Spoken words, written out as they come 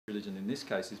religion in this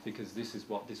case is because this is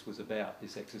what this was about,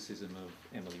 this exorcism of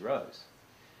Emily Rose.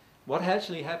 What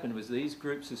actually happened was these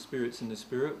groups of spirits in the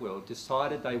spirit world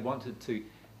decided they wanted to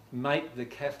make the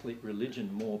Catholic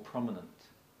religion more prominent.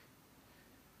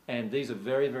 And these are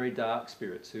very, very dark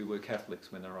spirits who were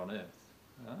Catholics when they were on earth.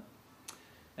 Right?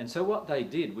 And so what they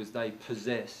did was they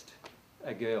possessed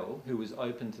a girl who was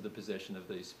open to the possession of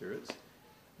these spirits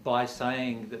by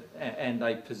saying that, and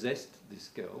they possessed this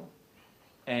girl,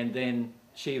 and then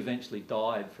she eventually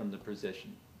died from the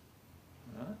possession.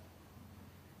 Right?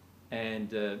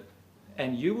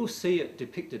 And you will see it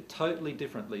depicted totally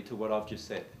differently to what I've just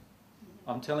said.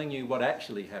 I'm telling you what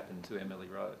actually happened to Emily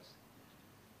Rose.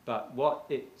 But what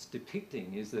it's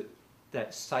depicting is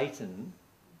that Satan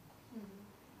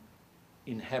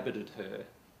inhabited her,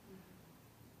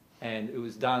 and it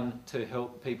was done to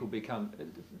help people become,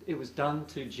 it was done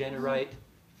to generate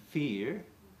fear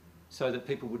so that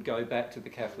people would go back to the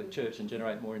Catholic Church and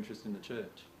generate more interest in the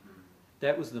church.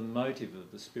 That was the motive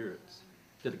of the spirits.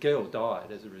 The girl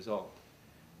died as a result.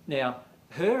 Now,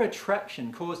 her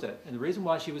attraction caused that, and the reason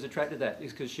why she was attracted to that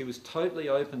is because she was totally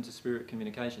open to spirit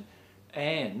communication,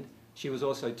 and she was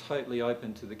also totally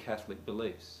open to the Catholic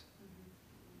beliefs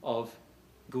of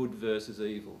good versus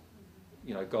evil,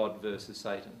 you know, God versus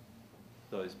Satan,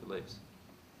 those beliefs.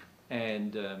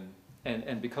 And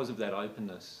because of that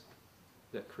openness,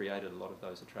 that created a lot of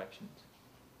those attractions.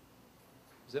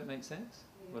 Does that make sense,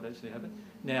 what actually happened?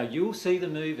 Now, you'll see the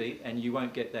movie and you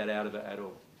won't get that out of it at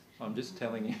all. I'm just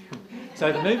telling you.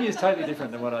 So the movie is totally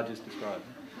different than what I just described.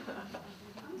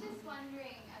 I'm just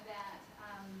wondering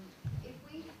about if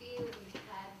we feel we've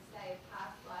had, say, a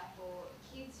past life, or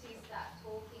kids who start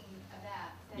talking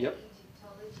about, say,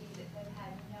 Egyptology that they've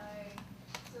had no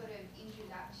sort of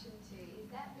introduction to,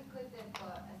 is that because they've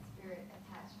got a spirit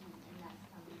attachment and that's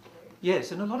coming through?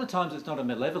 Yes, and a lot of times it's not a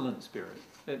malevolent spirit.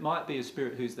 It might be a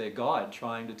spirit who's their guide,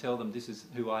 trying to tell them, this is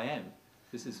who I am.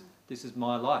 This is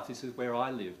my life. This is where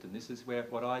I lived, and this is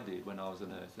what I did when I was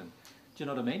on earth. And do you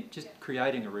know what I mean? Just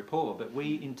creating a rapport. But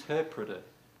we interpret it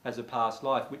as a past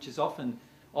life, which is often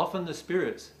the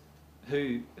spirits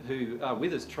who are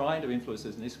with us trying to influence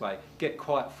us in this way get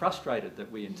quite frustrated that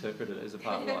we interpret it as a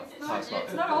past life.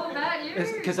 It's not all about you.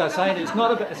 Because they're saying it's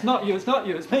not you, it's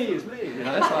me, you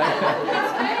know. It's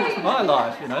like it's my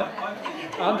life, you know.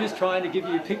 I'm just trying to give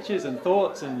you pictures and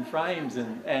thoughts and frames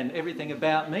and everything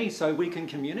about me so we can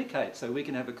communicate, so we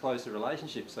can have a closer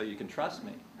relationship, so you can trust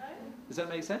me. Does that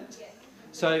make sense?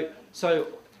 So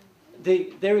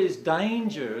there is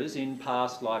dangers in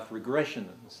past life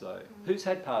regressions, though. Who's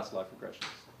had past life regressions?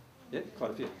 Yeah,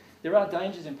 quite a few. There are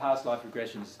dangers in past life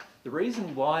regressions. The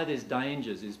reason why there's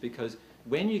dangers is because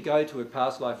when you go to a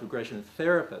past life regression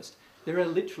therapist, there are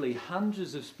literally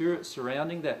hundreds of spirits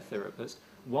surrounding that therapist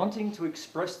wanting to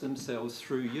express themselves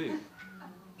through you.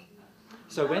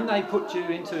 So when they put you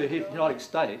into a hypnotic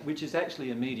state, which is actually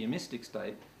a mediumistic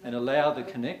state, and allow the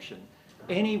connection,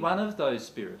 any one of those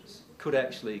spirits could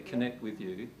actually connect with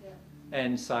you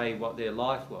and say what their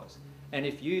life was. And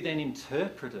if you then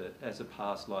interpret it as a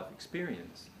past life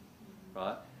experience,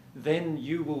 right, then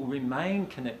you will remain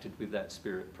connected with that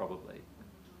spirit probably.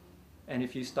 And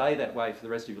if you stay that way for the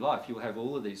rest of your life, you'll have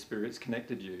all of these spirits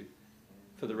connected you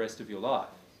for the rest of your life,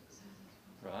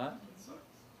 right?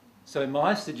 So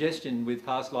my suggestion with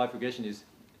past life regression is,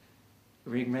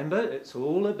 remember, it's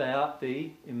all about the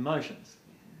emotions,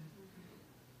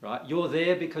 right? You're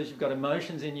there because you've got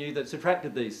emotions in you that's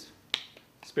attracted these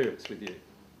spirits with you,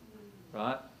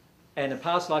 right? And a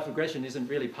past life regression isn't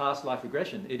really past life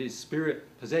regression, it is spirit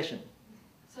possession.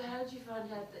 So how did you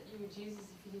find out that you would use this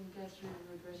if you didn't go through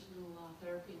regressional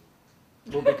therapy?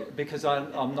 Well, because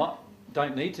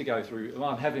don't need to go through.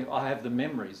 I have the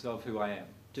memories of who I am,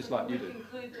 just like you do. Would you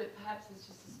conclude that perhaps it's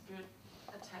just a spirit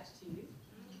attached to you?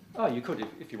 Oh, you could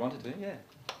if you wanted to, yeah.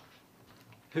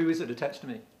 Who is it attached to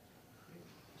me?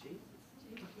 Jesus.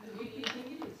 Who do you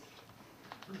think it is?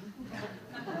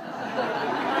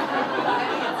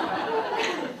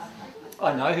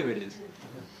 I know who it is.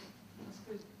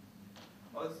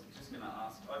 I was just going to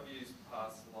ask, I've used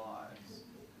past lives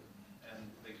and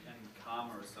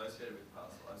karma associated with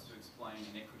past lives to explain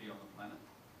inequity on the planet.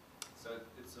 So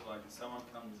it's like if someone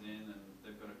comes in and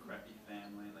they've got a crappy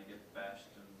family and they get bashed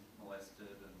and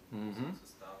molested and all sorts of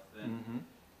stuff, then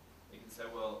you can say,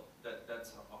 well,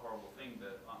 that's a horrible thing,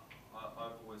 but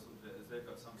I've always looked at it as they've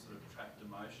got some sort of trapped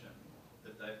emotion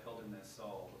that they've held in their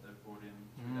soul, that they've brought in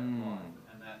through that life,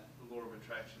 and that the law of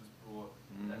attraction's brought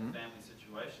that family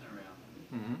situation around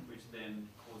them, which then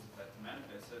causes that to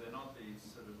manifest. So they're not these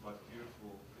sort of like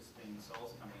beautiful, pristine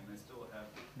souls coming in, they still have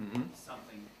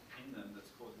something in them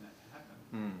that's causing that to happen.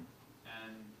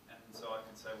 And so I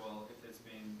could say, well, if there's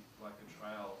been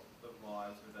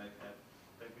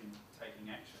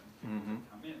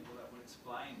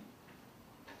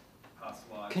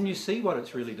Can you see what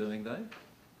it's really doing though?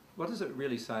 What is it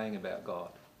really saying about God?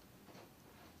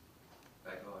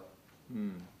 About God.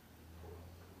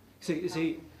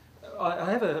 See, I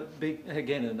have a big,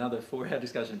 again, another 4-hour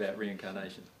discussion about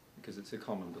reincarnation, because it's a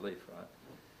common belief, right?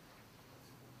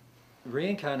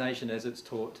 Reincarnation, as it's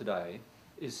taught today,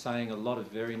 is saying a lot of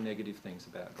very negative things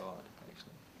about God,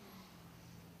 actually.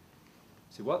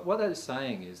 See, what that is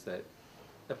saying is that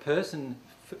a person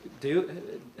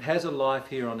has a life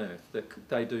here on earth that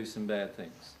they do some bad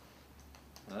things,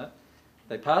 right?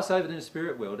 They pass over to the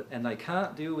spirit world and they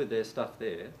can't deal with their stuff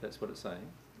there, that's what it's saying.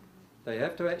 They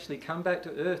have to actually come back to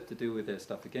earth to deal with their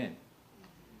stuff again.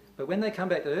 But when they come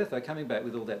back to earth, they're coming back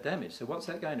with all that damage. So what's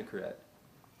that going to create?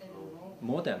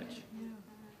 More damage.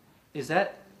 Is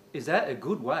that a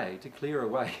good way to clear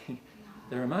away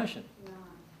their emotion?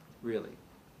 Really?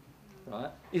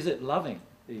 Right? Is it loving,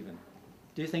 even?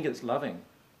 Do you think it's loving?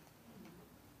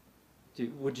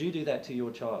 Would you do that to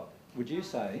your child? Would you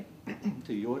say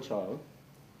to your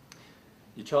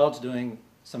child's doing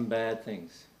some bad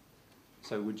things.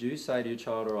 So would you say to your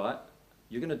child, all right,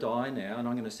 you're going to die now and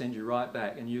I'm going to send you right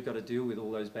back and you've got to deal with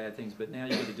all those bad things, but now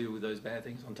you've got to deal with those bad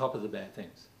things on top of the bad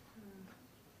things.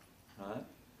 Right?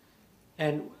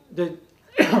 And the,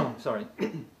 sorry,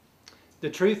 the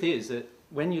truth is that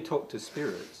when you talk to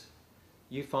spirits,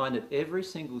 you find that every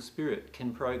single spirit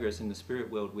can progress in the spirit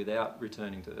world without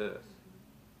returning to earth.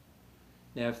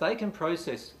 Now, if they can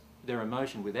process their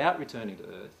emotion without returning to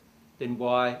earth, then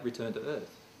why return to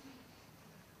earth?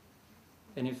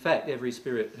 And in fact, every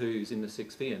spirit who's in the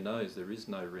sixth sphere knows there is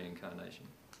no reincarnation,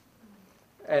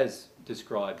 as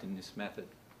described in this method,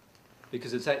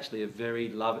 because it's actually a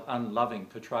very unloving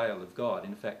portrayal of God.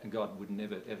 In fact, God would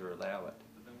never, ever allow it.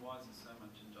 But then why is there so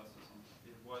much injustice?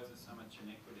 Why is there so much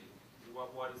inequity?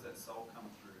 Why does that soul come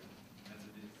through as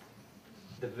it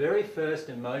is? The very first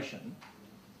emotion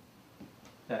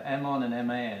that Ammon and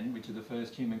Aman, which are the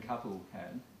first human couple,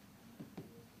 had,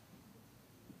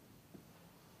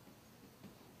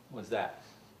 was that,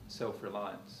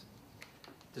 self-reliance.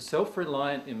 The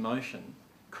self-reliant emotion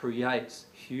creates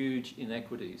huge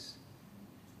inequities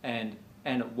and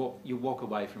you walk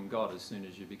away from God as soon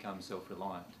as you become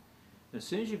self-reliant. And as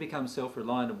soon as you become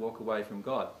self-reliant and walk away from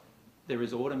God, there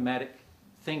is automatic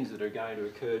things that are going to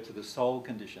occur to the soul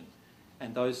condition,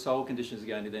 and those soul conditions are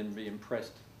going to then be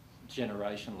impressed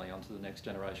generationally onto the next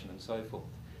generation and so forth.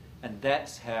 And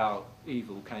that's how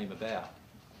evil came about,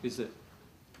 is that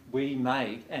we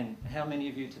make, and how many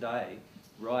of you today,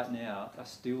 right now, are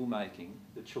still making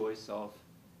the choice of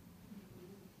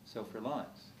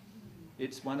self-reliance?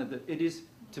 It's one of the, it is,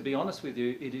 to be honest with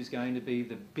you, it is going to be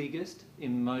the biggest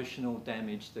emotional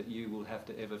damage that you will have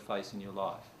to ever face in your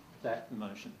life, that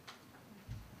emotion.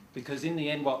 Because in the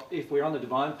end, if we're on the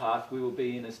divine path, we will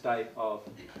be in a state of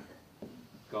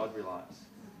God reliance.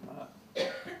 Right?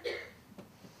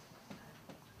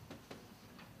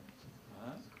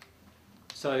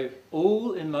 So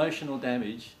all emotional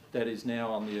damage that is now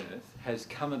on the earth has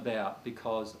come about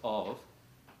because of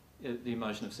the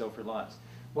emotion of self-reliance.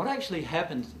 What actually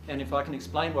happened, and if I can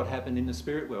explain what happened in the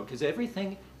spirit world, because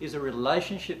everything is a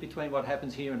relationship between what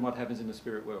happens here and what happens in the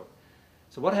spirit world.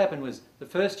 So what happened was the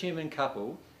first human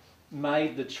couple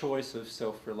made the choice of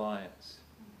self-reliance.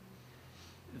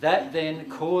 That then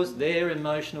caused their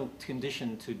emotional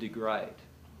condition to degrade.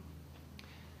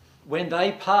 When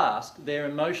they passed, their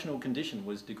emotional condition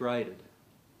was degraded.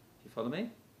 You follow me?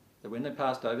 So when they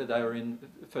passed over, they were in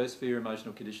first sphere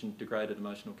emotional condition, degraded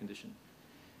emotional condition.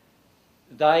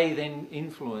 They then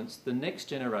influenced the next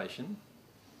generation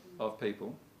of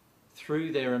people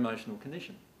through their emotional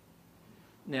condition.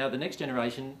 Now the next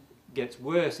generation gets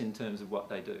worse in terms of what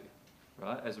they do,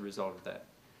 right, as a result of that.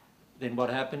 Then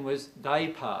what happened was they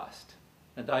passed,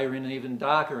 and they were in an even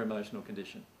darker emotional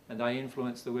condition, and they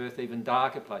influenced the earth even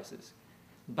darker places.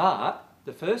 But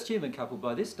the first human couple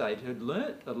by this stage had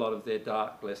learnt a lot of their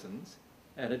dark lessons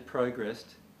and had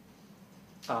progressed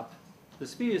up the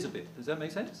spheres a bit. Does that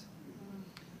make sense?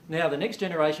 Now the next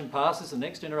generation passes, and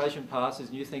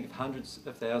you think of hundreds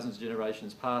of thousands of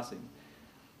generations passing.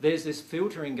 There's this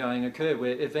filtering occur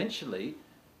where eventually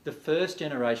the first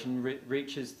generation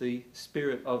reaches the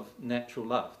spirit of natural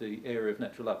love, the area of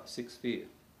natural love, the sixth sphere.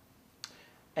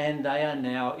 And they are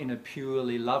now in a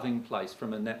purely loving place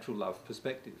from a natural love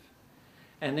perspective.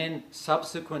 And then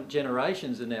subsequent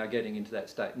generations are now getting into that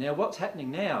state. Now what's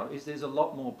happening now is there's a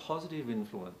lot more positive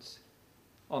influence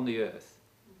on the earth.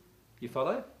 You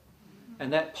follow?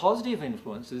 And that positive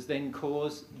influence has then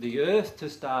caused the earth to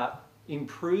start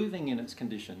improving in its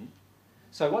condition.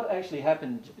 So what actually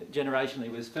happened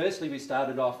generationally was, firstly we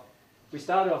started off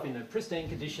in a pristine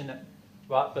condition,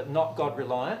 right, but not God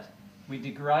reliant. We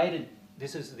degraded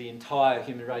this is the entire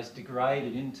human race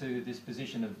degraded into this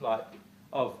position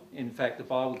of in fact the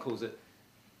Bible calls it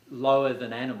lower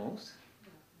than animals,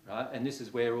 right? And this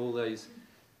is where all these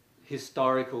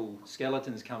historical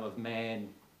skeletons come of man,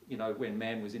 you know, when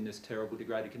man was in this terrible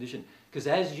degraded condition. Because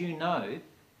as you know,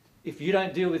 if you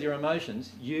don't deal with your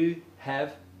emotions, you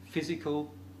have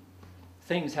physical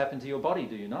things happen to your body,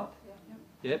 do you not?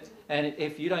 Yep. And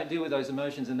if you don't deal with those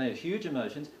emotions, and they're huge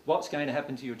emotions, what's going to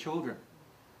happen to your children?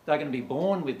 They're going to be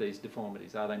born with these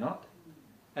deformities, are they not?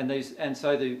 And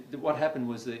so what happened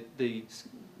was the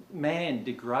man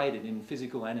degraded in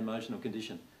physical and emotional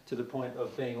condition to the point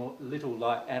of being little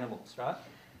like animals, right?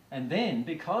 And then,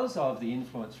 because of the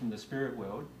influence from the spirit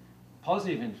world,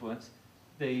 positive influence,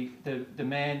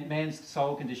 man's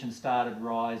soul condition started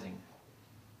rising.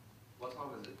 What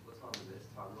time was it? What time was this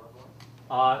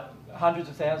timeline-wise? Hundreds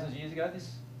of thousands of years ago,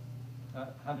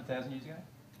 100,000 years ago.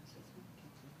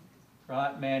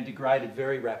 Right, man degraded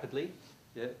very rapidly,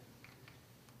 yeah.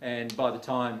 And by the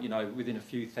time, you know, within a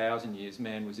few thousand years,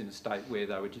 man was in a state where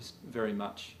they were just very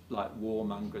much like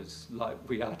warmongers, like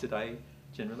we are today,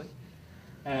 generally.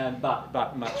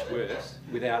 But much worse,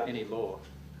 without any law,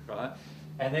 right?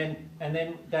 And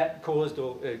then that caused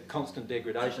a constant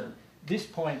degradation. This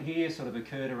point here sort of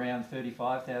occurred around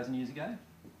 35,000 years ago,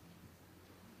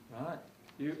 right?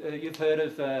 You've heard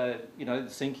of, you know, the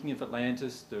sinking of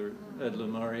Atlantis, the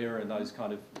Lemuria and those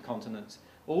kind of continents.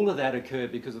 All of that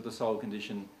occurred because of the soul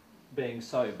condition being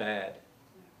so bad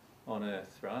on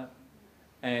Earth, right?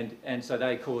 And so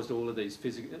they caused all of these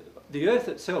physical... The Earth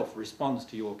itself responds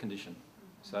to your condition.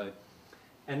 So,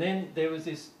 and then there was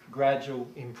this gradual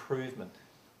improvement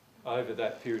over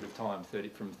that period of time,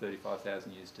 from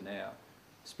 35,000 years to now,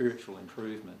 spiritual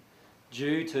improvement,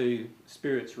 due to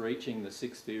spirits reaching the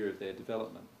sixth sphere of their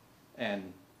development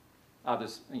and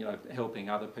others, you know, helping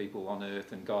other people on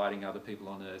Earth and guiding other people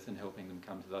on Earth and helping them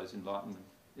come to those enlightenment,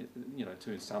 you know,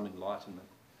 to some enlightenment.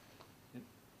 Yep.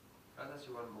 Can I ask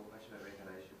you one more question about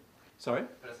reincarnation? Sorry?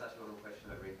 Can I ask you one more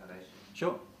question about reincarnation?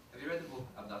 Sure. Have you read the book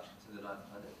Abduction to the Ninth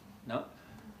Planet? No?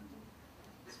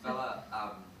 This fella,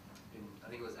 I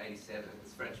think it was 87,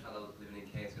 this French fella living in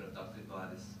Cairns got abducted by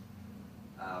this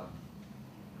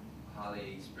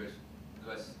highly spiritual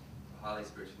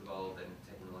evolved and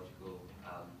technological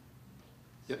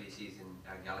species in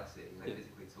our galaxy, and they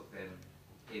physically took them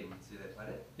into their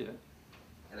planet. Yeah.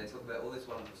 And they talk about all this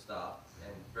wonderful stuff,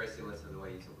 and very similar to the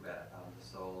way you talk about the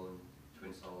soul and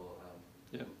twin soul,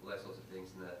 all those sorts of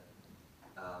things, and the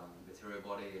material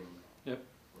body and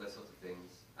all those sorts of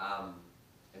things,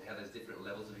 and how there's different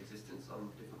levels of existence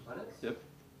on different planets. Yep.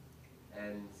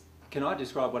 And can I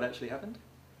describe what actually happened?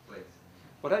 Please.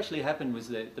 What actually happened was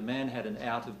that the man had an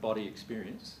out-of-body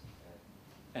experience,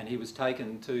 and he was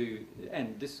taken to,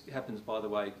 and this happens, by the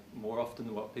way, more often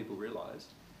than what people realise,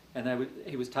 and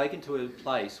he was taken to a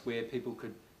place where people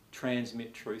could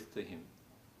transmit truth to him,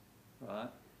 right?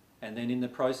 And then in the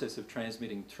process of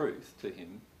transmitting truth to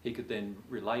him, he could then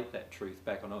relate that truth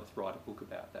back on Earth, write a book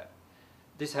about that.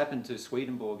 This happened to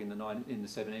Swedenborg in the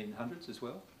 1700s as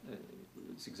well.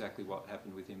 It's exactly what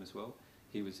happened with him as well.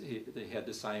 He had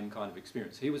the same kind of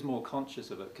experience. He was more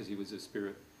conscious of it because he was a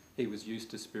spirit. He was used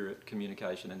to spirit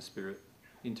communication and spirit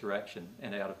interaction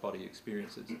and out-of-body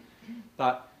experiences.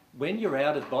 But when you're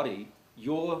out of body,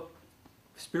 your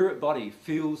spirit body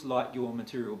feels like your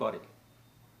material body.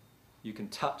 You can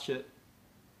touch it,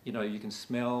 you know, you can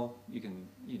smell, you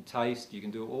taste, you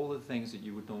can do all of the things that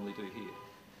you would normally do here.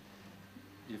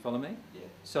 Do you follow me? Yeah.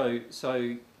 So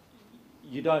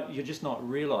you're just not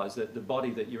realise that the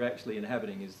body that you're actually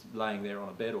inhabiting is laying there on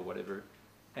a bed or whatever,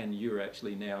 and you're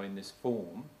actually now in this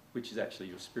form, which is actually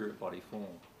your spirit body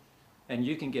form. And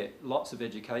you can get lots of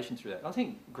education through that. I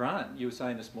think, Grant, you were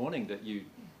saying this morning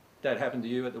that happened to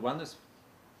you at the Oneness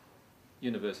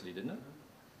University, didn't it?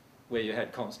 Where you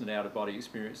had constant out-of-body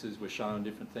experiences, were shown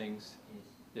different things.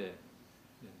 Yes.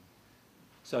 Yeah.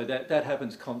 So that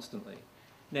happens constantly.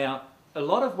 Now, a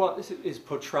lot of what is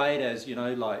portrayed as, you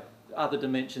know, like other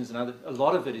dimensions and a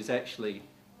lot of it is actually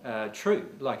true.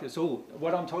 Like it's all,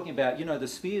 what I'm talking about, you know, the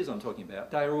spheres I'm talking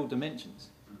about, they are all dimensions.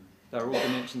 They're all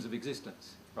dimensions of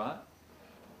existence, right?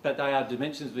 But they are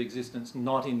dimensions of existence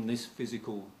not in this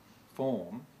physical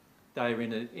form. They are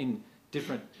in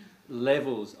different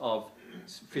levels of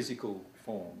physical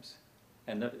forms.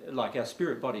 And like our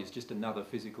spirit body is just another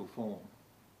physical form.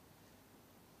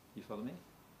 You follow me?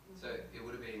 So it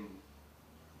would have been,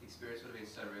 the experience would have been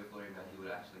so real for him that he would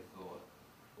have actually thought.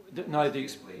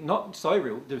 Not so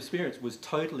real. The experience was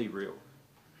totally real.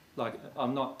 Like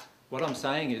what I'm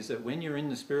saying is that when you're in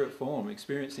the spirit form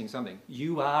experiencing something,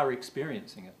 you are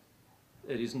experiencing it.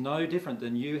 It is no different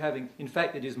than you having, in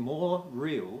fact, it is more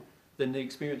real than the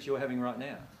experience you're having right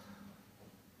now.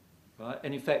 Right?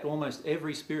 And in fact, almost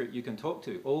every spirit you can talk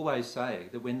to always say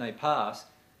that when they pass,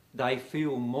 they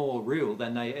feel more real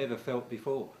than they ever felt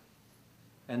before.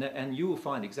 And you will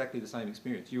find exactly the same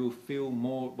experience. You will feel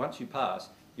more, once you pass,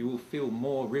 you will feel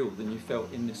more real than you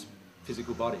felt in this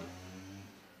physical body.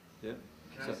 Yeah.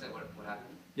 Can I say what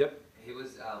happened? Yep. He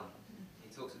was, he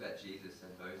talks about Jesus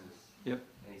and Moses. Yep.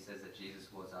 And he says that Jesus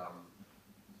was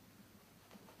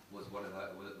one of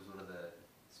the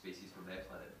species from their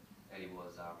planet, and he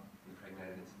was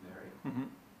impregnated into Mary. Mm-hmm.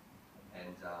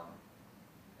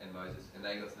 And Moses, and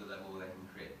they got to the level where they can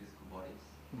create physical bodies.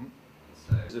 Mm-hmm.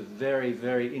 So it's a very,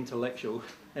 very intellectual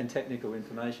and technical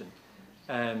information.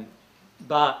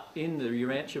 But in the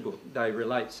Urantia book, they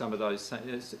relate some of those,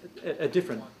 it's a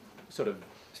different sort of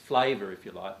flavour, if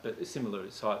you like, but similar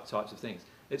types of things.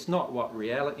 It's not what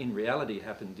in reality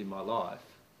happened in my life,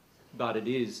 but it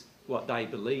is what they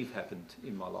believe happened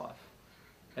in my life.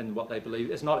 And what they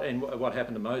believe, it's not in what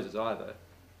happened to Moses either,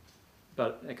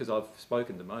 but because I've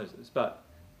spoken to Moses, but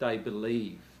they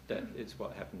believe that it's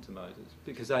what happened to Moses,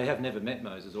 because they have never met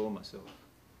Moses or myself.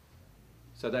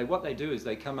 So what they do is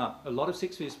they come up, a lot of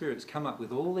six-sphere spirits come up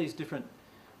with all these different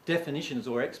definitions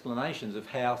or explanations of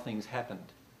how things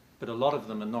happened, but a lot of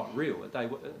them are not real.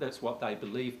 That's what they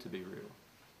believe to be real.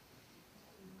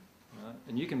 Right?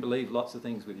 And you can believe lots of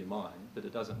things with your mind, but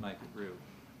it doesn't make it real.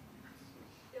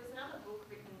 There was another book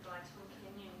written by Tom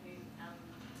Kenyon, who,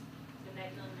 the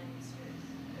Magdalene Manuscripts,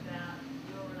 about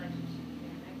your relationship with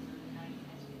Mary Magdalene and how you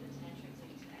had to be the tantrics and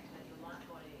you to activate your light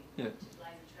body Yeah. to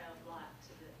blaze a trail of light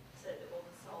so that all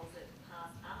the souls that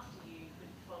passed after you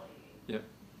could follow you. Yep.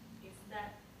 Is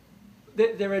that...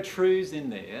 There are truths in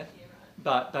there, Yeah,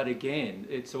 right. but again,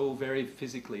 it's all very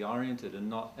physically oriented and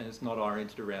it's not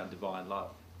oriented around divine love.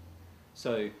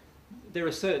 So there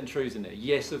are certain truths in there.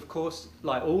 Yes, of course,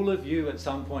 like all of you at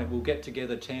some point will get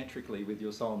together tantrically with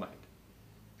your soulmate.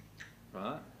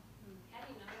 Right? How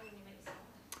do you know when you meet your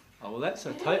soulmate? Oh, well, that's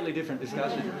a totally different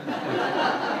discussion.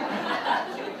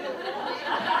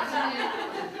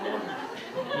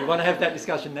 You want to have that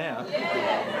discussion now?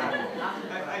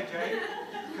 Hey, Jay,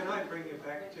 can I bring you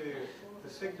back to the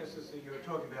sicknesses that you were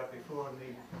talking about before and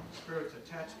the spirits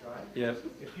attached, right? Yep.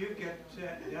 If you get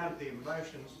down to the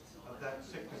emotions of that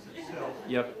sickness itself,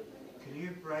 Yep. can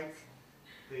you break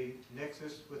the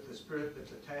nexus with the spirit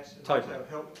that's attached and Totally. also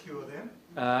help cure them?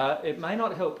 It may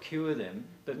not help cure them,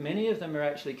 but many of them are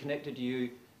actually connected to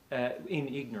you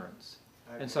in ignorance.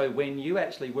 Okay. And so when you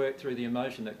actually work through the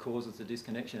emotion that causes the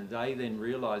disconnection, they then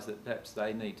realise that perhaps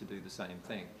they need to do the same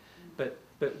thing. But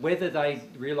whether they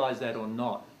realise that or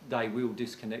not, they will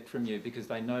disconnect from you because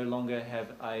they no longer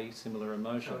have a similar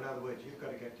emotion. So in other words, you've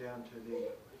got to get down to the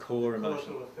Core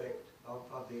emotion. causal effect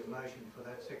of the emotion for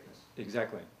that sickness.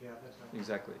 Exactly. Yeah, that's right.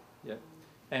 Exactly. Yeah.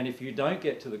 And if you don't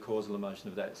get to the causal emotion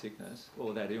of that sickness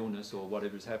or that illness or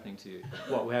whatever is happening to you,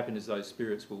 what will happen is those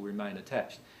spirits will remain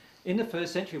attached. In the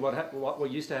first century,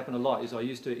 what used to happen a lot is I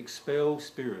used to expel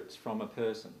spirits from a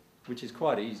person, which is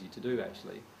quite easy to do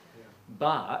actually. Yeah.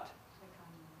 But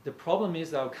the problem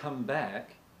is they'll come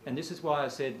back, and this is why I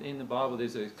said in the Bible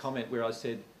there's a comment where I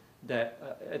said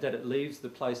that it leaves the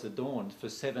place adorned for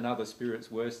 7 other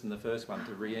spirits worse than the first one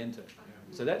to re-enter.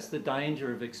 So that's the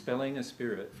danger of expelling a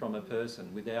spirit from a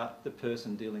person without the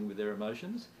person dealing with their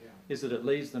emotions, is that it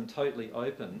leaves them totally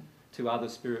open to other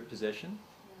spirit possession.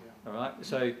 All right.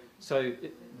 So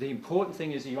the important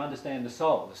thing is you understand the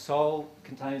soul. The soul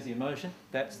contains the emotion.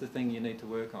 That's the thing you need to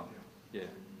work on. Yeah.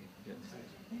 Yeah.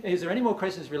 Is there any more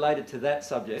questions related to that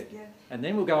subject? Yeah. And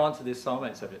then we'll go on to this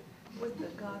soulmate subject. With the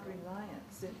God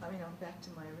reliance, I mean, I'm back to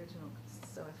my original,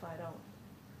 so if I don't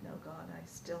know God, I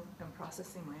still am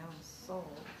processing my own soul.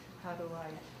 How do I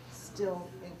still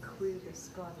include this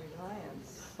God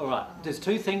reliance? All right. There's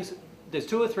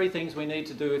 2 or 3 things we need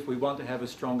to do if we want to have a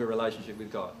stronger relationship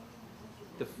with God.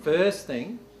 The first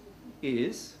thing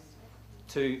is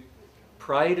to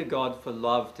pray to God for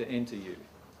love to enter you.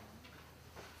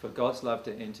 For God's love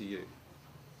to enter you.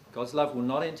 God's love will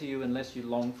not enter you unless you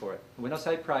long for it. And when I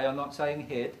say pray, I'm not saying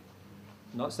head.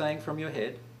 I'm not saying from your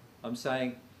head. I'm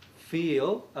saying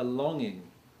feel a longing.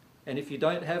 And if you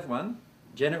don't have one,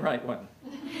 generate one.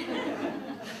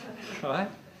 Right?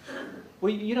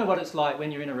 Well, you know what it's like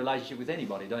when you're in a relationship with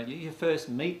anybody, don't you? You first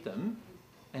meet them,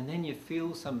 and then you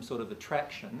feel some sort of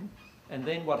attraction, and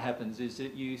then what happens is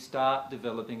that you start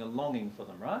developing a longing for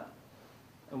them, right?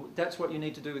 And that's what you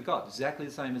need to do with God, exactly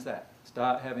the same as that.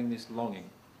 Start having this longing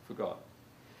for God.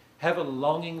 Have a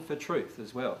longing for truth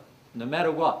as well. No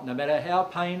matter what, no matter how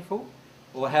painful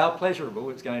or how pleasurable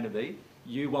it's going to be,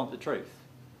 you want the truth.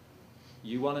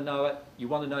 You want to know it. You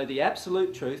want to know the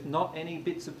absolute truth, not any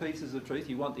bits and pieces of truth.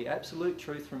 You want the absolute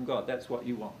truth from God. That's what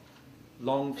you want.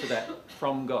 Long for that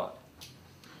from God.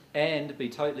 And be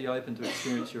totally open to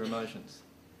experience your emotions.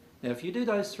 Now, if you do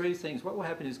those three things, what will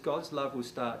happen is God's love will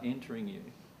start entering you.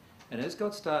 And as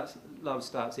God's love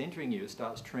starts entering you, it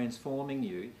starts transforming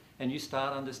you, and you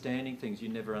start understanding things you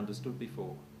never understood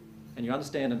before. And you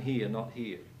understand them here, not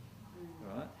here.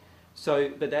 Right? So,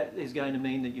 but that is going to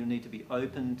mean that you need to be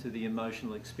open to the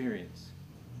emotional experience.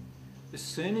 As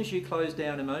soon as you close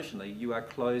down emotionally, you are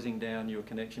closing down your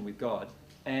connection with God,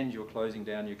 and you're closing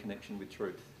down your connection with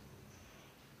truth.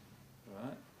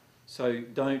 Right? So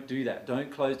don't do that. Don't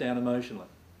close down emotionally.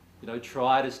 You know,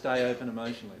 try to stay open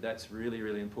emotionally. That's really,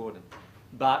 really important.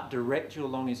 But direct your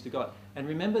longings to God. And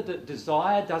remember that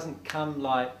desire doesn't come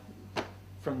like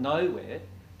from nowhere.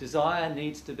 Desire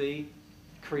needs to be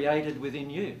created within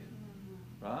you.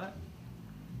 Right?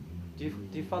 Do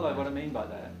you follow what I mean by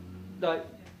that? Like,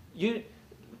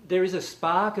 there is a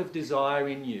spark of desire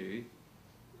in you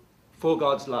for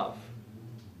God's love.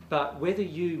 But whether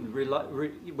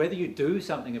you do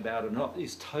something about it or not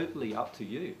is totally up to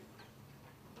you.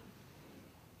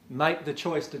 Make the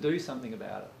choice to do something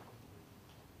about it.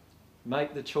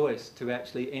 Make the choice to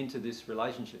actually enter this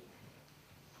relationship.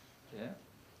 Yeah?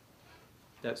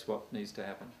 That's what needs to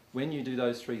happen. When you do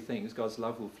those three things, God's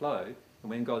love will flow. And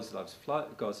when God's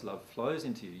love flows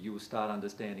into you, you will start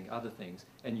understanding other things.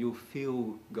 And you'll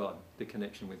feel God, the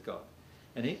connection with God.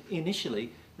 And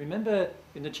initially, remember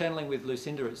in the channeling with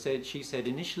Lucinda, she said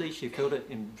initially she felt it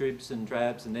in dribs and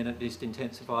drabs, and then it just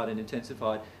intensified and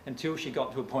intensified until she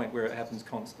got to a point where it happens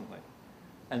constantly.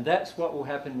 And that's what will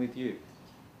happen with you,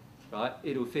 right?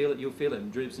 You'll feel it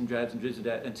in dribs and drabs and dribs and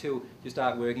drabs until you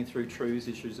start working through truths,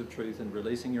 issues of truth, and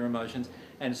releasing your emotions.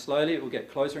 And slowly it will get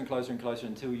closer and closer and closer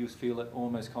until you feel it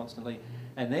almost constantly.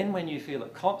 And then when you feel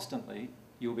it constantly,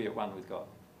 you'll be at one with God.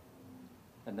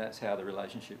 And that's how the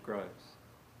relationship grows.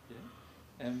 Yeah.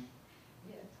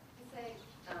 Yeah. To say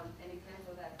an example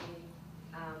of that being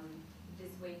this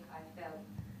week I felt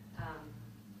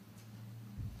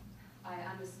I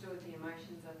understood the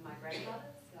emotions of my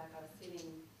grandmothers. Like I was sitting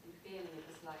and feeling it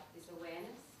was like this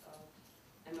awareness of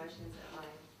emotions that my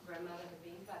grandmother had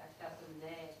been, but I felt them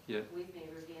there with me,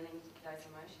 revealing those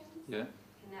emotions. Yeah.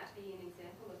 Can that be an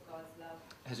example of God's love?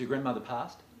 Has your grandmother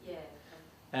passed? Yeah.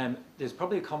 There's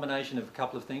probably a combination of a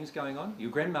couple of things going on.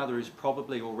 Your grandmother is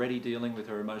probably already dealing with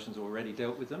her emotions, already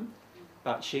dealt with them,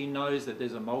 but she knows that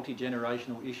there's a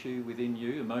multi-generational issue within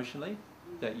you emotionally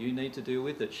that you need to deal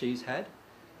with, that she's had.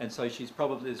 And so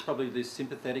there's probably this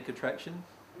sympathetic attraction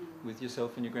with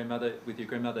yourself and your grandmother, with your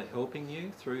grandmother helping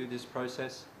you through this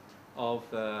process of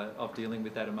dealing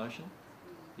with that emotion.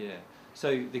 Yeah.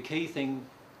 So the key thing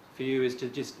for you is to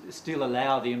just still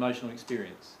allow the emotional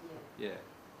experience. Yeah.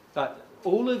 But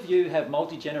all of you have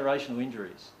multi-generational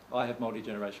injuries. I have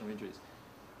multi-generational injuries.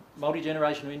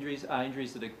 Multi-generational injuries are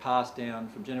injuries that are passed down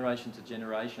from generation to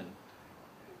generation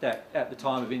that at the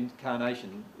time of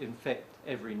incarnation infect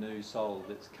every new soul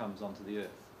that comes onto the earth.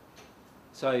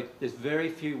 So there's very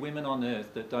few women on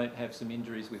earth that don't have some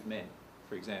injuries with men,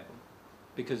 for example,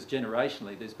 because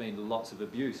generationally there's been lots of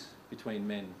abuse between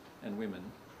men and women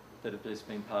that have just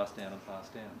been passed down and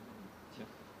passed down.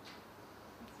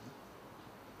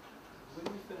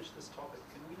 When we finish this topic,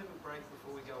 can we have a break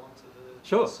before we go on to the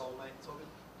Sure. soulmate topic?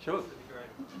 Sure. That'd be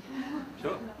great.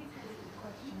 Sure.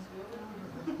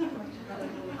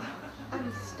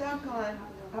 I'm stuck on,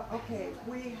 okay,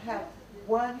 we have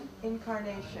one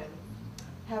incarnation.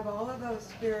 Have all of those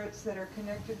spirits that are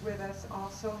connected with us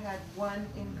also had one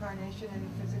incarnation in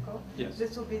the physical? Yes.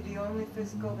 This will be the only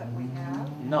physical that we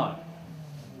have? No.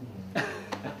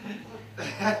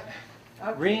 Okay.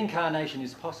 Reincarnation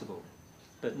is possible,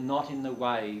 but not in the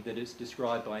way that it's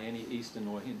described by any Eastern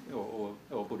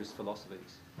or Buddhist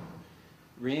philosophies.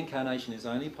 Reincarnation is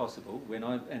only possible when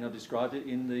I've described it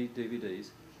in the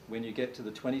DVDs, when you get to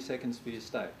the 22nd sphere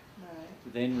state.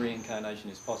 Right. Then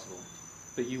reincarnation is possible.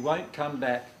 But you won't come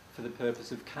back for the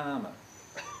purpose of karma.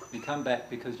 You come back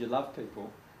because you love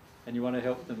people and you want to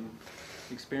help them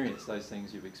experience those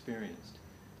things you've experienced.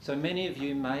 So many of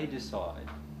you may decide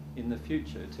in the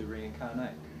future to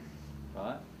reincarnate,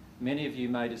 right? Many of you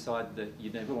may decide that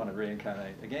you never want to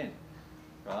reincarnate again,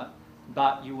 right?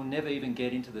 But you will never even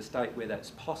get into the state where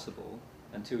that's possible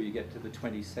until you get to the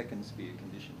 22nd sphere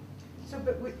condition. So,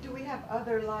 but do we have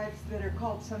other lives that are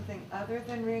called something other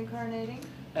than reincarnating?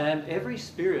 Every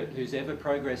spirit who's ever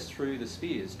progressed through the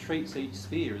spheres treats each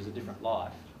sphere as a different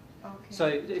life. Okay. So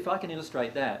if I can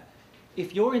illustrate that,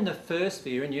 if you're in the first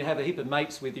sphere and you have a heap of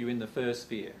mates with you in the first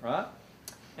sphere, right?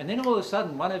 And then all of a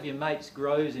sudden one of your mates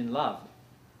grows in love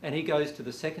and he goes to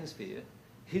the second sphere,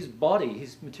 his body,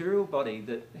 his material body,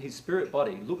 his spirit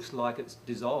body looks like it's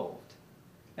dissolved.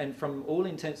 And from all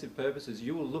intensive purposes,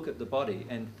 you will look at the body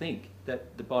and think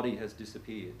that the body has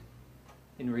disappeared.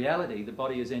 In reality, the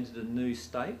body has entered a new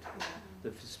state.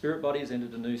 The spirit body has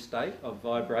entered a new state of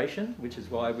vibration, which is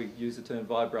why we use the term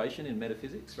vibration in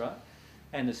metaphysics, right?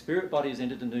 And the spirit body has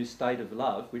entered a new state of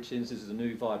love, which enters a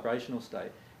new vibrational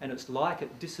state. And it's like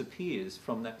it disappears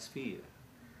from that sphere.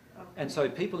 Okay. And so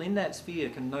people in that sphere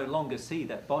can no longer see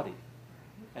that body.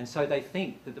 And so they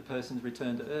think that the person's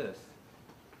returned to Earth.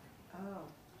 Oh.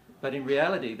 But in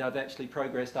reality, they've actually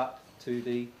progressed up to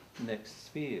the next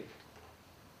sphere.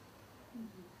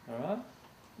 All right?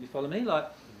 You follow me? Like,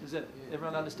 does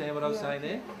everyone understand what I was saying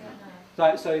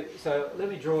there? So let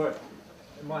me draw it.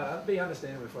 It might be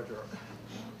understandable if I draw it.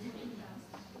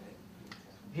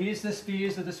 Here's the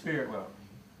spheres of the spirit world.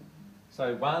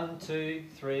 So 1, 2,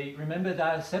 3. Remember, they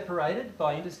are separated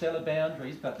by interstellar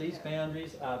boundaries, but these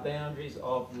boundaries are boundaries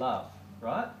of love,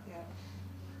 right? Yeah.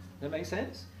 That makes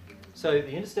sense? So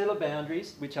the interstellar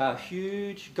boundaries, which are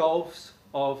huge gulfs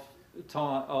of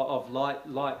time, of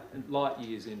light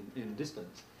years in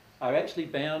distance, are actually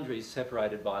boundaries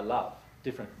separated by love,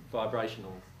 different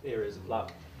vibrational areas of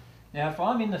love. Now, if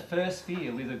I'm in the first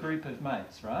sphere with a group of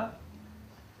mates, right?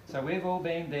 So we've all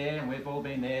been there, and we've all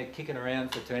been there kicking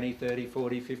around for 20, 30,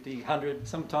 40, 50, 100,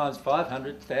 sometimes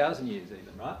 500, 1,000 years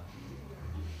even, right?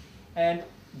 And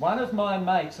one of my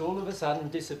mates all of a sudden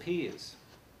disappears.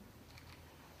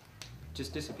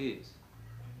 Just disappears.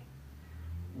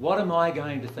 What am I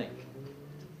going to think?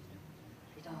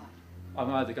 He died. I'm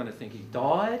either going to think he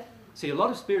died. See, a lot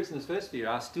of spirits in this first sphere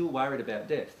are still worried about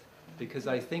death because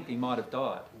they think he might have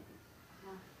died,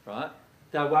 right?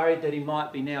 They're worried that he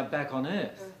might be now back on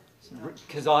Earth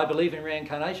because I believe in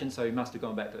reincarnation, so he must have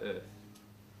gone back to Earth,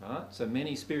 right? So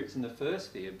many spirits in the first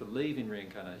sphere believe in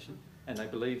reincarnation and they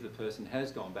believe the person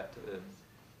has gone back to Earth,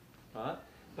 right?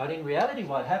 But in reality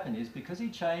what happened is because he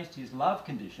changed his love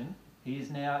condition, he is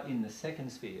now in the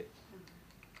second sphere.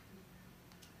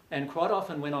 And quite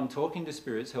often when I'm talking to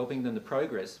spirits, helping them to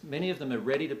progress, many of them are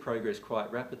ready to progress quite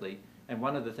rapidly. And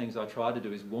one of the things I try to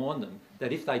do is warn them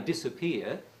that if they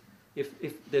disappear,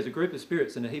 if there's a group of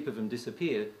spirits and a heap of them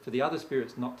disappear, for the other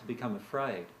spirits not to become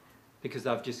afraid because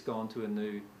they've just gone to a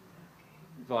new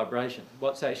vibration.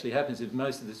 What's actually happens is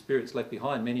most of the spirits left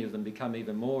behind, many of them become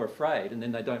even more afraid and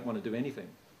then they don't want to do anything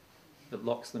that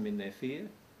locks them in their fear.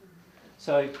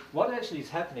 So what actually is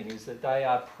happening is that they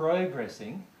are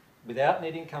progressing without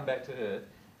needing to come back to Earth,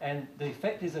 and the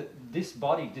effect is that this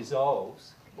body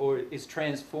dissolves or is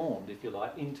transformed, if you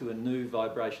like, into a new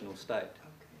vibrational state.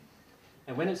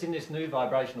 And when it's in this new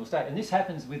vibrational state, and this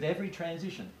happens with every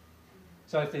transition.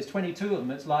 So if there's 22 of them,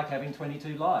 it's like having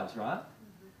 22 lives, right?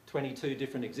 22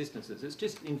 different existences. It's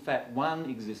just, in fact, one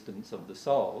existence of the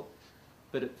soul,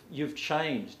 but you've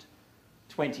changed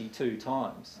 22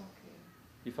 times.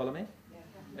 You follow me?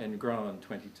 Yeah. And grown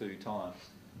 22 times.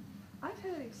 I've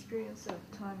had an experience of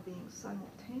time being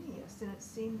simultaneous, and it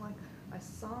seemed like I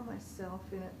saw myself,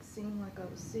 and it seemed like I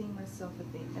was seeing myself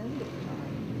at the end of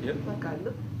time. Yep. Like I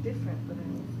looked different, but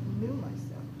I knew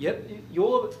myself. Yep.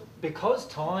 Because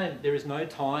time, there is no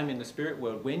time in the spirit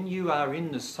world. When you are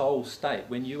in the soul state,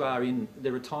 when you are in,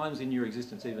 there are times in your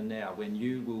existence even now when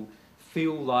you will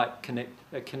feel like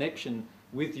a connection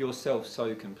with yourself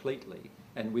so completely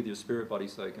and with your spirit body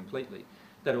so completely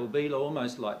that it will be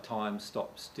almost like time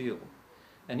stops still.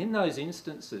 And in those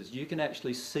instances, you can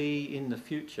actually see in the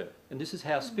future, and this is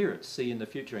how spirits see in the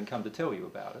future and come to tell you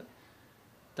about it.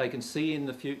 They can see in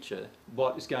the future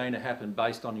what is going to happen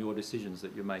based on your decisions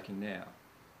that you're making now,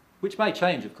 which may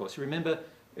change, of course. Remember,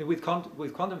 with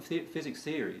quantum physics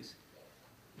theories,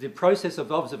 the process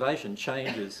of observation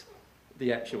changes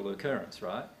the actual occurrence,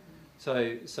 right?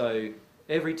 So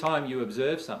every time you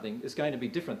observe something, it's going to be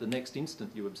different the next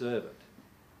instant you observe it,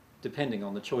 depending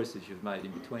on the choices you've made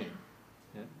in between.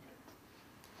 Yeah?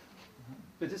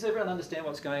 But does everyone understand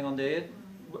what's going on there?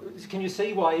 Can you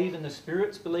see why even the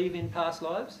spirits believe in past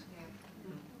lives?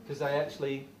 Because they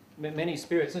actually, many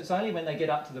spirits, it's only when they get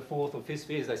up to the 4th or 5th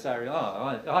spheres they say,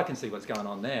 oh, I can see what's going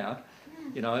on now.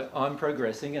 You know, I'm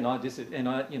progressing and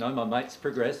you know, my mates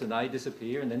progress and they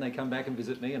disappear and then they come back and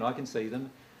visit me and I can see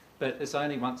them. But it's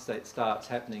only once that starts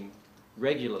happening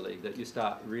regularly that you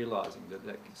start realising that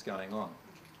that's going on.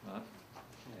 Right?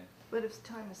 Yeah. But if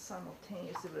time is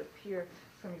simultaneous, it would appear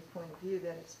from your point of view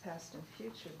that it's past and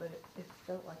future, but it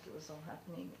felt like it was all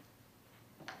happening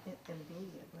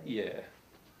immediately. Yeah.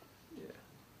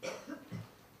 Yeah.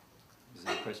 Is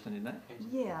there a question in that?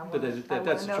 Yeah, but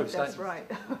that's a true statement. That's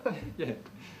right. Yeah.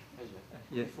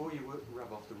 Yeah. Before you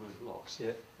rub off the word blocks,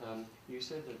 yeah. You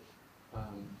said that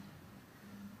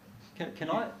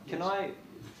Can I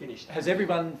finish? Is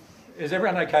everyone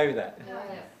okay with that? No,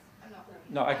 I'm not.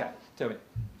 No, okay. Tell me.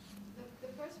 The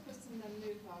first person then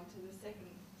moved on to the second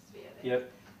sphere.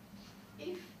 Yep.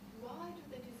 Why do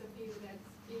they disappear without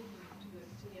speaking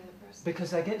to the other person? Because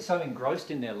they get so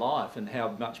engrossed in their life and how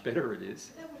much better it is.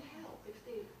 That would help if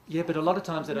they... Yeah, but a lot of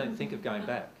times they don't think of going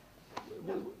back.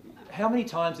 How many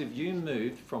times have you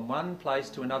moved from one place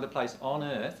to another place on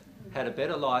earth, had a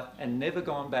better life, and never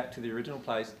gone back to the original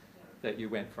place that you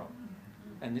went from?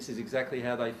 And this is exactly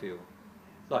how they feel.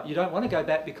 Like, you don't want to go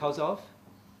back because of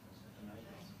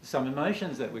some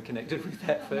emotions that were connected with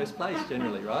that first place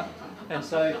generally, right? And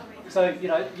so you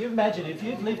know, you imagine if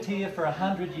you've lived here for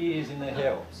 100 years in the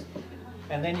hills,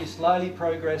 and then you slowly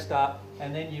progressed up,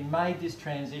 and then you made this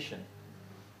transition.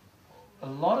 A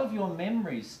lot of your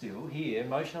memories still here,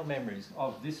 emotional memories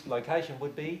of this location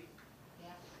would be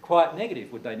quite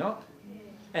negative, would they not?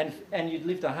 And you'd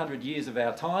lived 100 years of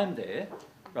our time there,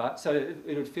 right? So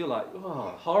it would feel like,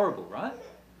 oh, horrible, right?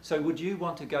 So would you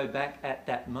want to go back at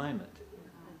that moment?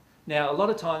 Now, a lot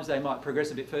of times they might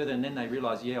progress a bit further and then they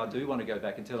realise, yeah, I do want to go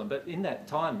back and tell them. But in that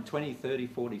time, 20, 30,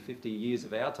 40, 50 years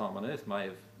of our time on earth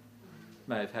may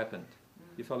have happened.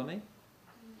 You follow me?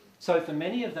 So for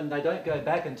many of them, they don't go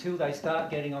back until they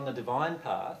start getting on the divine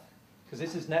path, because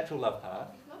this is natural love path.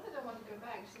 It's not that I want to go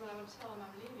back, it's when I want to tell them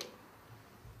I'm leaving.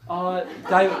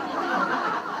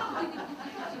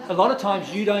 A lot of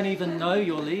times you don't even know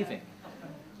you're leaving.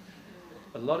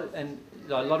 A lot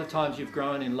of times you've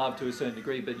grown in love to a certain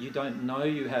degree, but you don't know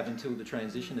you have until the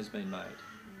transition has been made.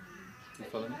 You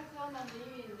follow me? If I tell them I'm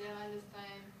leaving, they'll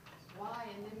understand why,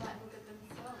 and they might look at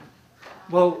themselves.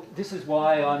 Well, this is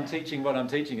why I'm teaching what I'm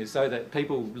teaching, is so that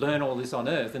people learn all this on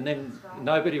earth, and then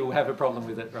nobody will have a problem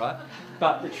with it, right?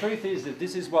 But the truth is that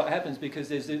this is what happens because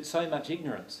there's so much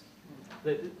ignorance.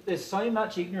 There's so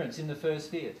much ignorance in the first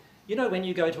sphere. You know, when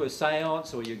you go to a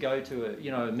seance or you go to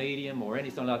a medium or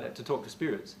anything like that to talk to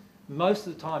spirits, most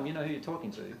of the time, you know who you're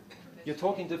talking to? You're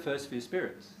talking to first sphere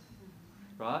spirits,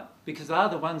 right? Because they're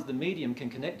the ones the medium can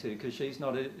connect to, because she's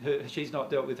not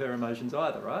dealt with her emotions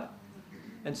either, right?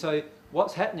 And so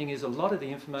what's happening is a lot of the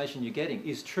information you're getting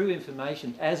is true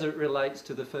information as it relates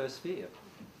to the first sphere.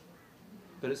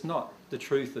 But it's not the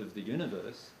truth of the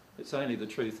universe. It's only the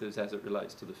truth as it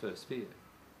relates to the first sphere.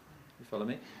 You follow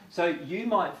me? So you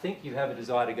might think you have a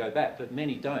desire to go back, but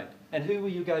many don't. And who will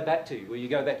you go back to? Will you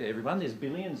go back to everyone? There's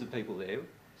billions of people there.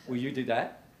 Will you do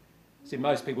that? See,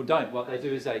 most people don't. What they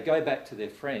do is they go back to their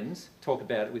friends, talk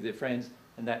about it with their friends,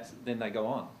 and then they go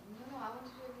on. No, I want to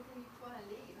do everything before I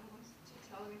leave. I want to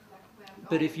tell them where I'm going.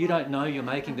 But if you don't know you're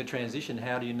making the transition,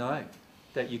 how do you know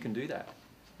that you can do that?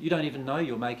 You don't even know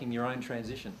you're making your own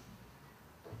transition.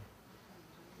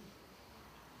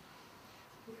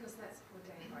 Because that's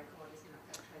ordained by God, isn't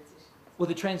it, that transition? Well,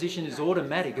 the transition is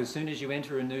automatic as soon as you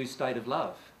enter a new state of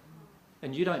love.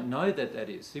 And you don't know that that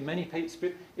is. See, many people,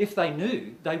 if they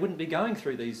knew, they wouldn't be going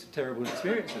through these terrible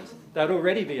experiences. They'd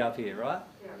already be up here, right?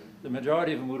 The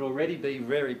majority of them would already be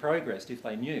very progressed if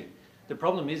they knew. The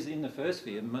problem is in the first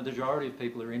sphere, the majority of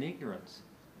people are in ignorance.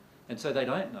 And so they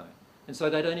don't know. And so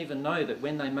they don't even know that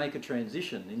when they make a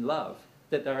transition in love,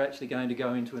 that they're actually going to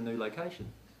go into a new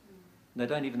location. They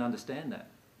don't even understand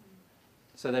that.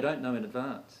 So they don't know in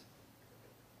advance.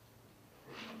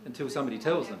 Until somebody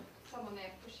tells them. Someone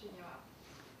there pushing you up.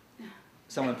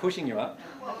 Someone pushing you up?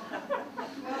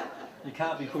 You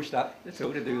can't be pushed up. It's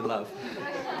all to do with love.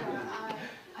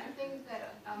 I think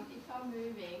that if I'm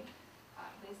moving,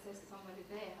 there's somebody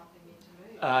there helping me to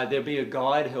move. There'll be a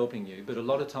guide helping you, but a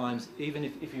lot of times, even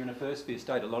if you're in a first sphere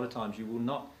state, a lot of times you will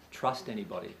not trust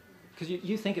anybody. Because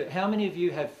you think of it, how many of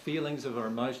you have feelings or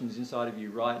emotions inside of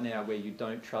you right now where you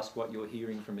don't trust what you're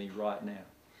hearing from me right now?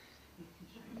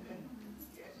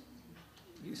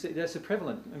 You see, that's a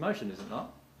prevalent emotion, is it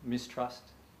not? Mistrust.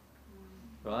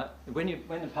 Right? When you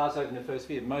pass over in the first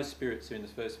sphere, most spirits who are in the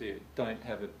first sphere don't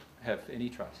have any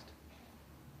trust.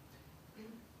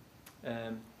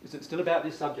 Is it still about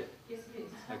this subject? Yes, it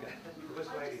is. Okay. This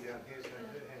lady down here, so her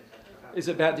hand's up. Is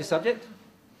it about this subject?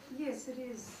 Yes, it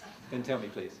is. Then tell me,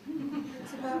 please.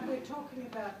 It's about, we're talking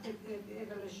about the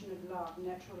evolution of love,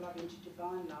 natural love into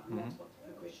divine love, and that's what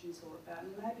the progression is all about.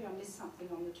 And maybe I missed something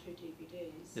on the 2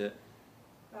 DVDs. Yeah.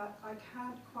 But I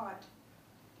can't quite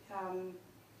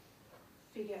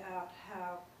figure out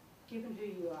how, given who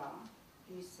you are,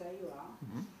 you say you are,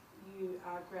 you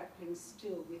are grappling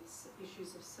still with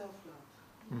issues of self-love.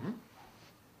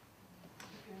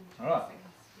 All right.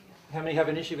 How many have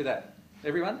an issue with that?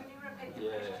 Everyone? Can you repeat the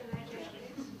question again,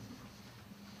 please?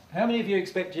 How many of you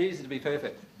expect Jesus to be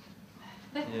perfect?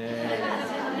 Yeah.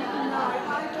 No,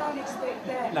 I don't expect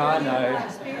that. No, I know. My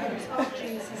experience of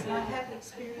Jesus, and I have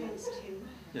experienced him.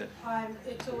 Yeah.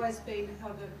 It's always been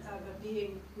of a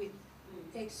being with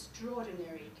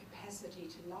extraordinary capacity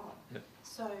to love. Yeah.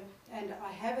 So, and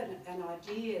I have an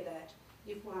idea that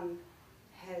if one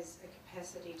has a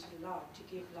capacity to love, to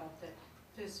give love, that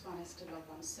first one has to love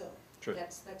oneself. True.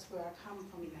 That's where I come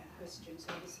from in that question. So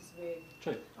this is where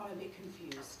True. I'm a bit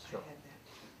confused. Sure. I had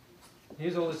that.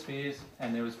 Here's all the spheres,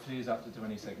 and there was spheres up to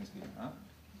 22nd sphere. Right?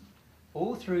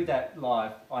 All through that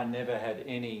life, I never had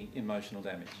any emotional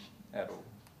damage at all.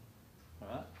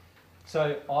 Right?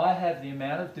 So I have the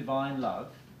amount of divine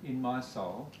love in my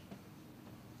soul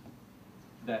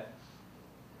that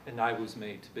enables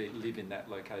me to live in that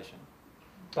location.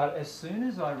 But as soon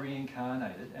as I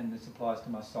reincarnated, and this applies to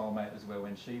my soulmate as well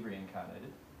when she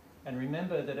reincarnated, and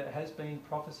remember that it has been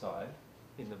prophesied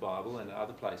in the Bible and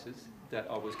other places that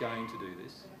I was going to do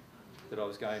this, that I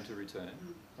was going to return,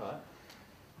 right?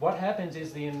 What happens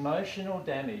is the emotional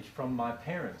damage from my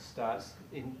parents starts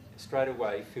straight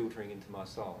away filtering into my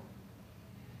soul.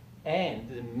 And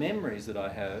the memories that I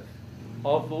have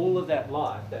of all of that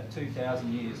life, that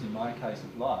 2,000 years in my case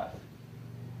of life,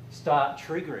 start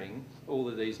triggering all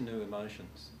of these new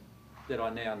emotions that I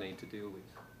now need to deal with.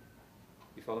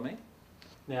 You follow me?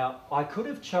 Now, I could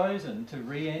have chosen to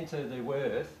re-enter the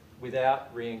earth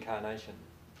without reincarnation.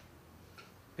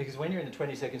 Because when you're in the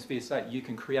 22nd sphere state, you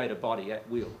can create a body at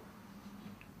will.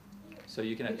 So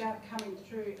you can actually... Without coming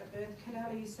through a birth canal,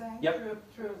 are you saying? Yep.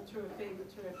 Through a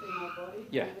female body?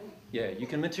 Yeah, yeah. You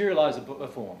can materialise a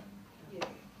form. Yeah.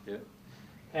 Yeah.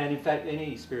 And in fact,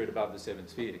 any spirit above the 7th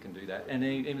sphere can do that, and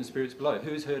even spirits below.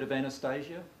 Who's heard of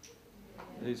Anastasia?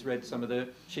 Who's read some of the...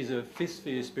 She's a 5th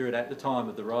sphere spirit at the time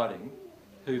of the writing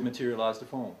who materialised a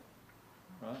form,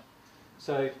 right?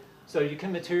 So you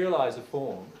can materialise a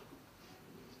form,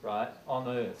 right, on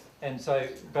Earth. And so,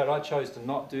 but I chose to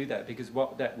not do that because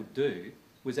what that would do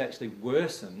was actually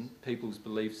worsen people's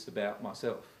beliefs about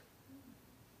myself.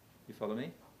 You follow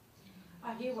me?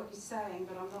 I hear what you're saying,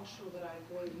 but I'm not sure that I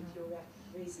agree with your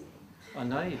reasoning. I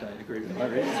know you don't agree with my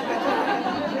reasoning. The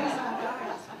reason I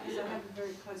don't is because I have a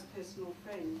very close personal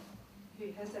friend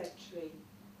who has actually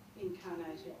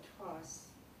incarnated twice,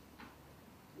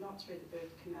 not through the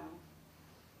birth canal,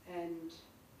 and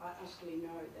I utterly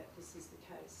know that this is the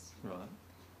case. Right.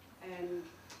 And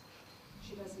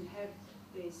she doesn't have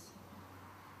these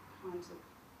kinds of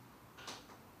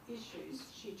issues.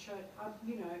 She chose,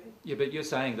 you know... Yeah, but you're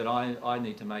saying that I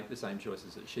need to make the same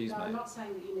choices that she's made. No, I'm not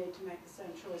saying that you need to make the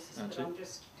same choices, Aren't but you? I'm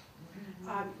just...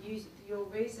 your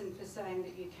reason for saying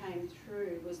that you came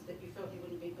through was that you felt you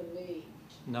wouldn't be believed.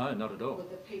 No, not at all. Or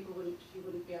that you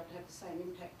wouldn't be able to have the same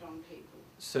impact on people.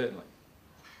 Certainly.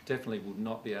 Definitely would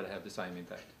not be able to have the same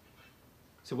impact.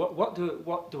 So what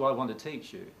do I want to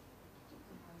teach you?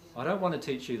 I don't want to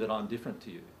teach you that I'm different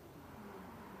to you.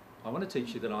 I want to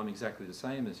teach you that I'm exactly the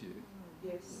same as you.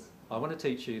 Yes. I want to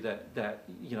teach you that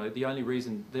you know, the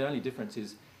only difference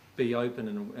is be open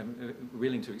and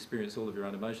willing to experience all of your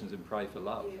own emotions and pray for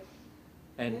love. Yeah.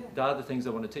 And the other things I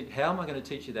want to teach, how am I going to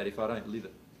teach you that if I don't live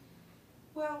it?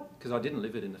 Well... Because I didn't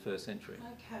live it in the 1st century.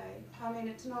 Okay. I mean,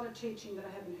 it's not a teaching that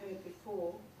I haven't heard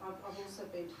before. I've also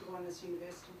been to the Oneness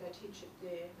University. They teach it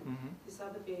there. Mm-hmm. This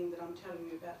other being that I'm telling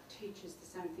you about teaches the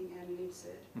same thing and lives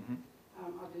it. Mm-hmm.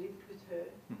 I've lived with her.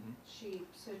 Mm-hmm. She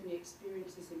certainly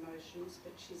experiences emotions,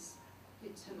 but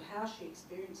it's how she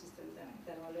experiences them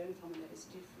that I learn from and that is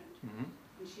different. Mm-hmm.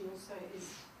 And she also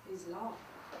is love,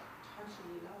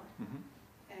 totally love. Mm-hmm.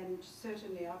 And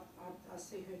certainly I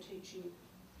see her teaching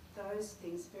those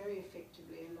things very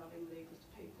effectively and lovingly with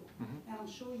people. Mm-hmm. And I'm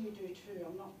sure you do too.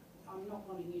 I'm not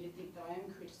wanting you to think that I am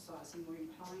criticising or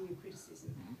implying your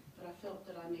criticism, Mm-hmm. but I felt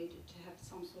that I needed to have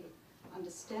some sort of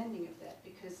understanding of that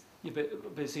because... Yeah,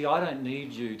 but see, I don't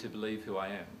need you to believe who I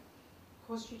am. Of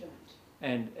course you don't.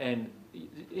 And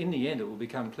in the end, it will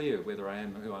become clear whether I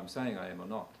am who I'm saying I am or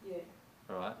not. Yeah.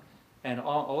 All right? And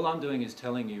all I'm doing is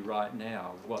telling you right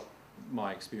now what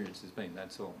my experience has been,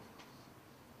 that's all.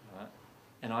 All right?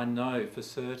 And I know for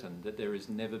certain that there has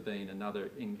never been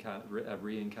another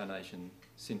reincarnation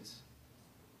since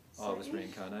I was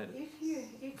reincarnated.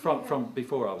 From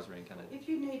before I was reincarnated. If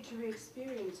you need to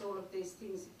re-experience all of these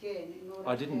things again in order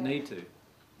I didn't need to.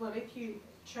 Well, if you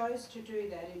chose to do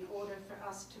that in order for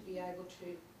us to be able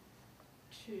to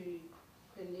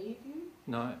believe you?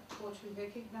 No. Or to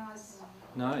recognise?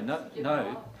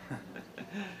 No.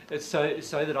 It's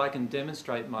so that I can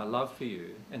demonstrate my love for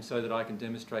you and so that I can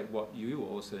demonstrate what you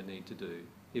also need to do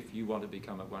if you want to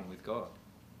become at one with God.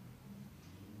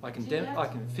 I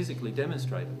can physically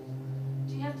demonstrate it.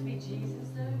 Do you have to be Jesus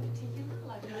though, in particular?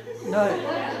 Like No.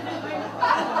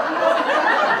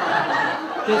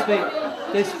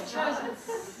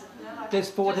 There's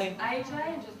 14. Just AJ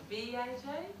and just be AJ?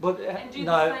 Well, and do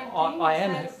no, the same thing, I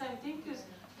am. say the same thing, because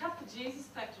cut the Jesus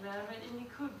factor out of it and you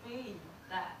could be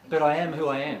that. But I am who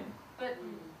I am. But,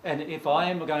 and if I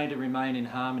am going to remain in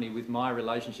harmony with my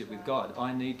relationship with God,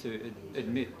 I need to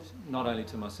admit, not only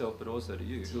to myself but also to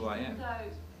you, who I am. do you think,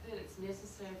 though, that it's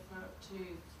necessary for it to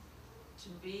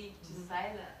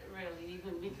say that, really,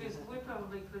 even because we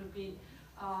probably could be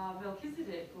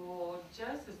Melchizedek or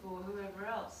Joseph or whoever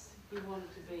else we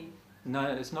wanted to be. No,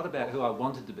 it's not about who I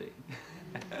wanted to be.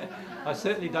 I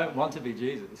certainly don't want to be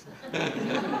Jesus.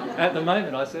 At the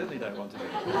moment, I certainly don't want to be.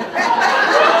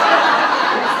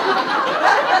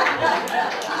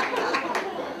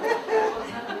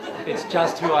 It's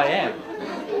just who I am.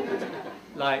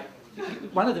 Like,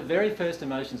 one of the very first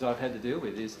emotions I've had to deal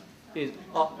with is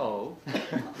uh-oh,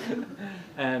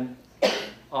 and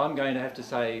I'm going to have to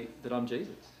say that I'm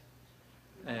Jesus.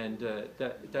 And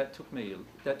that took me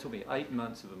 8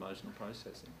 months of emotional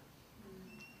processing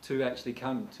to actually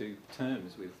come to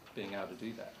terms with being able to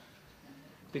do that.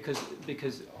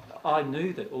 Because I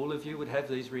knew that all of you would have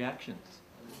these reactions,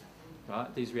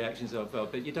 right? These reactions of, well,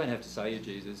 but you don't have to say you're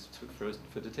Jesus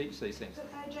to teach these things.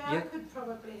 But AJ, yeah. I could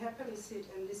probably happily sit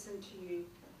and listen to you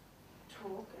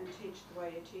talk and teach the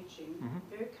way you're teaching,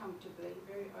 very comfortably,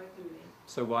 very openly.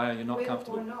 So why are you not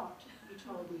comfortable? Whether or not you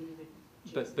told me you were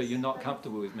Jesus. But you're not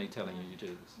comfortable with me telling you you're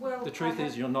Jesus. Well, the truth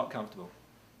is you're not comfortable.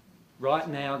 Right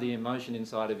now the emotion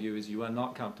inside of you is you are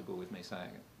not comfortable with me saying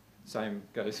it. Same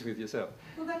goes with yourself.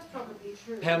 Well, that's probably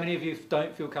true. How many of you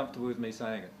don't feel comfortable with me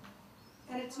saying it?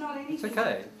 And it's not anything. It's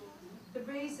okay. The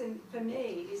reason for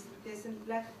me is that there's a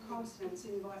lack of confidence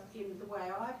in the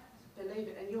way I believe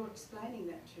it, and you're explaining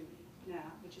that to me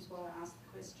now, which is why I asked the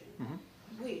question.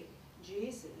 With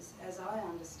Jesus, as I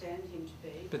understand him to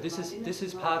be. But this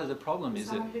is part of the problem, is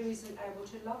that someone who isn't able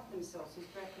to love themselves is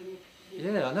grappling with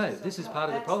yeah, I know. This is part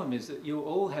of the problem, is that you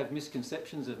all have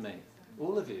misconceptions of me.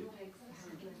 All of you.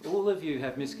 All of you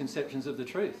have misconceptions of the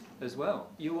truth as well.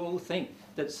 You all think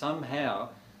that somehow,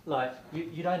 like,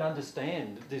 you don't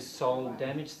understand this soul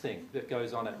damage thing that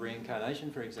goes on at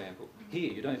reincarnation, for example.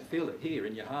 Here, you don't feel it here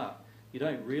in your heart. You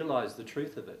don't realise the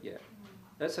truth of it yet.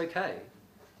 That's okay.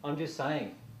 I'm just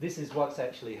saying, this is what's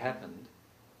actually happened.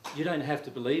 You don't have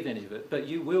to believe any of it, but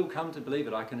you will come to believe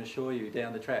it, I can assure you,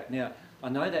 down the track. Now, I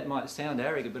know that might sound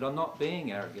arrogant, but I'm not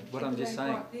being arrogant. What I'm just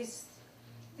saying... This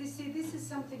is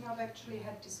something I've actually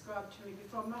had described to me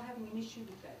before. I'm not having an issue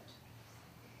with that.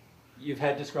 You've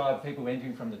had described people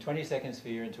entering from the 22nd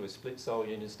sphere into a split soul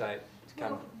union state to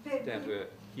come down to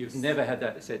earth. You've never had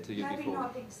that said to you before. Maybe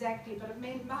not exactly, but I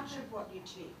mean much of what you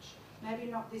teach.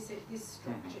 Maybe not this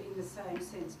structure in the same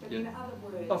sense, but in other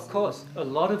words. Of course, a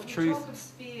lot of truth. Talk of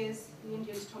spheres, the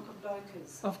Indians talk of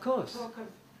lokas. Of course. Talk of,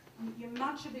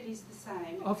 much of it is the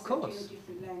same. Of course. In a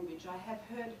different language. I have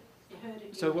heard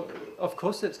it. So, of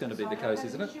course that's going to be the case,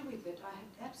 isn't it? I don't have an issue with it.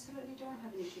 I absolutely don't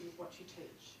have an issue with what you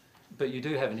teach. But you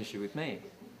do have an issue with me.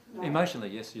 No. Emotionally,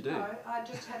 yes, you do. No, I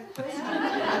just had a question.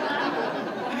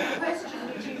 I had a question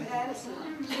which you've answered.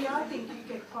 See, I think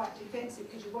you get quite defensive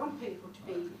because you want people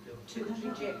to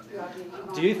reject the idea.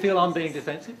 Do you feel I'm being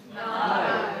defensive? No.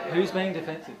 Who's being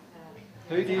defensive?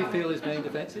 Who do you feel is being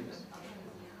defensive?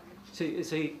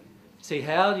 See,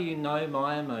 how do you know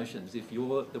my emotions if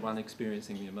you're the one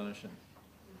experiencing the emotion?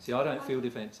 See, I don't feel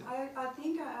defensive. I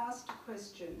think I asked a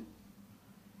question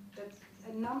that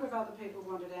a number of other people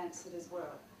wanted answered as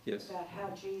well. Yes. About how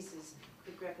Jesus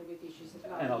could grapple with issues of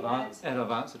love. And I've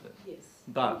answered it. Yes.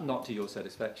 But not to your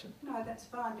satisfaction. No, that's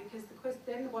fine, because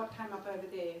then what came up over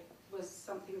there was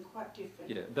something quite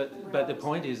different. Yeah, but the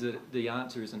point is that the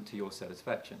answer isn't to your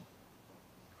satisfaction.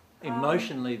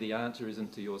 Emotionally, the answer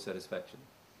isn't to your satisfaction.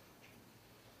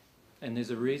 And there's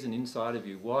a reason inside of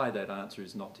you why that answer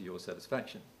is not to your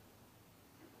satisfaction.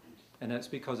 And that's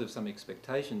because of some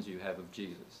expectations you have of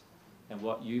Jesus and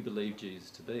what you believe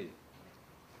Jesus to be.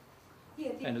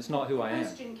 Yeah, and it's not who I am. The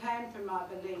question came from my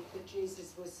belief that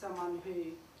Jesus was someone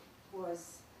who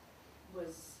was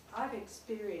I've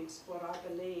experienced what I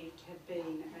believed had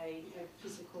been a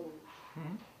physical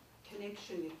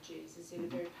connection with Jesus in a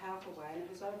very powerful way, and it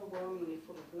was overwhelmingly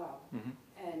full of love.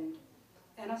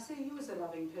 And I see you as a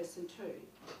loving person too.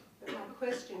 But my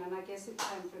question, and I guess it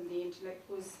came from the intellect,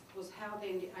 was how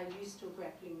then are you still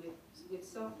grappling with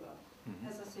self-love?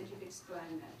 As I said, you've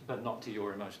explained that. But not to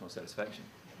your emotional satisfaction.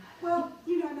 Well,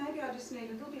 you know, maybe I just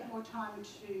need a little bit more time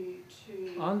to.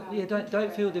 Yeah,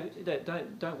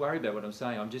 don't worry about what I'm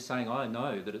saying. I'm just saying I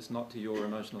know that it's not to your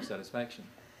emotional satisfaction.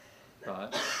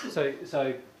 right?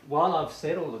 So while I've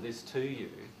said all of this to you,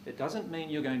 it doesn't mean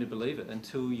you're going to believe it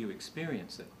until you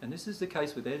experience it. And this is the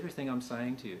case with everything I'm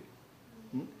saying to you.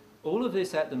 All of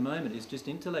this at the moment is just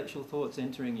intellectual thoughts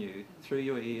entering you through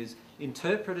your ears,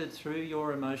 interpreted through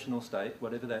your emotional state,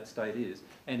 whatever that state is,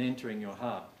 and entering your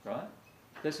heart, right?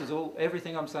 This is all,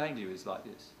 everything I'm saying to you is like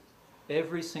this.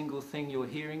 Every single thing you're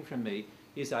hearing from me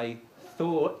is a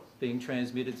thought being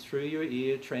transmitted through your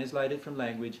ear, translated from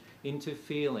language into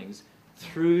feelings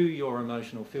through your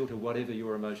emotional filter, whatever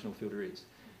your emotional filter is.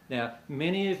 Now,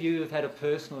 many of you have had a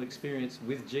personal experience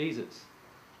with Jesus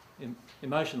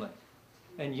emotionally.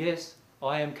 And yes,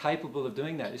 I am capable of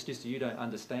doing that. It's just you don't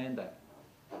understand that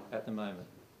at the moment,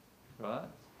 right?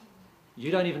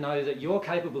 You don't even know that you're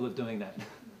capable of doing that,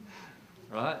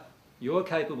 right? You're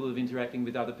capable of interacting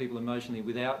with other people emotionally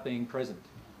without being present.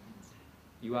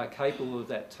 You are capable of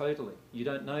that totally. You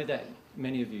don't know that,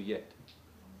 many of you yet,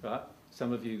 right?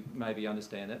 Some of you maybe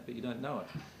understand that, but you don't know it.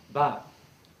 But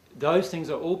those things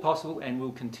are all possible and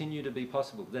will continue to be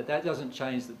possible. That doesn't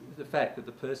change the fact that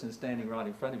the person standing right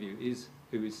in front of you is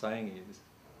who is saying he is,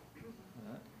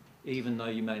 right? Even though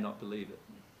you may not believe it.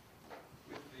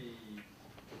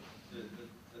 With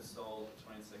the soul at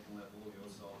 22nd level, or your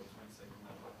soul at 22nd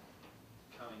level,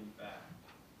 coming back,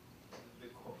 the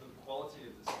quality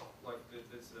of the soul, like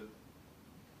there's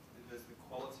the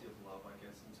quality of love, I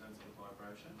guess, in terms of the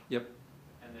vibration. Yep.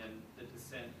 And then the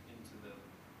descent into the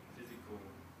physical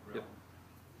realm. Yep.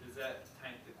 Does that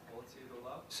taint the quality of the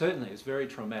love? Certainly, it's a very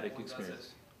traumatic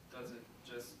experience. Does it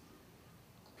just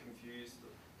confuse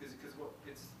because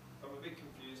I'm a bit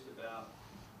confused about,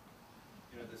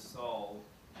 you know, the soul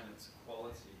and its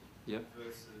quality, yep,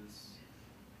 versus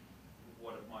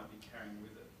what it might be carrying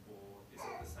with it, or is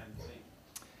it the same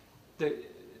thing?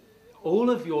 All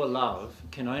of your love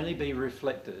can only be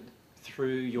reflected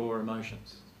through your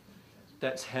emotions.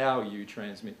 That's how you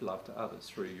transmit love to others,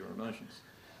 through your emotions.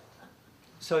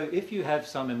 So if you have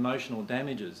some emotional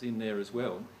damages in there as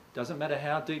well, doesn't matter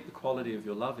how deep the quality of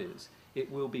your love is, it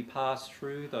will be passed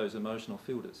through those emotional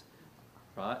filters,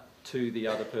 right, to the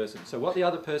other person. So what the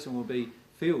other person will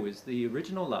feel is the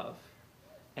original love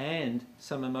and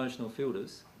some emotional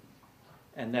filters,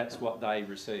 and that's what they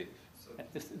receive. So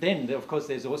then, of course,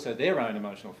 there's also their own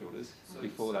emotional filters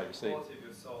before they receive. The quality of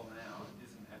your soul now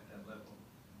isn't at that level?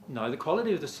 No, the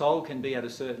quality of the soul can be at a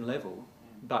certain level,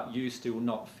 but you still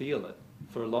not feel it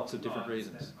for lots of different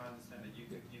reasons. I understand that it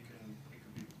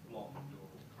could be blocked or...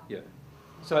 Yeah.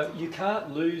 So you can't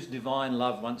lose divine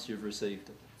love once you've received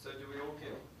it. So do we all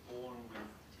get born with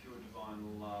pure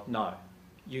divine love? No.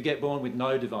 You get born with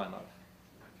no divine love.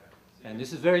 Okay. So and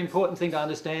this is a very important thing to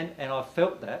understand, and I've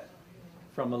felt that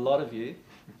from a lot of you.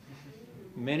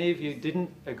 Many of you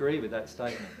didn't agree with that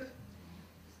statement,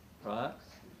 right?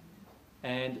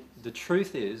 And the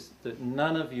truth is that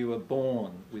none of you are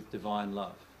born with divine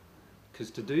love.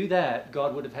 Because to do that,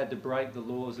 God would have had to break the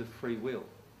laws of free will.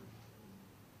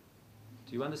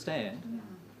 Do you understand?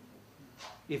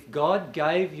 If God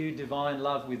gave you divine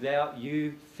love without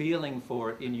you feeling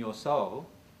for it in your soul,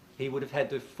 He would have had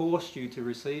to force you to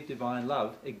receive divine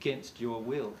love against your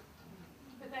will.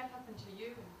 But that happened to you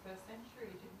in the first century,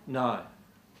 didn't it? No.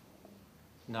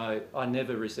 No, I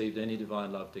never received any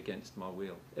divine love against my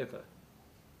will, ever.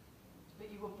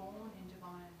 But you were born in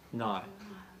divine. No. I thought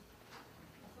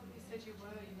you said you were,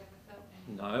 you never felt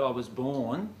any. No, I was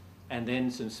born, and then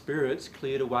some spirits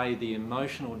cleared away the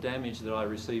emotional damage that I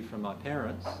received from my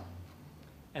parents,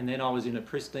 and then I was in a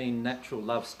pristine natural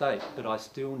love state, but I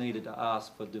still needed to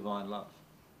ask for divine love.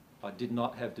 I did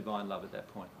not have divine love at that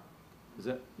point.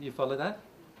 You follow that?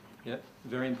 Yeah,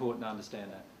 very important to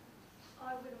understand that.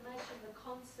 I would imagine the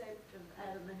concept of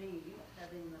Adam and Eve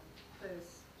having the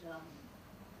first,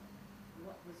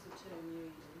 what was the term you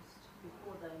used,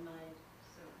 before they made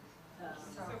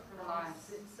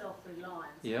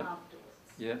self-reliance Yep. afterwards.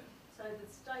 Yeah. So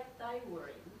the state they were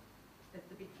in at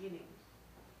the beginning,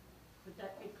 would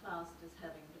that be classed as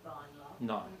having divine love?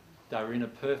 No, they were in a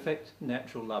perfect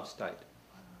natural love state.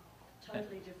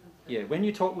 Totally different. Yeah, when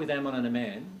you talk with Ammon and a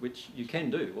man, which you can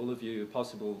do, all of you are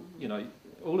possible, you know,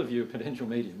 all of you are potential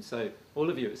mediums, so all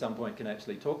of you at some point can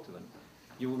actually talk to them.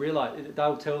 You will realise,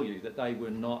 they'll tell you that they were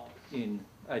not in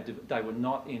a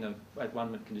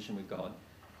at-one-ment condition with God,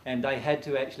 and they had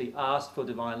to actually ask for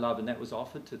divine love, and that was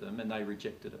offered to them, and they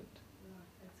rejected it. Right,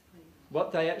 that's clear.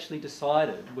 What they actually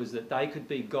decided was that they could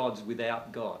be gods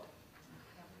without God.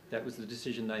 That was the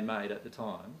decision they made at the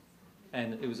time.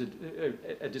 And it was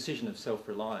a decision of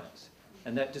self-reliance.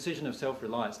 And that decision of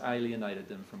self-reliance alienated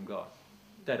them from God.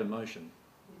 That emotion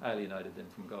alienated them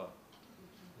from God.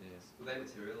 Yes. Will they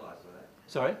materialise, were they?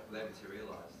 Sorry? Will they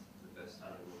materialise the first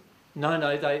time? No,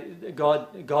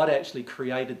 God actually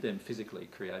created them, physically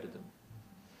created them.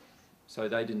 So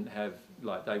they didn't have,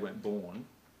 like, they weren't born,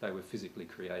 they were physically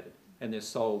created. And their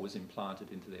soul was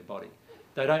implanted into their body.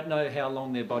 They don't know how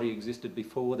long their body existed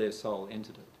before their soul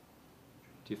entered it.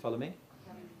 Do you follow me?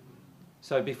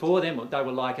 So before them, they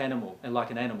were like an animal,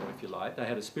 if you like. They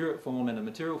had a spirit form and a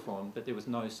material form, but there was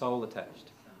no soul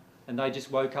attached. And they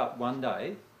just woke up one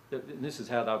day, and this is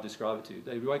how they'll describe it to you.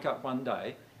 They woke up one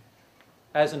day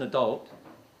as an adult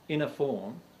in a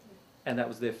form, and that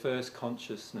was their first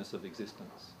consciousness of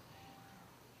existence.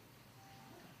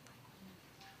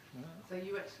 So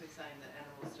you're actually saying that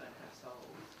animals don't have souls?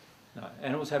 No,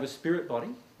 animals have a spirit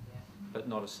body, but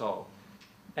not a soul.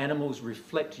 Animals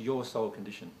reflect your soul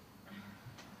condition.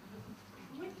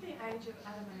 With the age of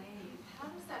Adam and Eve, how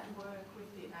does that work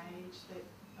with the age of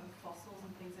fossils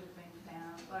and things that have been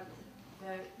found, like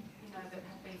that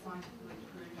have been scientifically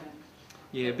proven?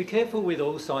 Yeah, be careful with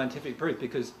all scientific proof,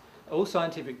 because all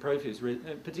scientific proof is,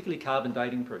 particularly carbon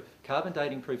dating proof. Carbon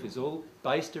dating proof is all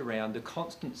based around the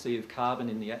constancy of carbon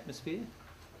in the atmosphere,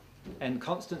 and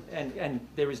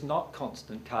there is not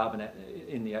constant carbon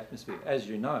in the atmosphere, as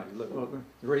you know. Look,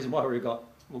 the reason why we've got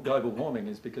global warming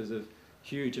is because of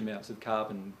huge amounts of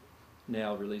carbon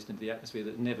now released into the atmosphere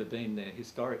that have never been there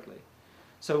historically.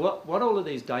 So what all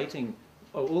these dating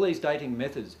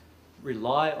methods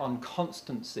rely on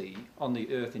constancy on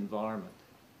the Earth environment.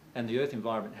 And the Earth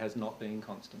environment has not been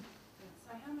constant.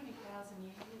 So how many thousand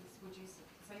years would you say?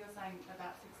 So you're saying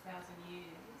about 6,000 years?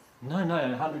 No,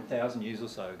 100,000 years or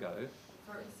so ago.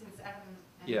 Since Adam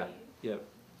and yeah, Eve? Yeah.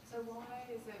 So why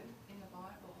is it in the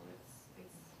Bible?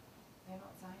 They're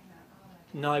not saying that, are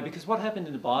they? No, because what happened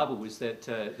in the Bible was that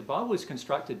the Bible was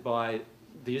constructed by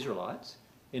the Israelites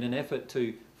in an effort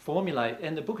to formulate,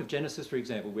 and the book of Genesis, for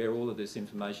example, where all of this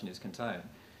information is contained,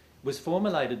 was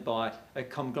formulated by a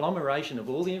conglomeration of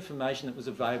all the information that was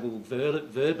available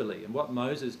verbally. And what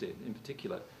Moses did in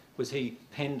particular was he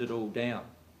penned it all down.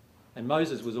 And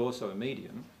Moses was also a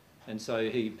medium, and so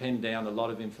he penned down a lot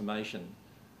of information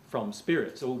from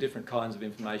spirits, all different kinds of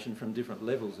information from different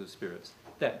levels of spirits.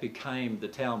 That became the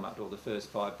Talmud, or the first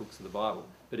 5 books of the Bible.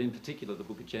 But in particular, the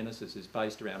book of Genesis is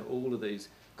based around all of these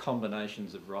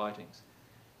combinations of writings.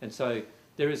 And so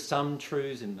there is some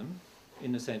truths in them,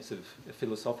 in the sense of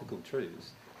philosophical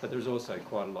truths, but there's also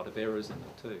quite a lot of errors in them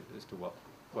too as to what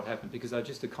happened, because they're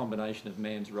just a combination of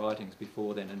man's writings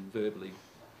before then and verbally.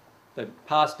 They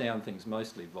passed down things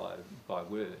mostly by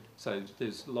word, so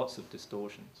there's lots of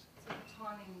distortions. So the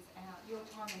timing's out. Your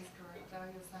timing's correct though,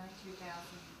 you're saying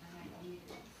 2008 years.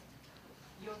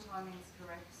 Your timing's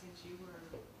correct since you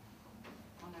were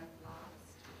on Earth last.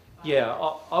 Yeah,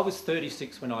 I was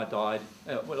 36 when I died.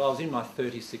 Well, I was in my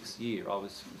 36th year.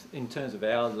 In terms of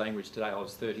our language today, I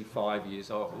was 35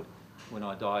 years old when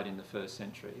I died in the 1st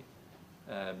century.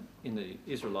 In the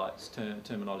Israelites'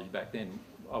 terminology back then,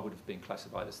 I would have been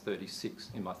classified as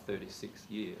 36 in my 36th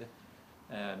year.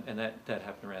 And that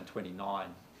happened around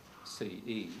 29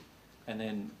 CE. And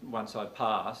then once I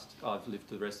passed, I've lived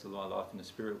the rest of my life in the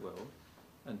spirit world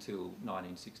until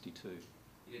 1962.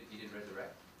 You did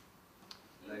resurrect?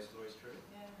 Are those stories true?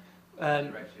 Yeah.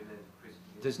 Resurrection and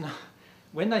there's no.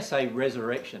 When they say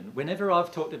resurrection, whenever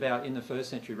I've talked about in the 1st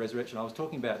century resurrection, I was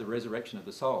talking about the resurrection of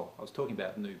the soul. I was talking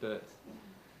about new birth.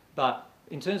 But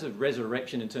in terms of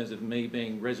resurrection, in terms of me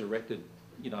being resurrected,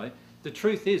 the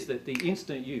truth is that the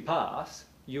instant you pass,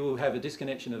 you will have a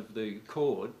disconnection of the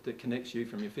cord that connects you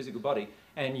from your physical body,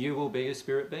 and you will be a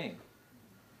spirit being,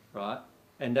 right?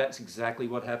 And that's exactly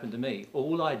what happened to me.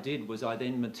 All I did was I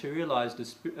then materialised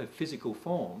a physical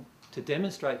form to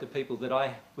demonstrate to people that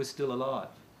I was still alive.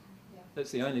 Yeah. That's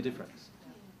the only difference.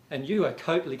 And you are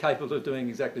totally capable of doing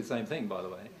exactly the same thing, by the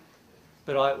way.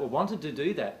 But I wanted to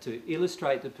do that to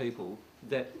illustrate to people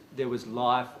that there was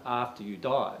life after you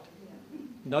died.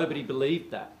 Nobody believed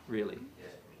that, really.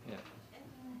 Yeah.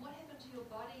 And what happened to your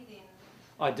body then?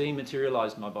 I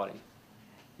dematerialised my body.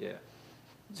 Yeah.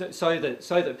 So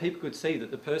that people could see that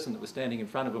the person that was standing in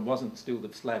front of them wasn't still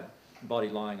the slab body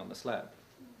lying on the slab.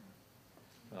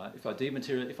 Right?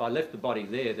 If I left the body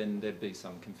there, then there'd be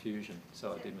some confusion.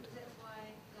 So I dematerialised. Is that why,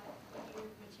 when you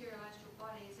materialised your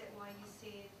body, is that why you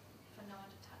said for no one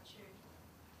to touch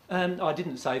you? I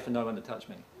didn't say for no one to touch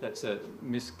me. That's a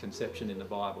misconception in the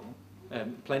Bible.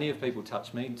 Plenty of people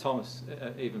touched me. Thomas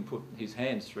even put his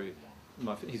fingers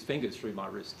through my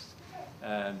wrists.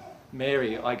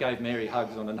 I gave Mary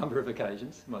hugs on a number of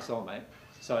occasions, my soulmate.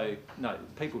 So, no,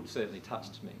 people certainly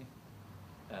touched me.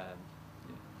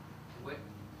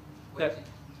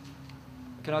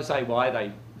 Can I say why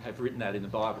they have written that in the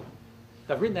Bible?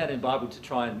 They've written that in the Bible to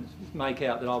try and make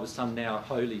out that I was some now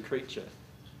holy creature.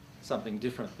 something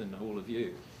different than all of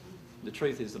you. The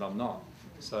truth is that I'm not.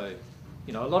 So,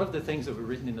 you know, a lot of the things that were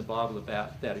written in the Bible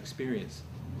about that experience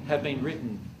have been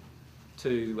written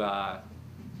to,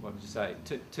 what would you say,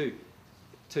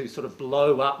 to sort of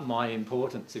blow up my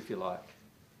importance, if you like,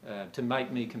 to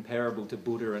make me comparable to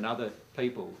Buddha and other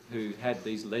people who had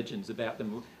these legends about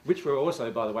them, which were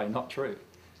also, by the way, not true.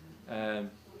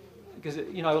 Because,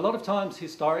 you know, a lot of times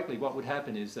historically what would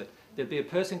happen is that there'd be a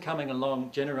person coming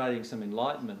along generating some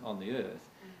enlightenment on the earth,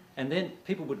 and then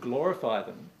people would glorify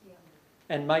them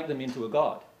and make them into a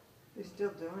god. They're still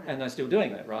doing it. And they're still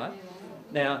doing that, right?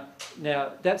 Now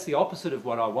that's the opposite of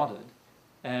what I wanted.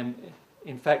 And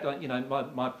in fact, you know,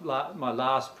 my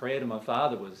last prayer to my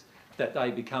father was that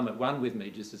they become at one with me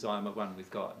just as I am at one with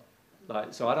God.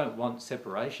 Like, so I don't want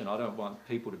separation. I don't want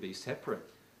people to be separate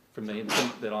from me and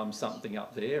think that I'm something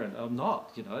up there, and I'm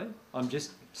not, you know. I'm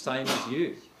just same as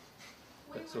you.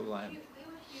 That's all I am. Where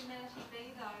would humanity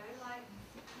be though? Like,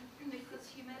 because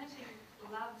humanity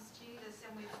loves Jesus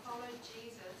and we've followed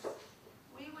Jesus,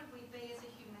 where would we be as a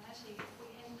humanity if we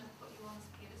hadn't have put you on this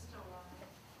pedestal?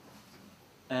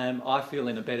 I feel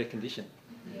in a better condition.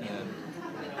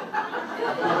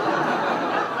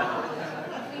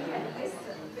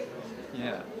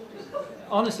 Yeah.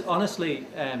 Honestly,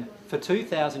 for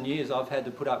 2,000 years I've had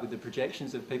to put up with the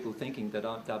projections of people thinking that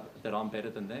I'm better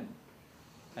than them.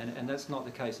 And that's not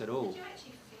the case at all. Did you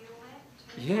actually feel that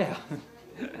too? Yeah.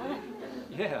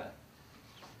 Yeah.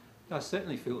 I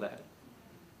certainly feel that.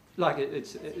 Like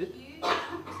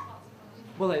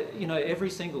well, you know, every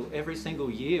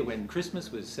single year when Christmas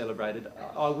was celebrated,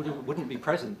 I wouldn't be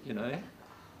present, you know,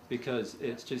 because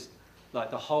it's just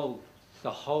like the whole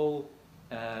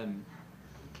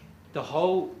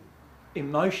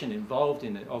emotion involved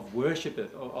in it of worship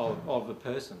of a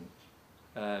person,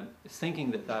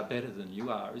 thinking that they're better than you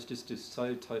are is just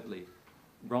so totally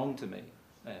wrong to me,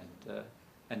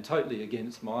 and totally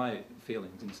against my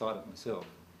feelings inside of myself.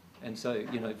 And so,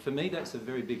 you know, for me that's a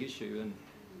very big issue,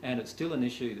 and it's still an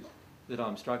issue that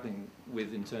I'm struggling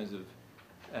with in terms of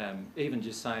even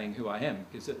just saying who I am,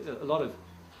 because a lot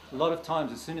of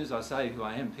times as soon as I say who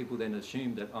I am, people then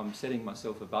assume that I'm setting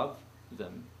myself above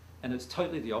them, and it's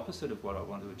totally the opposite of what I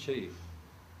want to achieve.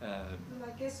 Well,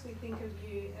 I guess we think of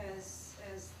you as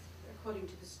according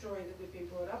to the story that we've been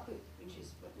brought up with, which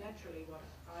is naturally what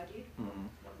I did,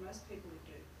 what most people would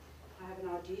do. I have an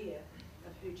idea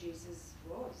of who Jesus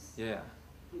was. Yeah.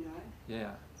 You know?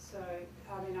 Yeah. So,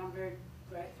 I mean, I'm very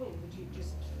grateful that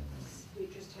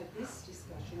we've just had this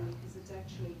discussion, because it's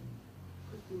actually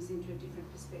put things into a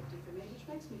different perspective for me, which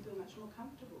makes me feel much more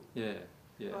comfortable. Yeah.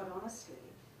 Yeah. Quite honestly,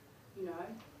 you know.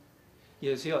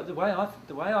 Yeah. See, the way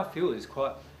I feel is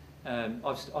quite.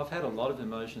 I've had a lot of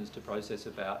emotions to process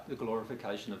about the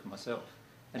glorification of myself,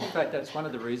 and in fact, that's one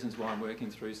of the reasons why I'm working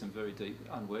through some very deep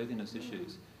unworthiness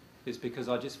issues, is because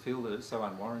I just feel that it's so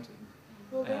unwarranted.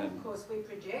 Well, then of course we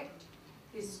project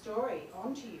this story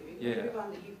onto you. Yeah.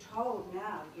 Everyone that you've told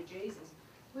now that you're Jesus,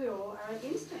 we all are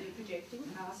instantly projecting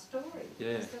our story.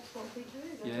 Yeah. Because that's what we do.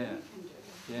 That's Yeah. what we can do.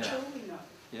 Yeah. That's all we know.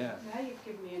 Yeah. Now you've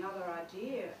given me another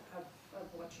idea of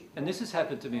what you. And this has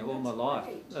happened to me all my life,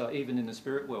 great. even in the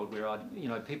spirit world, where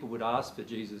people would ask for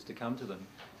Jesus to come to them,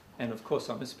 and of course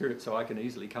I'm a spirit, so I can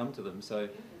easily come to them. So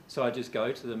I just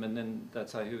go to them, and then they'd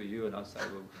say, "Who are you?" And I say,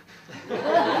 "Well."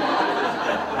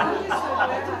 I'm just so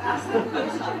glad I asked that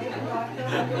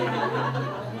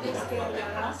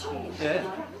question. Yeah.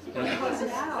 Because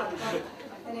now I've got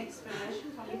an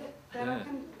explanation from you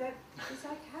that is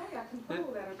okay. I can put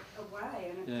all that away,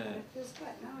 and it feels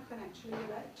great. Now I can actually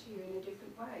relate to you in a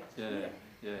different way. Yeah.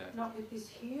 Yeah. Not with this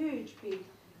huge, big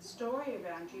story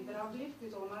around you that I've lived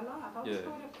with all my life. I was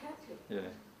brought up Catholic.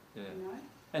 Yeah. Yeah. You know?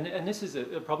 And this is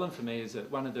a problem for me, is that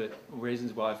one of the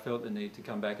reasons why I felt the need to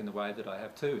come back in the way that I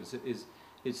have too is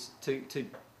to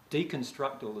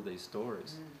deconstruct all of these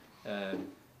stories,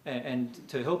 and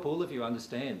to help all of you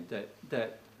understand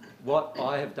that what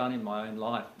I have done in my own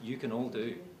life, you can all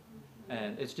do.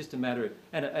 And it's just a matter of,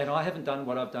 and I haven't done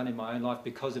what I've done in my own life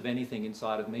because of anything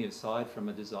inside of me aside from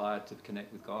a desire to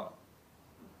connect with God.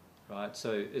 Right?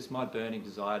 So it's my burning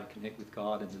desire to connect with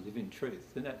God and to live in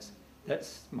truth. And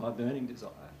that's my burning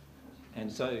desire.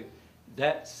 And so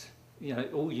that's,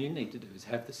 all you need to do is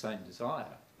have the same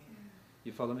desire.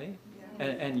 You follow me? Yeah.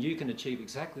 And you can achieve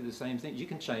exactly the same thing. You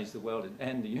can change the world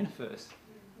and the universe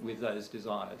with those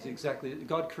desires. Exactly.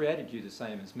 God created you the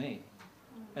same as me.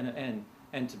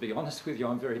 And to be honest with you,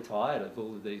 I'm very tired of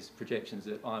all of these projections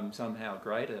that I'm somehow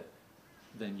greater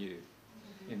than you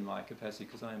in my capacity,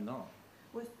 because I am not.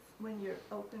 When you're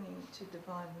opening to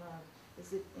divine love,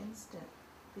 is it instant?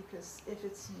 Because if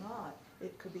it's not,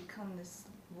 it could become this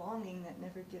longing that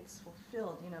never gets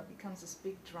fulfilled. You know, it becomes this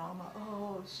big drama.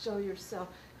 Oh, show yourself.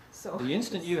 So the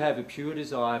instant you have a pure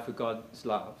desire for God's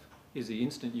love is the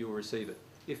instant you will receive it.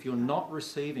 If you're not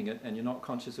receiving it and you're not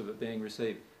conscious of it being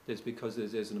received, that's because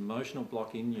there's an emotional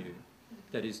block in you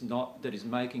that is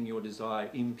making your desire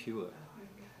impure.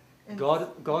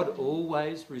 God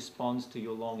always responds to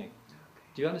your longing.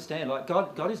 Do you understand? Like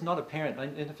God is not a parent.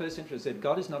 In the first century it said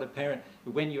God is not a parent.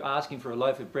 When you ask him for a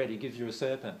loaf of bread, he gives you a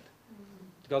serpent.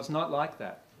 God's not like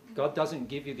that. God doesn't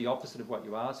give you the opposite of what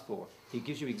you ask for. He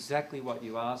gives you exactly what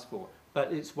you ask for.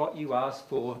 But it's what you ask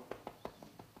for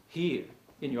here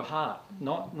in your heart,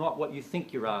 not what you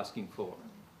think you're asking for.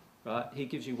 Right? He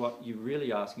gives you what you're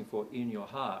really asking for in your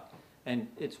heart. And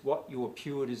it's what your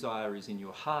pure desire is in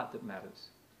your heart that matters.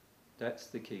 That's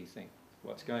the key thing.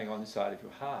 What's going on inside of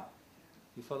your heart.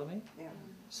 You follow me? Yeah.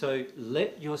 So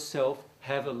let yourself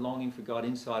have a longing for God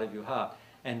inside of your heart.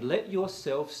 And let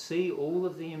yourself see all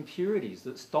of the impurities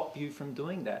that stop you from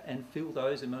doing that and feel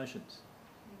those emotions.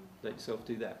 Let yourself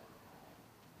do that.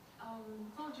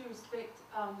 With all due respect,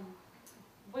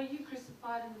 were you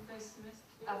crucified in the first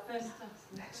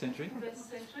Century? First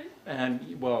century?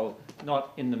 And well,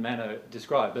 not in the manner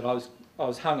described, but I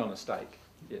was hung on a stake.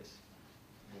 Yes.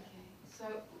 Okay. So,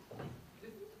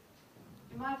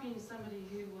 in my opinion, somebody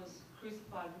who was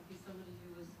crucified would be somebody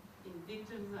who was in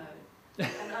victim mode.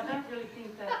 And I don't really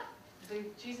think that the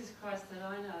Jesus Christ that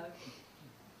I know,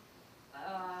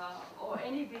 or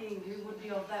any being who would be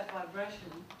of that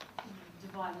vibration,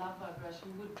 divine love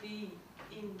vibration, would be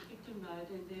in victim mode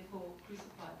and therefore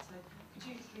crucified. So could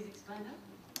you please explain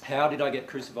that? How did I get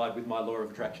crucified with my law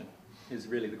of attraction? Is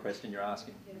really the question you're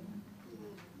asking.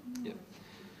 Yeah.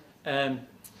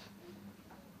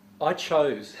 I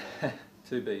chose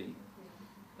to be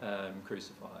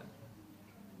crucified.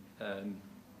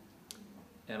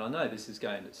 And I know this is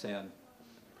going to sound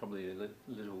probably a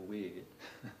little weird.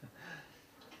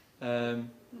 Here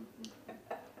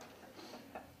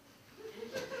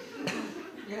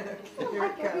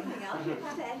it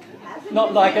comes.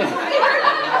 Not like it.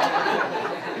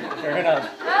 Fair enough.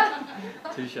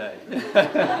 Touche.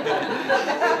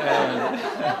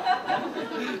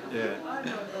 Yeah.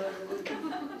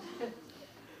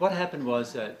 What happened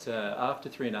was that after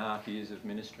 3.5 years of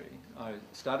ministry, I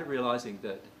started realising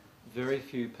that very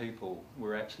few people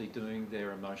were actually doing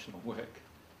their emotional work.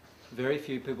 Very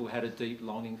few people had a deep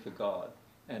longing for God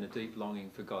and a deep longing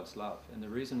for God's love. And the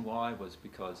reason why was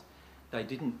because they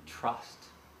didn't trust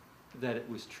that it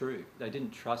was true. They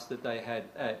didn't trust that they had,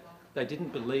 they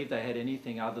didn't believe they had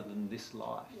anything other than this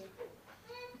life,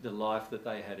 the life that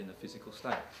they had in the physical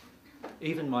state.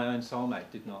 Even my own soulmate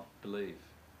did not believe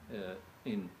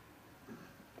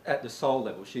at the soul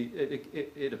level.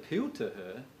 It appealed to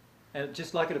her, and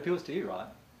just like it appeals to you, right?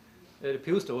 It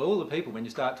appeals to all the people when you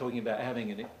start talking about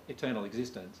having an eternal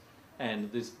existence,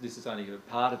 and this is only a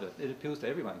part of it. It appeals to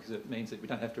everyone because it means that we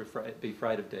don't have to be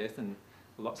afraid of death and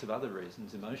lots of other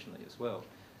reasons emotionally as well.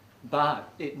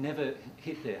 But it never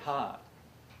hit their heart.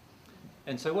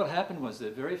 And so what happened was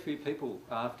that very few people,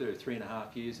 after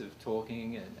 3.5 years of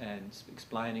talking and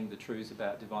explaining the truths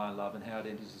about divine love and how it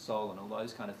enters the soul and all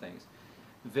those kind of things,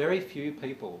 very few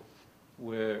people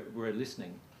were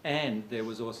listening. And there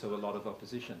was also a lot of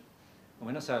opposition. And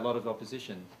when I say a lot of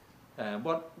opposition,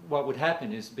 what would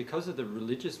happen is, because of the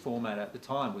religious format at the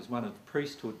time was one of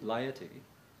priesthood laity,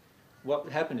 what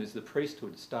happened is the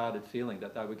priesthood started feeling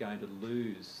that they were going to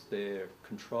lose their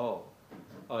control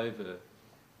over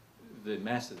the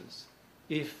masses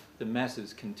if the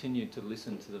masses continued to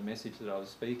listen to the message that I was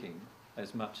speaking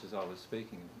as much as I was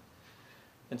speaking.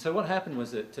 And so what happened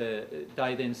was that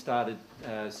they then started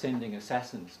sending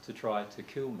assassins to try to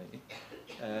kill me.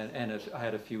 And I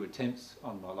had a few attempts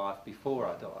on my life before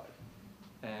I died.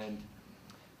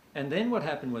 And then what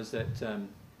happened was that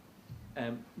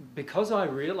because I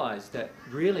realised that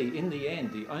really in the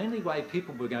end the only way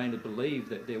people were going to believe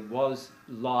that there was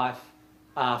life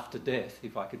after death,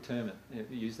 if I could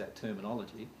use that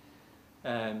terminology,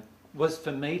 was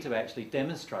for me to actually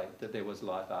demonstrate that there was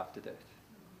life after death.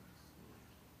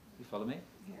 You follow me?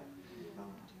 Yeah.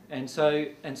 And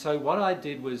so what I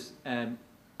did was,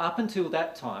 up until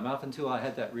that time, up until I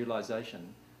had that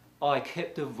realisation, I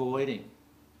kept avoiding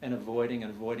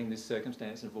this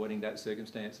circumstance, and avoiding that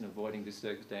circumstance, and avoiding this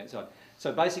circumstance.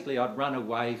 So basically I'd run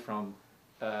away from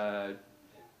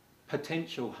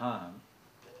potential harm,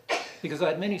 because I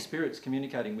had many spirits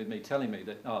communicating with me, telling me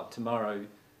that, oh, tomorrow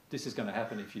this is going to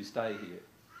happen if you stay here.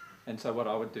 And so what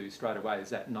I would do straight away is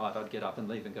that night I'd get up and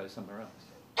leave and go somewhere else.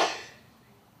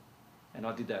 And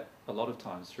I did that a lot of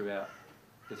times throughout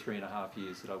the 3.5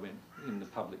 years that I went in the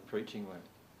public preaching work.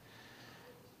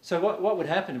 So what would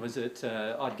happen was that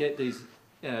I'd get these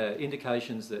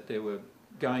indications that there were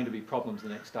going to be problems the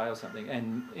next day or something,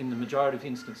 and in the majority of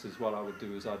instances what I would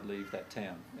do is I'd leave that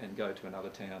town and go to another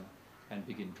town and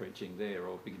begin preaching there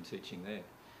or begin teaching there.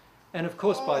 And of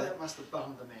course that must have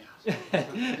bummed them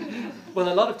out.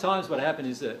 well, a lot of times what happened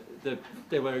is that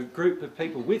there were a group of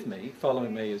people with me,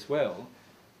 following me as well.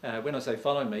 When I say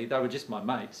following me, they were just my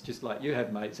mates, just like you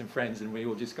have mates and friends, and we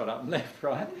all just got up and left,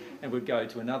 right? And would go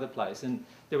to another place. And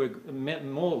there were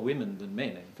more women than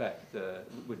men, in fact,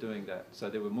 were doing that.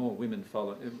 So there were more women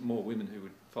who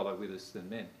would follow with us than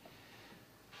men.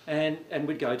 And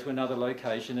we'd go to another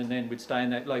location, and then we'd stay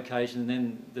in that location, and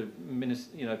then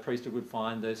the priesthood would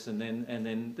find us, and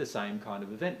then the same kind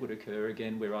of event would occur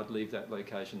again, where I'd leave that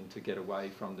location to get away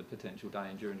from the potential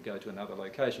danger and go to another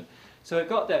location. So it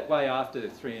got that way after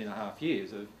 3.5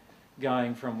 years of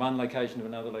going from one location to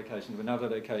another location to another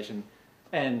location,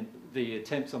 and the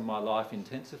attempts on my life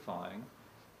intensifying,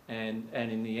 and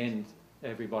in the end,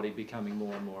 everybody becoming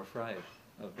more and more afraid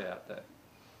about that.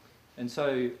 And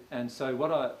so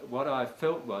what I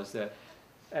felt was that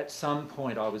at some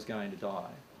point I was going to die,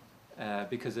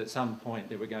 because at some point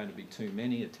there were going to be too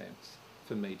many attempts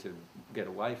for me to get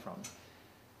away from.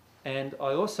 And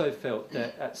I also felt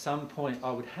that at some point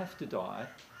I would have to die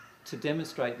to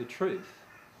demonstrate the truth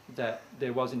that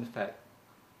there was in fact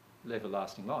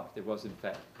everlasting life. There was in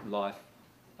fact life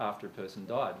after a person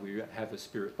died. We have a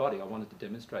spirit body. I wanted to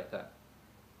demonstrate that.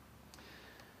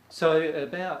 So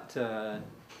about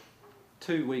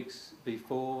 2 weeks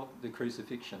before the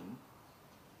crucifixion,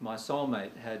 my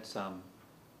soulmate had some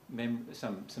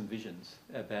visions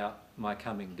about my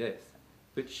coming death,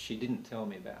 which she didn't tell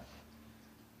me about.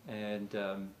 And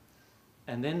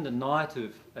then the night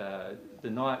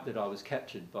that I was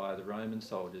captured by the Roman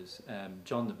soldiers,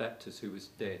 John the Baptist, who was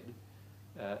dead,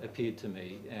 appeared to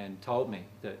me and told me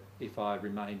that if I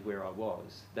remained where I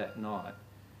was that night,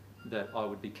 that I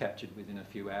would be captured within a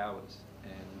few hours,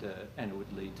 and it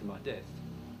would lead to my death.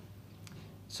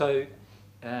 So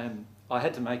I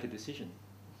had to make a decision,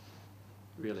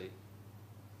 really.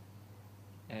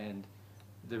 And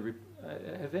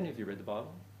have any of you read the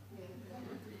Bible?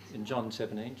 In John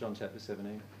chapter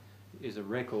 17, is a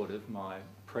record of my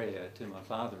prayer to my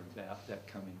Father about that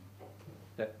coming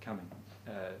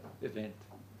event.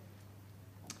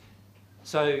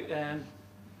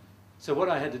 So what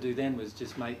I had to do then was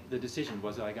just make the decision: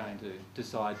 was I going to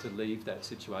decide to leave that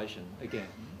situation again,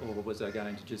 or was I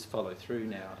going to just follow through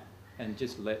now and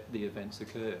just let the events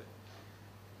occur?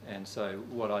 And so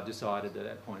what I decided at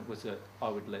that point was that I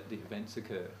would let the events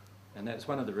occur. And that's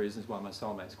one of the reasons why my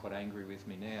soulmate's quite angry with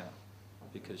me now,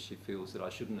 because she feels that I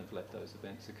shouldn't have let those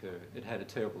events occur. It had a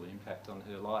terrible impact on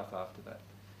her life after that.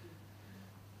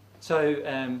 So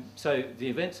the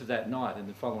events of that night and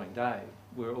the following day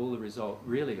were all the result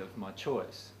really of my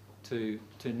choice to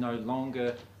no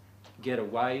longer get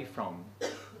away from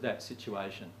that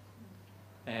situation.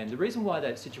 And the reason why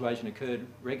that situation occurred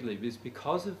regularly is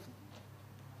because of,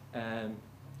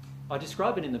 I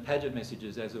describe it in the Paget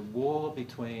messages as a war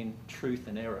between truth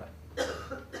and error.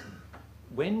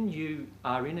 When you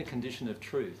are in a condition of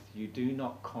truth, you do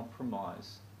not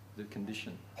compromise the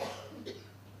condition.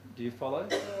 Do you follow?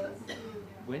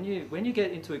 When you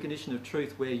get into a condition of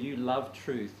truth where you love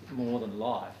truth more than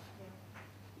life,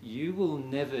 you will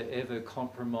never ever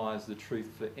compromise the truth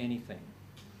for anything,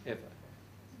 ever.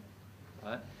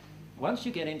 Right? Once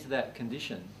you get into that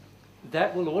condition,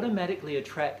 that will automatically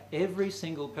attract every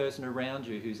single person around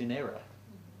you who's in error.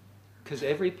 Because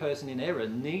every person in error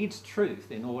needs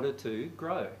truth in order to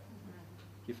grow.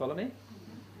 You follow me?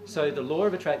 So the law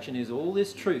of attraction is all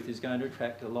this truth is going to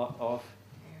attract a lot of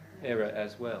error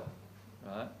as well.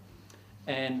 Right?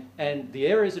 And the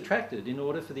error is attracted in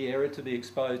order for the error to be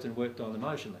exposed and worked on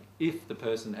emotionally, if the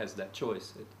person has that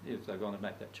choice, if they're going to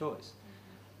make that choice.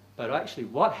 But actually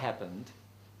what happened,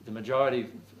 the majority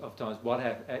of times what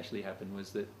actually happened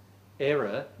was that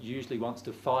error usually wants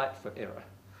to fight for error.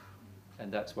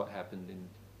 And that's what happened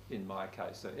in my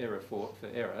case. So error fought for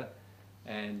error,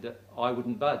 and I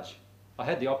wouldn't budge. I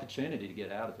had the opportunity to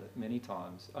get out of it many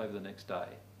times over the next day,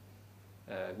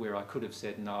 where I could have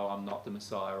said, no, I'm not the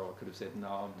Messiah, or I could have said, no,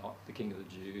 I'm not the King of the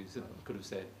Jews. And I could have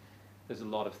said, there's a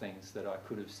lot of things that I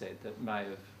could have said that may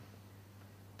have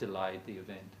delayed the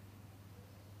event,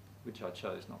 which I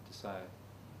chose not to say.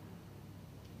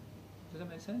 Does that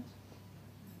make sense?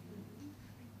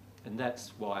 And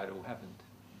that's why it all happened.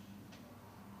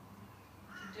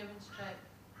 To demonstrate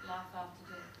life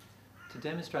after death. To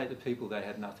demonstrate to people they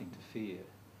had nothing to fear.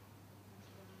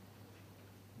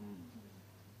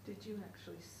 Did you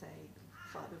actually say,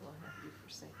 Father, why have you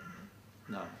forsaken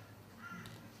me? No.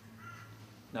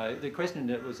 No, the question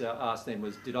that was asked then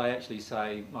was, did I actually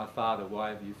say, "My Father, why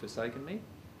have you forsaken me?"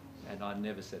 And I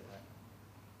never said that.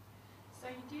 So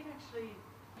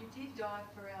you did die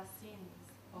for our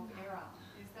sins of error.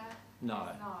 Is that?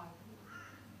 No. No.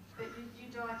 But you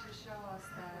died to show us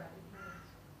that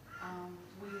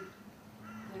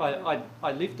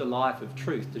I lived a life of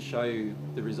truth to show you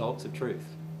the results of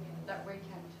truth. That we can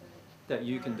too. That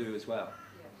you can do as well.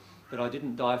 Yeah. But I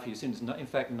didn't die for your sins. No, in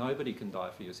fact, nobody can die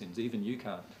for your sins. Even you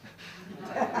can't.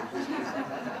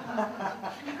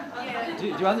 Do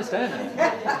you understand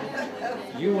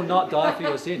that? You will not die for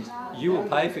your sins. You will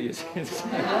pay for your sins.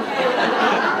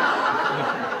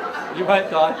 You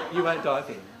won't die. You won't die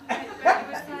for them. But you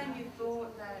were saying you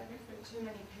thought that too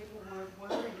many people were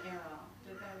in error,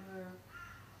 that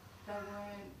they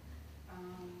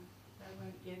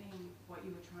weren't getting what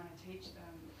you were trying to teach them.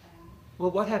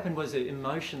 Well, what happened was that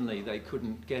emotionally they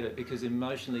couldn't get it, because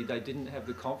emotionally they didn't have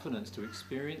the confidence to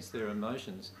experience their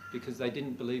emotions, because they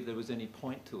didn't believe there was any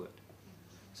point to it.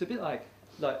 It's a bit like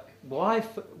why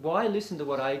listen to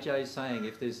what AJ is saying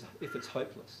if it's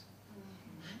hopeless?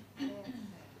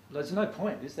 There's no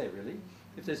point, is there really?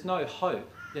 If there's no hope,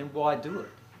 then why do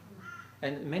it?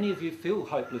 And many of you feel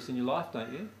hopeless in your life,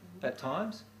 don't you? At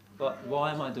times. But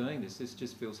why am I doing this? This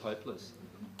just feels hopeless,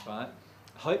 right?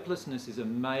 Hopelessness is a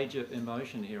major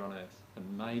emotion here on earth, a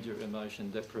major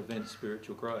emotion that prevents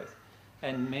spiritual growth.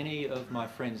 And many of my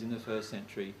friends in the first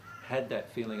century had that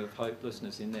feeling of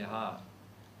hopelessness in their heart,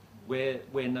 where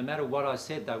no matter what I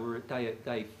said,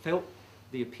 they felt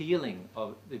the appeal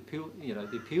of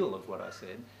what I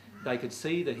said. They could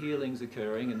see the healings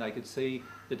occurring, and they could see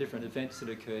the different events that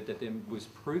occurred, that there was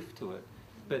proof to it.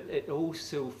 But it all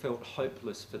still felt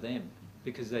hopeless for them,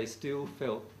 because they still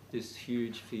felt this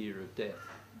huge fear of death.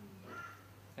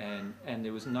 And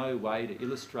there was no way to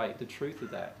illustrate the truth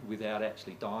of that without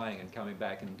actually dying and coming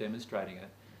back and demonstrating it.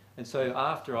 And so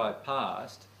after I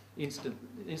passed,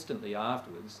 instantly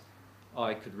afterwards,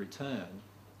 I could return.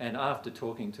 And after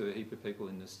talking to a heap of people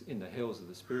in the hells of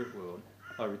the spirit world,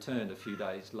 I returned a few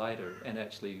days later and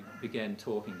actually began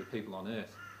talking to people on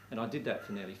earth. And I did that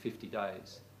for nearly 50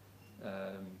 days.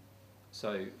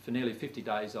 So for nearly 50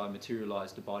 days I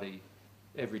materialised a body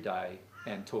every day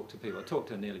and talked to people. I talked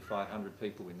to nearly 500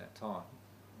 people in that time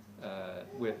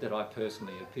that I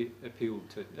personally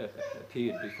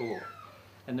appeared before.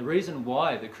 And the reason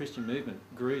why the Christian movement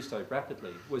grew so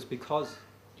rapidly was because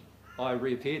I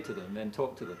reappeared to them and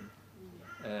talked to them.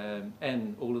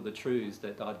 And all of the truths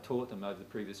that I'd taught them over the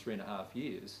previous 3.5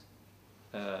 years,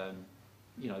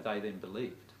 they then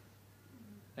believed.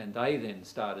 And they then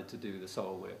started to do the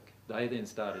soul work. They then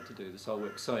started to do the soul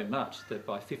work so much that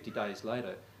by 50 days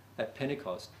later, at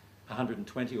Pentecost,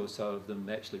 120 or so of them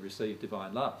actually received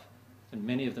divine love. And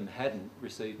many of them hadn't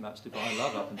received much divine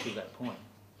love up until that point.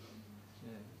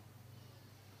 Yeah.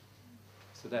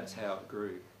 So that's how it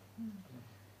grew.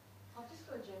 I've just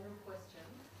got a general question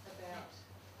about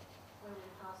when we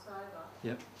pass over.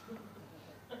 Yep.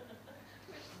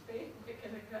 Which bit we're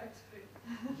going to go to.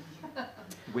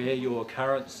 Where your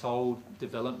current soul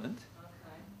development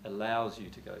allows you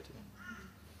to go to.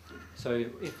 So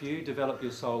if you develop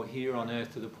your soul here on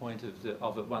earth to the point of at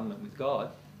one with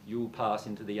God, you'll pass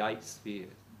into the 8th sphere.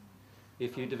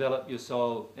 If you develop your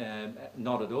soul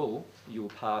not at all, you'll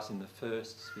pass in the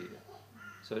 1st sphere.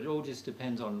 So it all just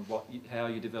depends on how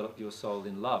you develop your soul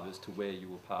in love as to where you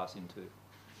will pass into.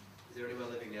 Is there anyone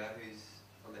living now who's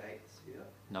on the 8th sphere?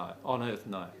 No. On earth,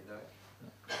 no. No?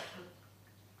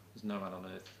 There's no one on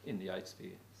earth in the 8th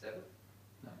sphere. 7?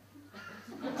 No.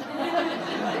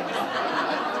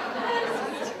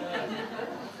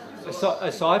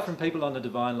 Aside from people on the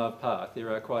divine love path, there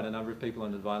are quite a number of people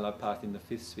on the divine love path in the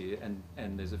 5th sphere,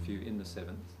 and there's a few in the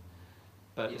 7th.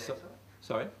 But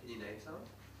sorry? Can you name someone?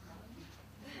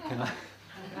 Can I?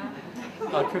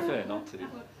 I'd prefer not to.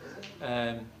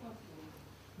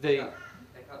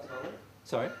 Eckhart Tolle?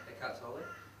 Sorry? Eckhart Tolle?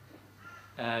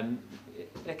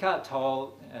 Eckhart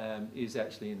Tolle is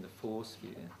actually in the 4th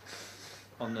sphere,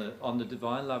 on the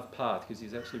divine love path, because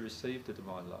he's actually received the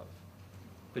divine love.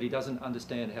 But he doesn't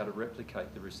understand how to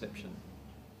replicate the reception.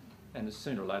 And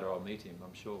sooner or later I'll meet him,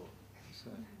 I'm sure. So.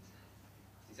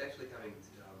 He's actually coming to,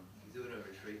 he's doing a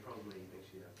retreat probably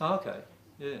next year. Oh, okay,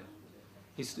 yeah.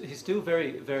 He's still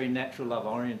very, very natural love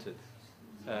oriented,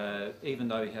 even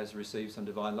though he has received some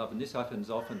divine love. And this happens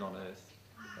often on earth,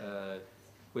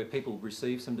 where people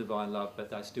receive some divine love, but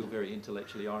they're still very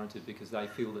intellectually oriented because they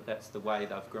feel that that's the way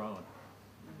they've grown.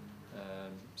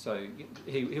 So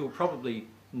he will probably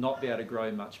not be able to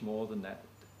grow much more than that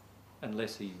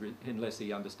unless he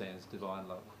understands divine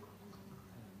love.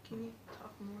 Can you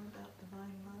talk more about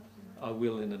divine love? I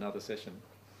will in another session,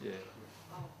 yeah.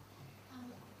 Oh,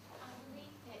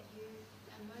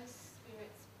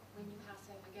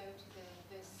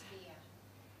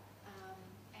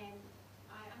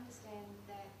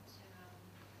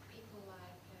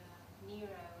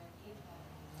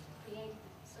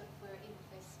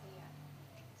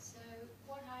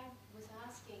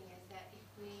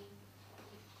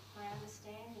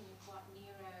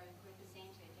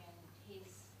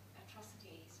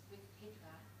 with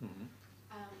Petra, Mm-hmm.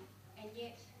 and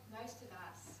yet most of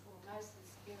us, or most of the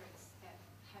spirits that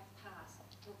have passed,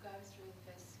 will go through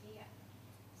the first sphere.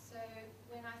 So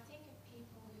when I think of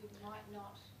people who might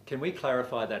not... Can we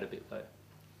clarify that a bit though?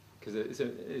 Because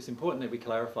it's important that we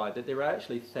clarify that there are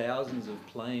actually thousands of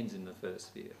planes in the first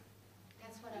sphere.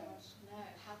 That's what I want to know.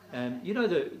 How come You know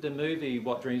the movie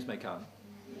What Dreams May Come?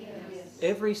 Yes.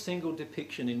 Every single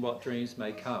depiction in What Dreams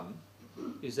May Come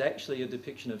is actually a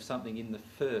depiction of something in the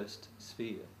first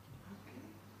sphere.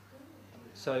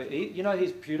 So, you know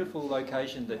his beautiful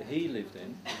location that he lived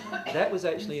in? That was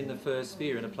actually in the first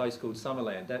sphere in a place called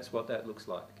Summerland. That's what that looks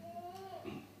like.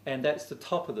 And that's the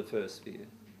top of the first sphere.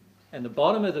 And the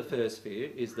bottom of the first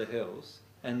sphere is the hells.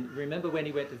 And remember when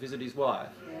he went to visit his wife?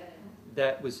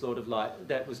 That was sort of like,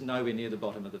 that was nowhere near the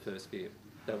bottom of the first sphere.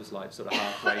 That was like sort of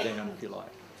halfway down, if you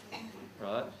like.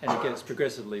 Right? And it gets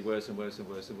progressively worse and worse and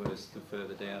worse and worse the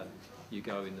further down you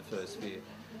go in the first sphere.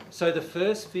 So the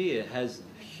first sphere has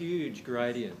huge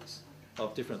gradients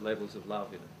of different levels of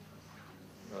love in it.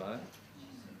 Right?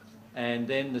 And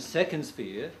then the second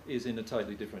sphere is in a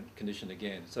totally different condition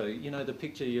again. So, you know, the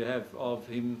picture you have of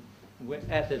him,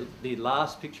 at the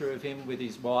last picture of him with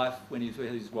his wife, when he's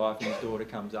with his wife and his daughter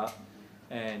comes up,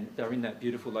 and they're in that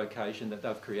beautiful location that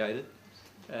they've created.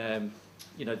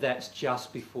 You know, that's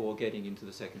just before getting into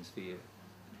the second sphere.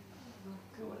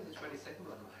 What is the 22nd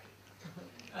one like?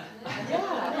 Yeah,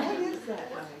 what is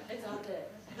that like? It's up there.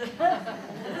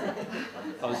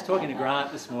 I was talking to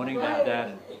Grant this morning about that,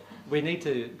 and we need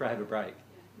to have a break.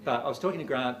 But I was talking to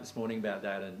Grant this morning about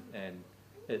that, and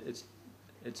it's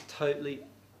totally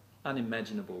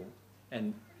unimaginable,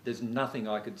 and there's nothing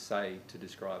I could say to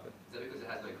describe it. Is that because it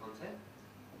has no content?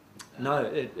 No,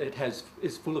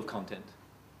 it's full of content.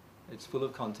 It's full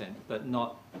of content, but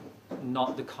not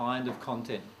the kind of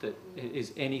content that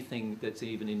is anything that's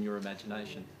even in your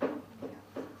imagination.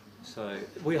 So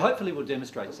we hopefully will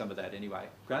demonstrate some of that anyway.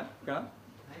 Grant? Maybe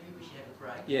we should have a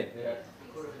break. Yeah.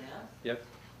 Quarter of an hour. Yep.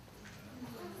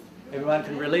 Everyone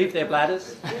can relieve their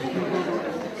bladders.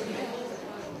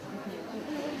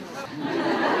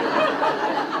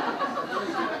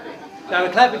 No, we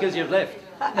clap because you've left.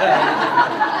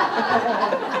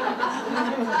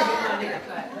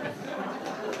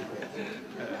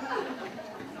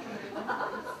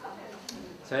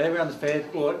 So everyone's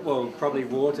fed, well, probably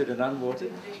watered and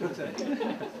unwatered, should I say.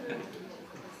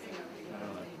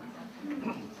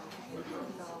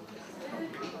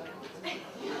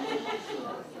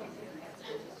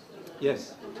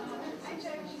 Yes.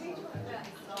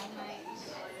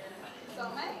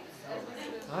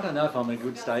 I don't know if I'm in a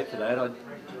good state for that.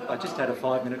 I just had a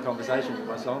 5-minute conversation with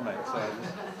my soulmate, so.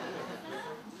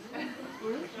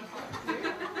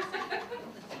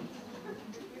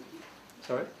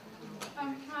 Sorry? Can I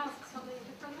ask something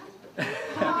different then?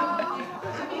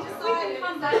 Have you decided to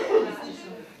come back on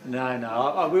that? No,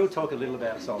 I will talk a little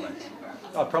about soulmates.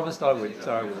 I promised I would,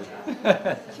 so I will. Can we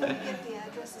get the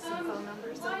addresses and phone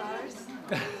numbers of ours?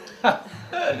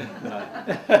 No.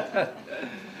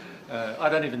 I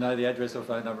don't even know the address or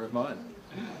phone number of mine.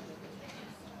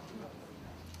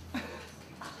 So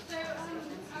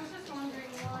I was just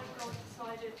wondering why God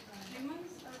decided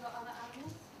humans over other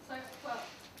animals. So, well,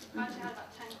 I actually had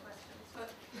about 10 questions, but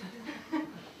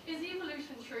is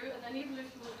evolution true? And then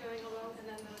evolution was going along, and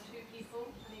then there were 2 people,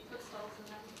 and he put souls in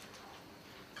them.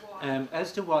 Why?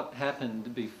 As to what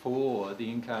happened before the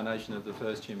incarnation of the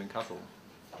first human couple,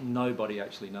 nobody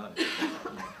actually knows.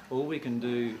 All we can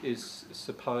do is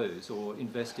suppose or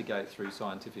investigate through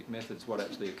scientific methods what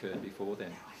actually occurred before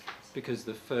then. Because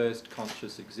the first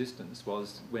conscious existence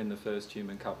was when the first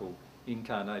human couple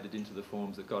incarnated into the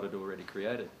forms that God had already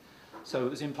created. So it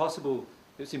was impossible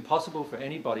for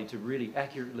anybody to really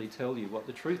accurately tell you what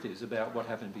the truth is about what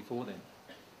happened before then.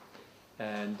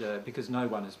 And because no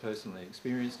one has personally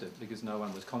experienced it, because no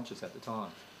one was conscious at the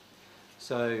time.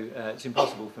 So it's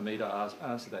impossible for me to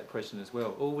answer that question as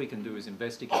well. All we can do is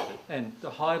investigate it. And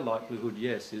the high likelihood,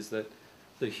 yes, is that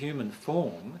the human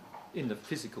form in the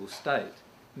physical state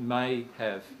may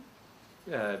have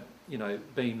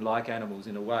been like animals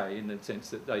in a way, in the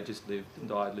sense that they just lived and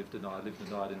died, lived and died, lived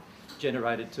and died, and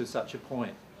generated to such a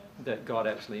point that God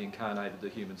actually incarnated the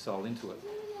human soul into it.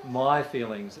 My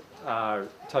feelings are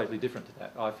totally different to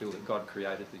that. I feel that God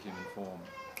created the human form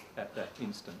at that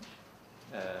instant.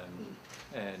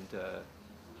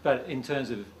 But in terms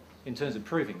of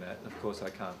proving that, of course, I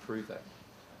can't prove that.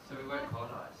 So we weren't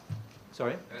colonised?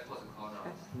 Sorry? Earth wasn't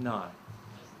colonised? No.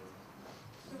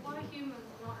 So why humans,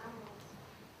 not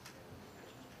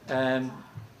animals?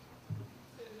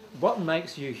 What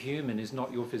makes you human is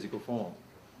not your physical form.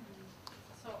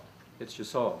 So, It's your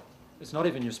soul. It's not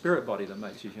even your spirit body that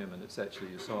makes you human, it's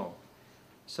actually your soul.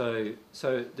 So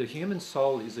the human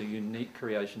soul is a unique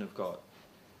creation of God.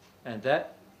 And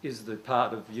that is the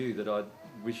part of you that I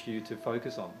wish you to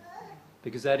focus on.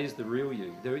 Because that is the real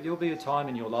you. There'll be a time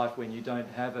in your life when you don't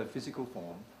have a physical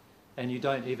form and you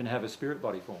don't even have a spirit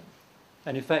body form.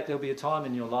 And in fact, there'll be a time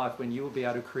in your life when you will be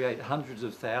able to create hundreds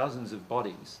of thousands of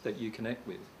bodies that you connect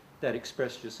with, that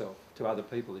express yourself to other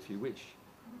people if you wish.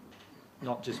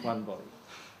 Not just one body.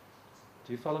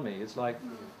 Do you follow me? It's like,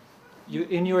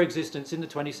 in your existence, in the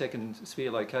 22nd sphere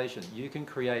location, you can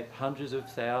create hundreds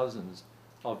of thousands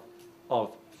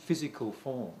of physical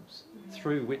forms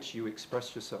through which you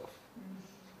express yourself.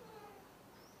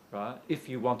 Right? If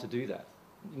you want to do that.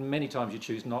 Many times you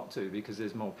choose not to because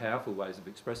there's more powerful ways of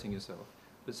expressing yourself.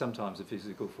 But sometimes a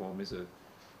physical form is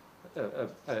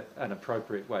an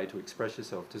appropriate way to express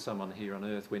yourself to someone here on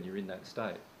earth when you're in that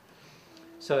state.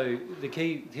 So the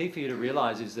key for you to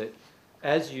realise is that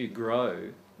as you grow,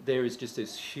 there is just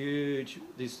this huge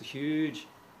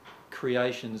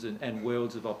creations and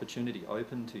worlds of opportunity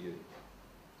open to you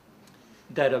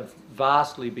that are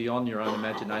vastly beyond your own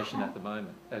imagination at the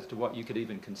moment as to what you could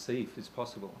even conceive is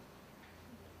possible.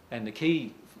 And the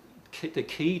key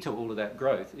to all of that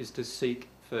growth is to seek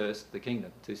first the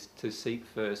kingdom, to seek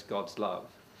first God's love.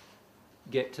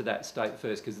 Get to that state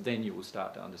first, because then you will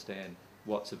start to understand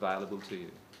what's available to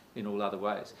you in all other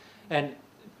ways. And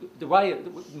the way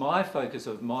my focus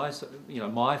of my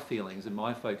feelings and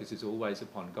my focus is always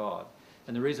upon God.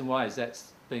 And the reason why is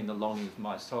that's been the longing of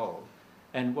my soul.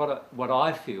 And what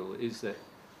I feel is that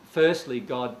firstly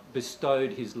God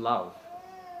bestowed his love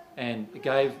and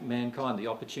gave mankind the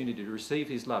opportunity to receive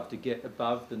his love, to get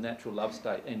above the natural love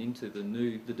state and into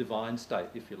the divine state,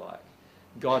 if you like.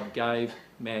 God gave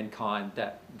mankind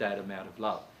that amount of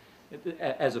love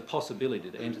as a possibility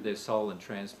to enter their soul and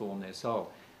transform their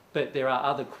soul. But there are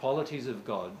other qualities of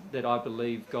God that I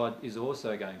believe God is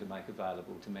also going to make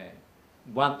available to man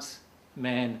once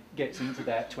man gets into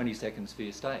that 22nd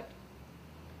sphere state.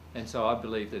 And so I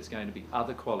believe there's going to be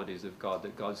other qualities of God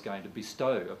that God's going to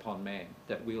bestow upon man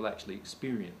that we'll actually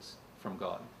experience from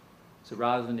God. So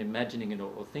rather than imagining it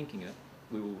or thinking it,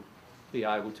 we will be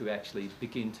able to actually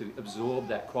begin to absorb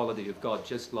that quality of God,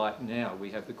 just like now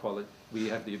we have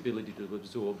the ability to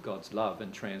absorb God's love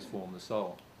and transform the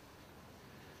soul.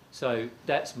 So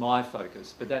that's my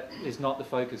focus, but that is not the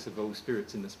focus of all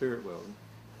spirits in the spirit world,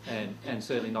 and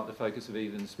certainly not the focus of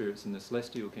even spirits in the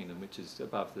celestial kingdom, which is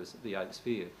above the 8th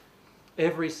sphere.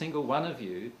 Every single one of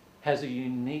you has a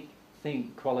unique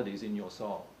qualities in your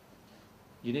soul.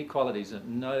 Unique qualities that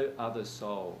no other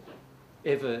soul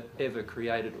ever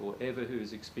created or ever who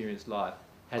has experienced life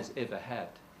has ever had.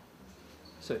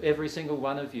 So every single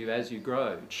one of you, as you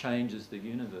grow, changes the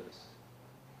universe.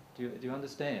 Do you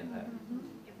understand that?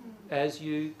 As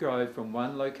you grow from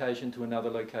one location to another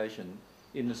location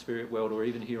in the spirit world or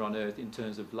even here on earth in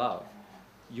terms of love,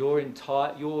 your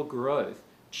growth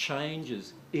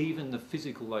changes even the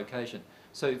physical location.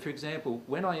 So for example,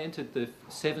 when I entered the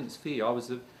 7th sphere,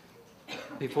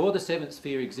 before the 7th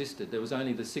sphere existed, there was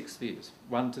only the 6 spheres,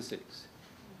 1 to 6.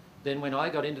 Then when I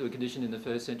got into a condition in the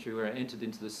 1st century where I entered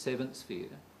into the 7th sphere,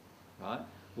 right,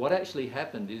 what actually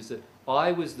happened is that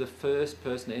I was the first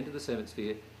person to enter the 7th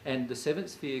sphere, and the 7th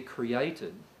sphere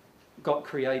got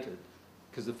created,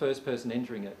 because the first person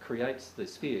entering it creates the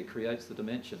sphere, creates the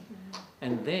dimension.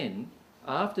 And then,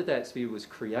 after that sphere was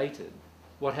created,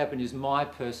 what happened is my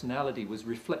personality was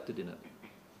reflected in it.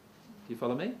 Do you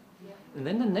follow me? Yeah. And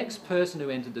then the next person who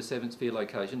entered the 7th sphere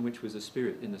location, which was a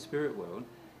spirit in the spirit world,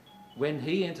 when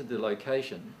he entered the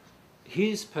location,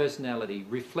 his personality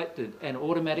reflected and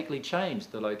automatically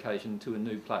changed the location to a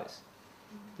new place.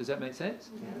 Does that make sense?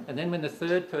 Yeah. And then when the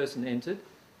 3rd person entered,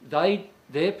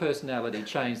 their personality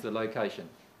changed the location.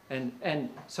 And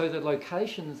so the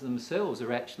locations themselves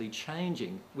are actually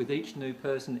changing with each new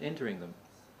person entering them.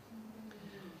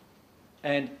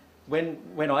 And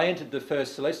when I entered the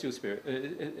first celestial spirit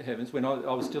heavens, when I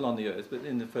was still on the earth, but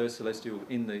in the first celestial,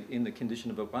 in the condition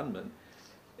of abandonment,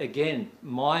 again,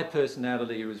 my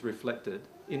personality was reflected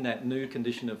in that new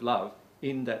condition of love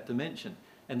in that dimension.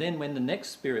 And then when the next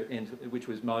spirit entered, which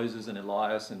was Moses and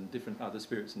Elias and different other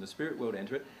spirits in the spirit world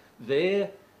enter it, their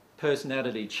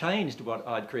personality changed what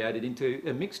I'd created into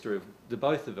a mixture of the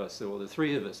both of us, or the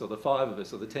 3 of us, or the 5 of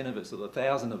us, or the 10 of us, or the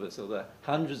 1,000 of us, or the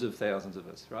hundreds of thousands of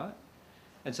us, right?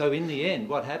 And so in the end,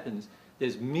 what happens,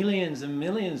 there's millions and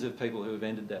millions of people who have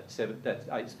entered that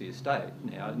 8th sphere state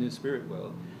now in the spirit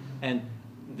world. And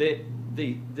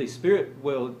the spirit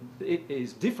world, it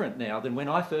is different now than when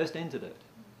I first entered it,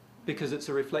 because it's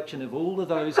a reflection of all of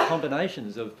those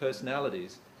combinations of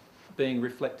personalities being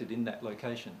reflected in that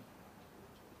location.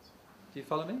 Do you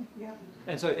follow me? Yeah.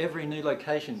 And so every new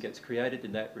location gets created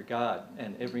in that regard,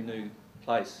 and every new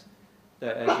place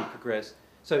that as you progress.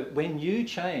 So when you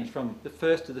change from the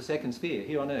first to the second sphere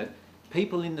here on Earth,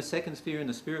 people in the second sphere in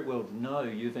the spirit world know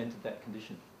you've entered that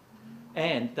condition.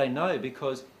 And they know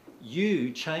because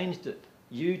you changed it.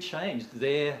 You changed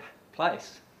their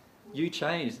place. You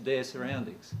changed their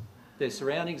surroundings. Their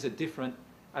surroundings are different.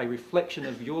 A reflection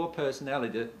of your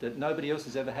personality that nobody else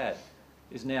has ever had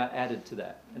is now added to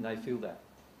that, and they feel that.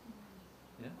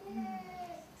 Yeah?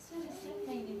 So does that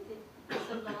mean if there's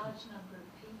a large number of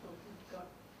people who've got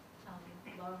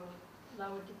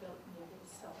lower development of their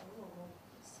soul or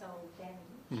soul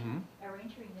damage are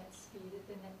entering that sphere,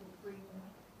 then that will bring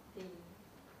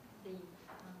the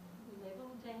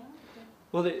level down?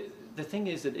 Well, the thing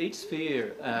is that each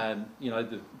sphere, you know,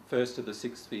 the first of the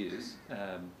 6 spheres,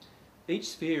 each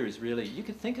sphere is really, you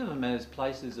could think of them as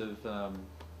places of,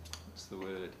 what's the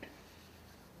word,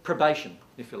 probation,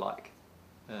 if you like,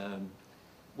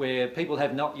 where people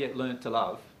have not yet learnt to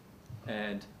love,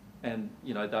 and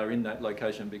you know, they're in that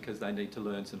location because they need to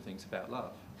learn some things about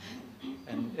love.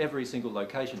 And every single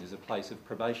location is a place of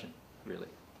probation, really.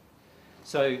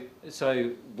 So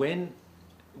when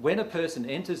a person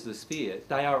enters the sphere,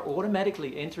 they are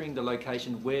automatically entering the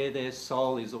location where their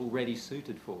soul is already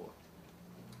suited for,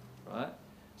 right?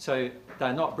 So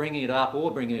they're not bringing it up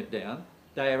or bringing it down.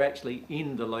 They are actually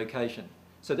in the location.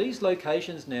 So these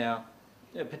locations now,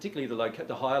 particularly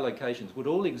the higher locations, would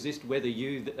all exist whether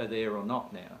you are there or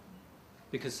not now,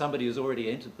 because somebody has already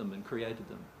entered them and created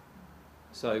them.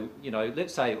 So, you know,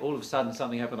 let's say all of a sudden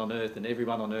something happened on Earth and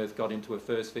everyone on Earth got into a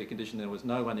first sphere condition and there was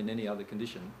no one in any other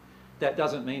condition. That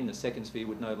doesn't mean the second sphere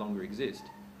would no longer exist,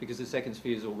 because the second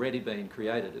sphere has already been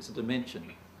created. It's a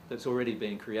dimension that's already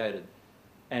been created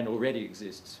and already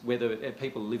exists, whether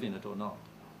people live in it or not.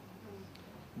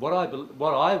 What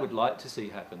I would like to see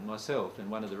happen myself,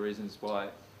 and one of the reasons why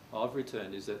I've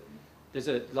returned, is that there's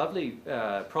a lovely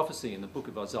prophecy in the book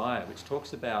of Isaiah which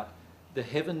talks about the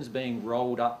heavens being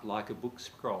rolled up like a book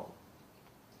scroll.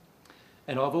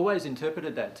 And I've always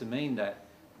interpreted that to mean that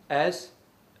as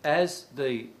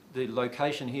the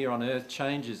location here on Earth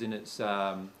changes in its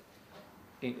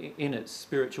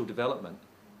spiritual development,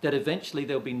 that eventually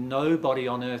there'll be nobody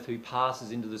on Earth who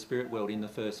passes into the spirit world in the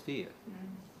first sphere.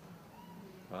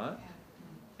 Right?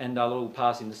 And they'll all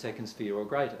pass in the second sphere or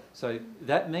greater. So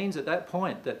that means at that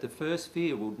point that the first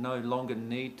sphere will no longer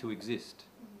need to exist.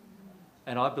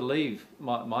 And I believe,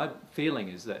 my feeling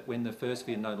is that when the first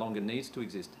sphere no longer needs to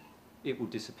exist, it will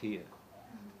disappear.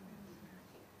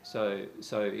 So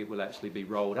it will actually be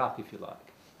rolled up, if you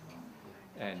like,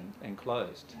 and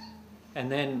closed. And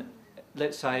then,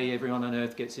 let's say everyone on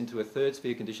Earth gets into a third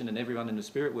sphere condition and everyone in the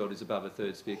spirit world is above a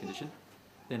third sphere condition,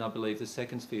 then I believe the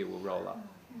second sphere will roll up.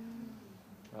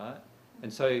 Right?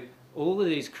 And so all of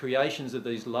these creations of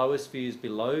these lower spheres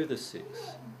below the 6,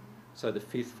 so the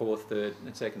 5th, 4th, 3rd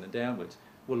and 2nd and downwards,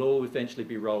 will all eventually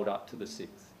be rolled up to the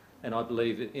 6th. And I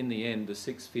believe that in the end the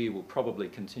 6th sphere will probably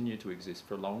continue to exist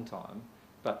for a long time,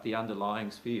 but the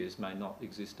underlying spheres may not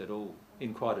exist at all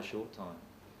in quite a short time.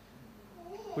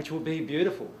 Which will be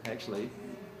beautiful, actually,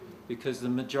 because the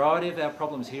majority of our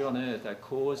problems here on Earth are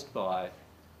caused by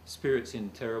spirits in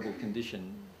terrible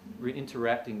condition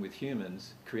interacting with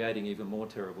humans, creating even more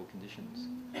terrible conditions.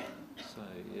 So,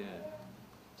 yeah.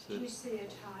 So, do you see a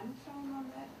time frame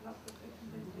on that? Like,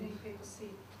 many people see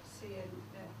a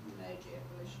major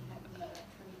evolution happening about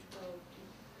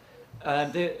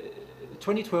 2012.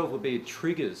 2012 will be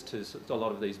triggers to a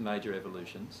lot of these major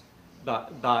evolutions,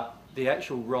 but the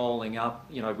actual rolling up,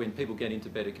 you know, when people get into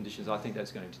better conditions, I think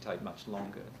that's going to take much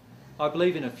longer. I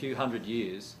believe in a few hundred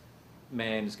years,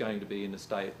 man is going to be in a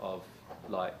state of,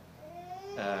 like,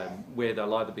 where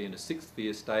they'll either be in a 6th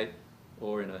sphere state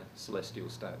or in a celestial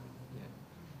state. Yeah.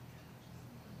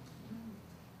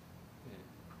 Yeah.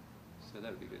 So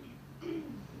that would be good.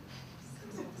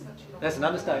 That's an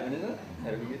understatement, isn't it?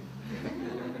 That would be good.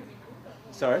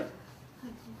 Sorry?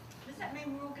 Does that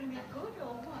mean we're all going to be good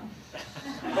or what?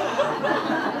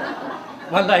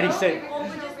 One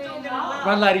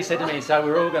lady said to me, so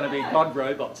we're all going to be God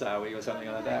robots, are we, or something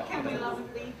like that. Can we love and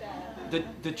leave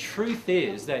that? The truth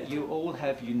is that you all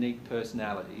have unique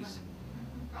personalities,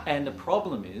 and the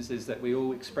problem is that we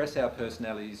all express our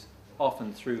personalities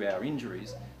often through our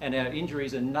injuries, and our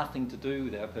injuries are nothing to do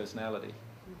with our personality.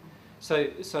 So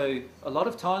a lot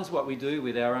of times what we do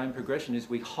with our own progression is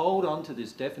we hold on to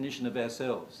this definition of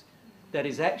ourselves that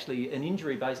is actually an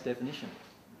injury-based definition.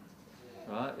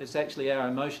 Right? It's actually our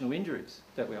emotional injuries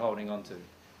that we're holding on to.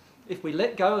 If we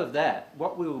let go of that,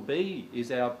 what we will be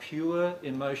is our pure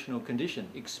emotional condition,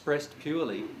 expressed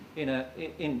purely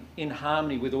in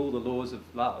harmony with all the laws of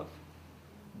love,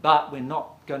 But we're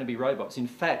not going to be robots. In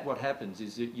fact, what happens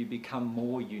is that you become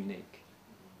more unique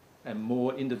and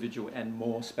more individual and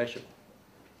more special.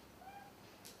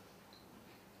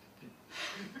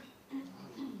 You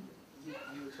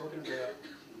were talking about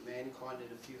mankind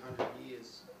in a few hundred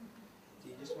years. Do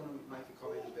you just want to make a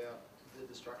comment about the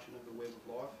destruction of the web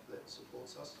of life that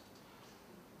supports us?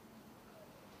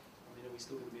 I mean, are we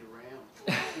still going to be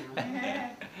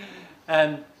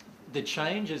around? The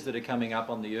changes that are coming up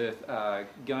on the earth are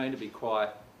going to be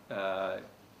quite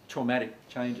traumatic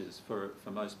changes for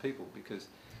most people because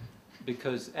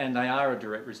and they are a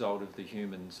direct result of the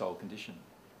human soul condition.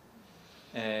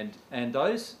 And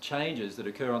those changes that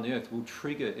occur on the earth will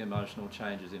trigger emotional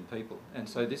changes in people. And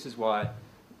so this is why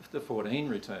the 14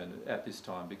 return at this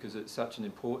time, because it's such an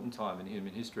important time in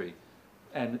human history.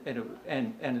 And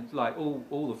like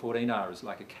all the 14 are is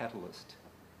like a catalyst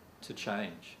to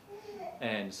change.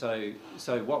 And so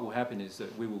what will happen is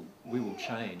that we will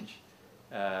change.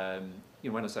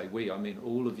 When I say we, I mean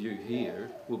all of you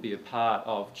here will be a part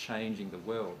of changing the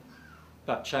world,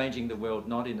 but changing the world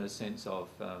not in a sense of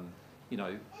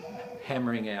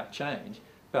hammering out change,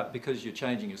 but because you're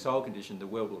changing your soul condition, the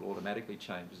world will automatically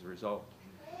change as a result.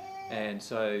 And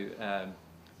so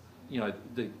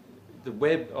the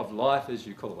web of life, as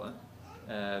you call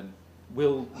it,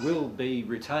 will be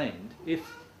retained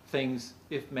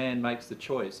if man makes the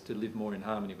choice to live more in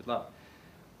harmony with love.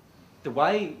 The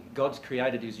way God's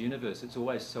created his universe, it's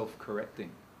always self-correcting.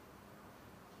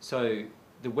 So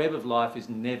the web of life is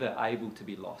never able to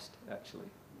be lost, actually.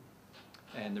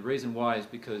 And the reason why is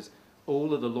because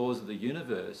all of the laws of the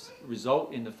universe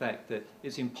result in the fact that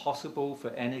it's impossible for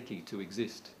anarchy to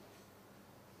exist.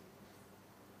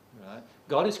 Right?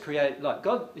 God is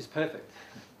God is perfect.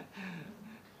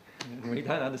 We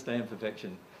don't understand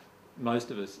perfection. Most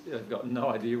of us have got no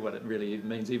idea what it really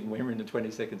means, even when we're in the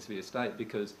 22nd sphere state,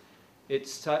 because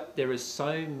there are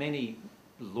so many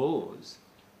laws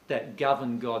that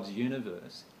govern God's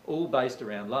universe, all based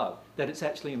around love, that it's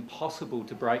actually impossible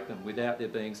to break them without there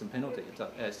being some penalty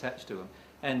attached to them,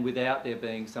 and without there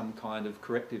being some kind of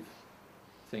corrective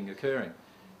thing occurring.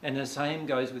 And the same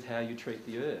goes with how you treat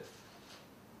the earth.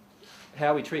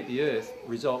 How we treat the earth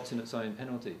results in its own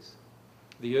penalties.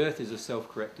 The earth is a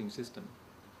self-correcting system,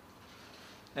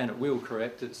 and it will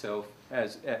correct itself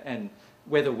and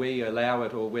whether we allow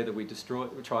it or whether we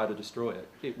try to destroy it,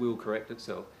 it will correct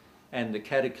itself. And the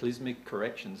cataclysmic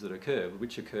corrections that occur,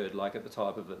 which occurred like at the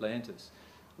time of Atlantis,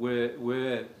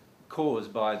 were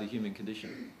caused by the human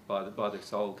condition, by the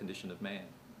soul condition of man.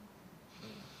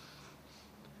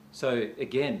 So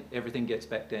again, everything gets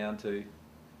back down to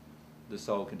the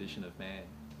soul condition of man,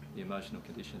 the emotional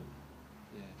condition.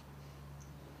 Yeah.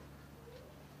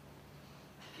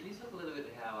 Can you talk a little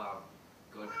bit how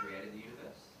God created the universe?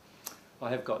 I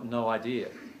have got no idea.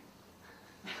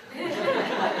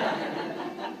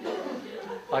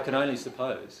 I can only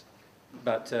suppose,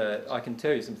 but I can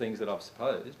tell you some things that I've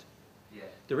supposed. Yeah.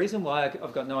 The reason why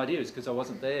I've got no idea is because I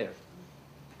wasn't there.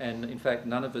 And in fact,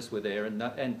 none of us were there.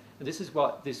 And this is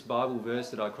what this Bible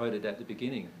verse that I quoted at the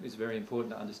beginning is very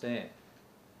important to understand.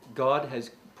 God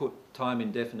has put time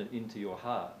indefinite into your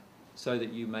heart so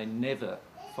that you may never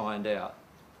find out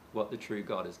what the true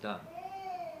God has done.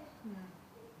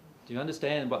 Do you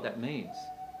understand what that means?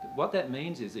 What that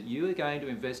means is that you are going to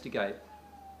investigate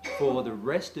for the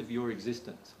rest of your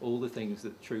existence all the things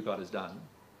that true God has done,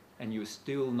 and you're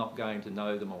still not going to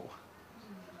know them all.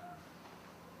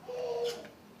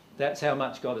 That's how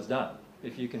much God has done,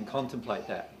 if you can contemplate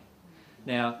that.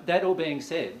 Now, that all being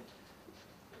said,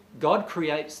 God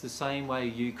creates the same way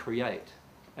you create,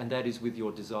 and that is with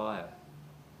your desire.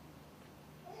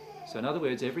 So in other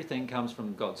words, everything comes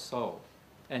from God's soul.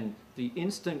 And the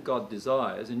instant God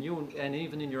desires, and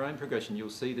even in your own progression, you'll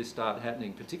see this start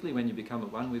happening, particularly when you become at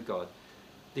one with God.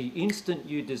 The instant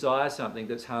you desire something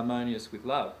that's harmonious with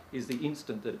love is the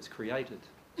instant that it's created.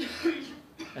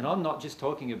 And I'm not just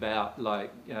talking about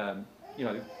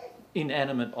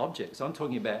inanimate objects. I'm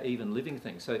talking about even living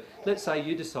things. So let's say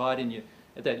you decide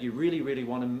that you really, really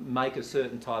want to make a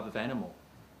certain type of animal.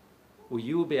 Well,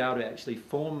 you will be able to actually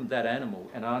form that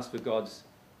animal and ask for God's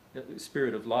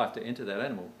spirit of life to enter that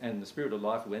animal, and the spirit of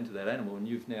life will enter that animal, and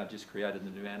you've now just created a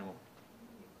new animal.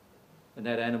 And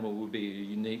that animal will be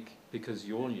unique because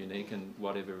you're unique, and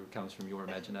whatever comes from your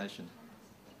imagination.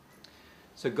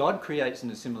 So God creates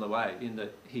in a similar way, in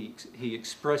that he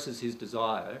expresses his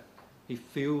desire, he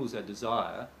feels a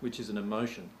desire, which is an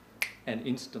emotion, and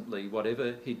instantly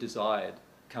whatever he desired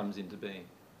comes into being.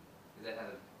 Is that how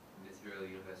the material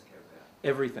universe came about?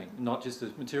 everything, not just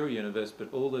the material universe,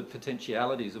 but all the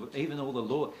potentialities, of even all the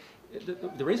law.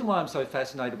 The reason why I'm so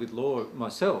fascinated with law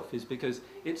myself is because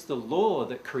it's the law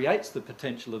that creates the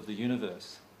potential of the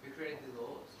universe. Who created the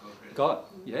laws? God,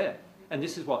 yeah. And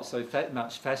this is what so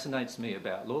much fascinates me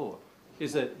about law,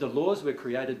 is that the laws were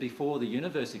created before the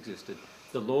universe existed.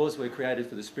 The laws were created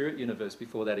for the spirit universe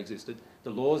before that existed. The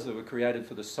laws that were created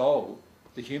for the soul,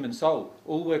 the human soul,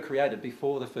 all were created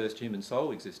before the first human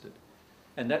soul existed.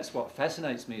 And that's what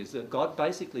fascinates me, is that God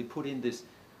basically put in this...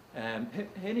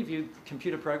 any of you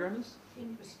computer programmers?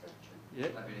 Infrastructure.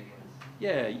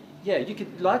 Yeah. Yeah, you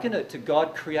could liken it to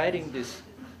God creating this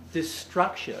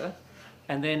structure,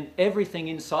 and then everything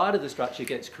inside of the structure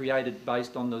gets created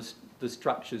based on the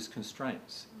structure's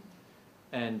constraints.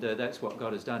 And that's what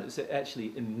God has done. It's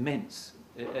actually immense.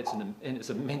 It's an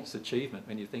immense achievement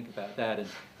when you think about that,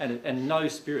 and no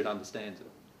spirit understands it.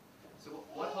 So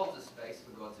what holds a space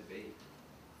for God to be,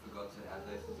 for God to have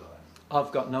those desires?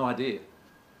 I've got no idea.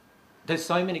 There's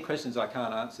so many questions I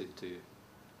can't answer to you.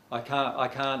 I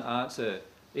can't answer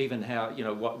even how,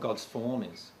 what God's form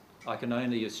is. I can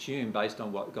only assume, based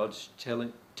on what God's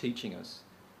teaching us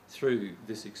through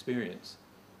this experience,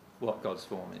 what God's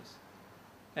form is.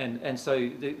 And so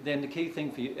then the key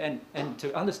thing for you, and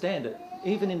to understand that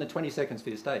even in the 20 seconds for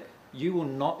your state, you will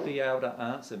not be able to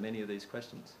answer many of these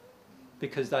questions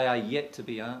because they are yet to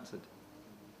be answered.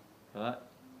 Right?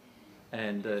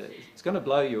 And it's going to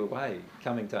blow you away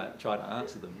coming to try to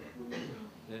answer them.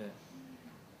 Yeah.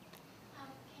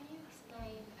 Can you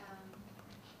explain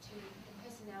to the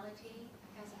personality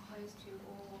as opposed to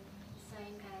all the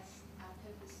same as our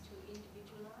purpose to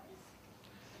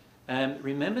individualise?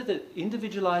 Remember that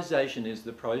individualisation is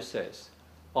the process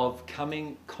of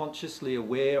coming consciously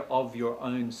aware of your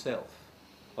own self,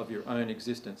 of your own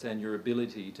existence and your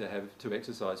ability to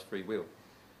exercise free will.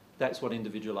 That's what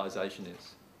individualisation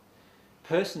is.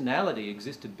 Personality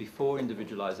existed before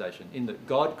individualisation, in that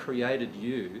God created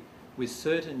you with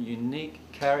certain unique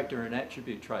character and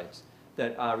attribute traits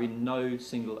that are in no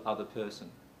single other person,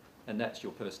 and that's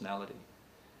your personality.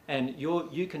 And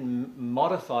you can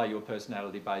modify your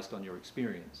personality based on your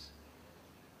experience.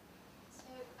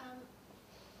 So,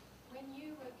 when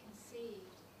you were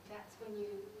conceived, that's when you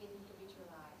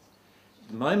individualised?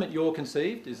 The moment you're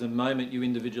conceived is the moment you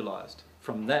individualised.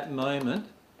 From that moment,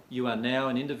 you are now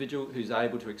an individual who's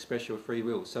able to express your free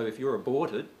will. So if you're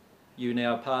aborted, you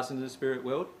now pass into the spirit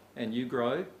world and you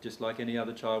grow just like any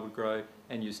other child would grow,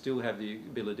 and you still have the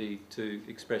ability to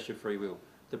express your free will.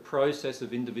 The process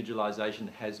of individualisation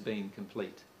has been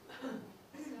complete. So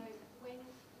when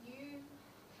you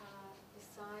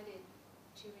decided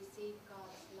to receive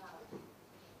God's love,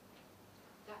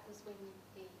 that was when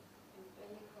the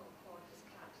umbilical cord was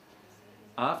cut?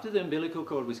 After the umbilical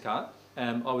cord was cut,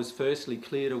 I was firstly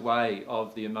cleared away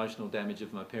of the emotional damage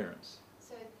of my parents.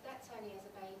 So that's only as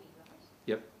a baby, right?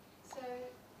 Yep. So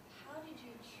how did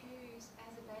you choose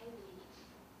as a baby?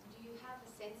 Do you have a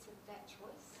sense of that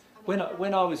choice?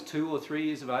 When I was 2 or 3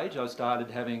 years of age, I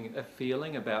started having a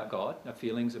feeling about God,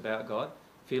 feelings about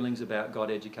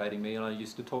God educating me, and I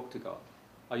used to talk to God.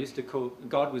 I used to call,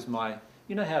 God was my,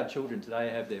 you know how children today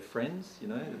have their friends,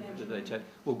 they chat?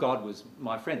 Well, God was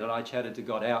my friend, and I chatted to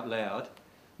God out loud,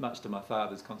 much to my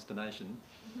father's consternation,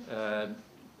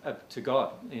 to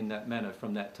God in that manner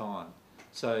from that time.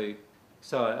 So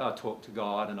I talked to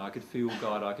God, and I could feel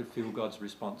God's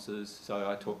responses, so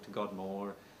I talked to God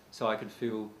more, so I could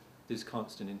feel this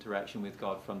constant interaction with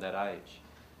God from that age.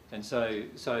 And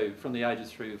so from the age of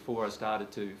 3 or 4, I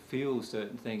started to feel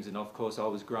certain things, and of course I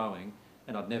was growing,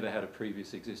 and I'd never had a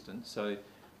previous existence, so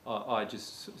I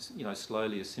just,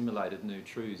 slowly assimilated new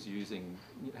truths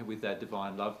with that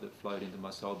divine love that flowed into my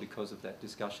soul because of that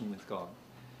discussion with God.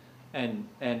 And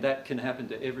that can happen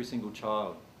to every single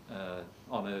child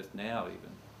on earth now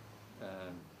even.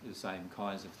 The same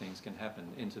kinds of things can happen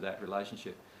into that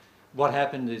relationship. What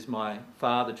happened is my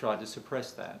father tried to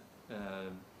suppress that.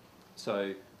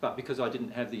 But because I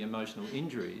didn't have the emotional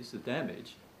injuries, the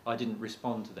damage, I didn't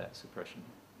respond to that suppression.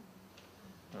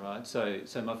 All right, so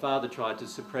my father tried to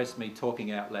suppress me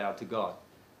talking out loud to God.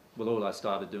 Well, all I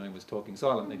started doing was talking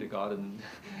silently to God, and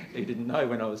he didn't know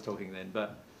when I was talking then.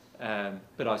 But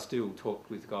I still talked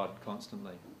with God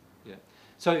constantly. Yeah.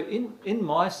 So in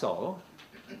my soul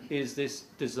is this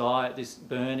desire, this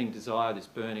burning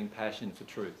passion for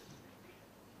truth,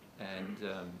 and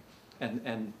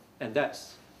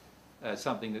that's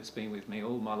something that's been with me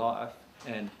all my life.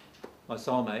 And my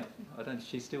soulmate,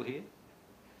 she's still here.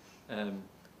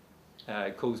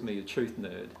 Calls me a truth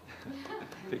nerd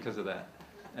because of that,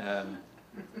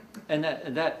 and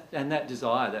that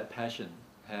desire, that passion,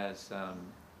 has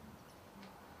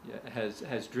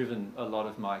has driven a lot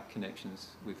of my connections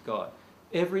with God.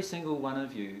 Every single one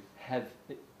of you have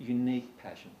unique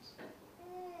passions,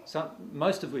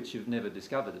 most of which you've never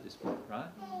discovered at this point, right?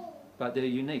 But they're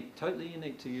unique, totally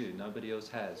unique to you. Nobody else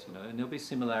has, you know. And there'll be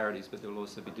similarities, but there'll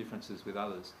also be differences with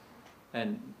others.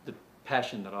 And the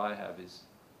passion that I have is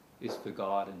for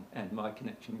God and my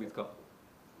connection with God.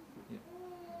 Yeah.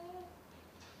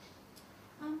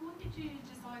 What did you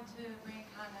decide to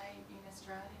reincarnate in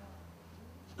Australia?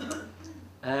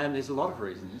 There's a lot of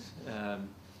reasons.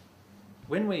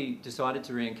 When we decided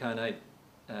to reincarnate,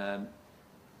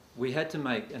 we had to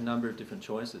make a number of different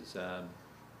choices.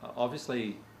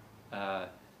 Obviously,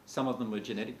 some of them were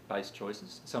genetic-based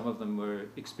choices, some of them were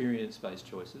experience-based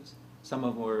choices, some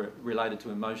of them were related to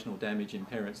emotional damage in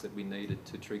parents that we needed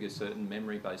to trigger certain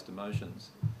memory-based emotions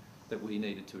that we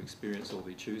needed to experience or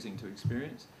be choosing to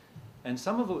experience. And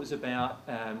some of it was about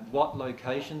what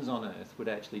locations on Earth would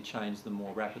actually change them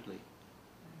more rapidly.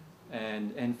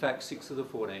 And in fact, 6 of the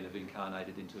 14 have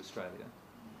incarnated into Australia.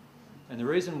 And the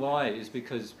reason why is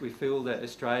because we feel that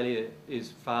Australia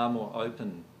is far more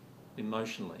open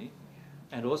emotionally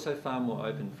and also far more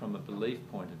open from a belief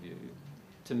point of view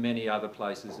to many other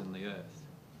places in the Earth.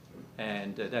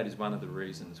 And that is one of the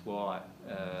reasons why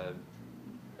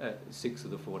 6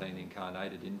 of the 14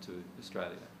 incarnated into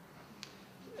Australia.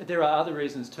 There are other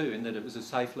reasons too, in that it was a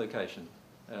safe location.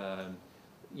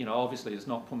 You know, obviously there's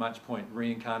not much point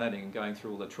reincarnating and going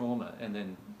through all the trauma and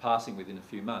then passing within a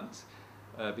few months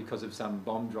because of some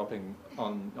bomb dropping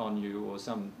on you or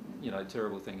some, you know,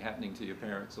 terrible thing happening to your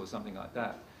parents or something like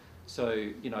that. So,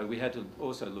 you know, we had to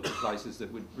also look at places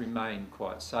that would remain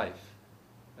quite safe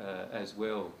as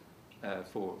well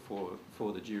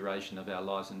for the duration of our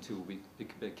lives until we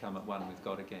become at one with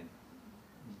God again.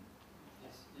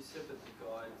 Yes, you said that the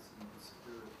guides and the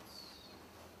spirits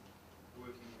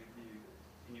working with you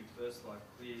in your first life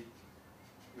cleared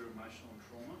your emotional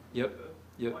trauma. Yep.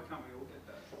 Yep. Why can't we all get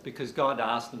that? Because God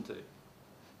asked them to.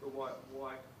 But why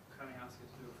can't He ask us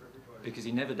to do it for everybody? Because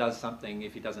He never does something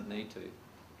if He doesn't need to.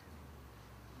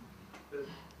 But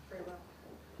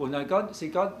well, no, God. See,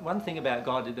 God. One thing about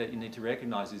God that you need to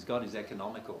recognise is God is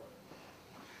economical.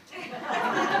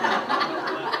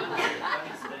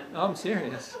 I'm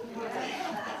serious.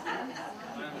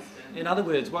 In other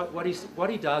words, what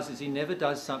he does is he never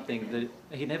does something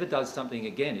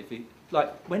again. If he,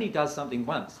 like, when he does something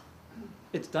once,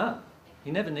 it's done.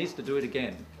 He never needs to do it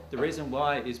again. The reason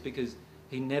why is because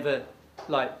he never,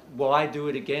 like, why do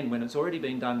it again when it's already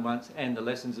been done once and the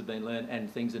lessons have been learned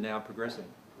and things are now progressing?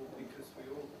 Well,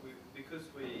 because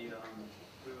we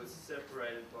were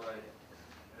separated by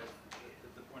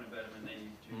the point of Adam and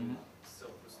Eve due to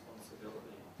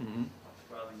self-responsibility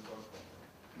rather than God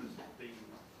being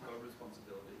God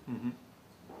responsibility.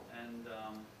 And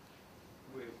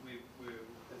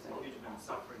there's a huge amount of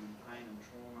suffering and pain and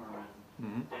trauma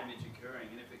and damage occurring,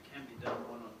 and if it can be done,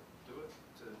 why not do it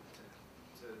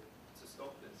to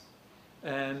stop this?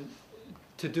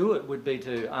 To do it would be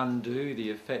to undo the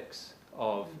effects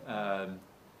of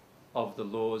the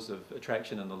laws of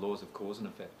attraction and the laws of cause and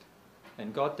effect.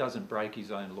 And God doesn't break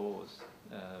His own laws.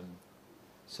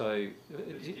 So,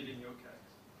 He did in your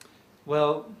case.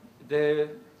 Well,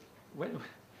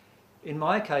 in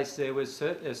my case, there was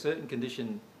a certain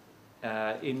condition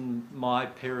in my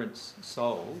parents'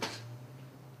 souls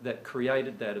that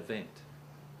created that event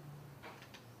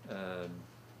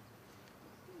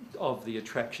of the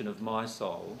attraction of my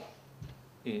soul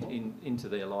into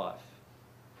their life.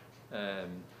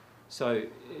 So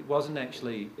it wasn't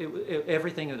actually,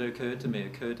 everything that occurred to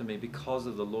me because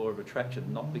of the law of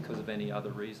attraction, not because of any other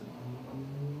reason.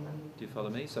 Do you follow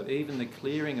me? So even the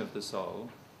clearing of the soul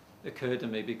occurred to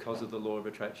me because of the law of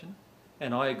attraction.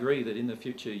 And I agree that in the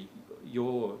future,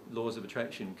 your laws of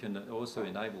attraction can also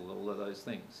enable all of those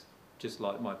things, just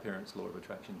like my parents' law of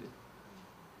attraction did.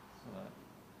 Right.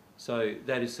 So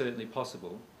that is certainly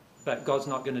possible, but God's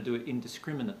not going to do it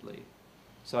indiscriminately.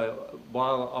 So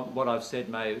while what I've said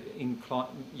you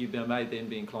may then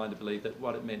be inclined to believe that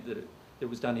what it meant that it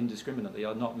was done indiscriminately,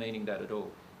 I'm not meaning that at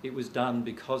all. It was done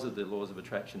because of the laws of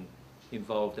attraction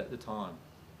involved at the time.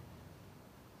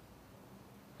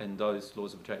 And those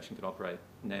laws of attraction can operate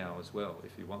now as well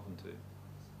if you want them to.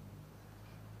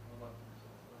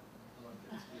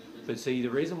 But see, the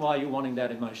reason why you're wanting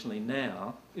that emotionally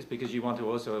now is because you want to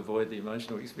also avoid the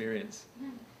emotional experience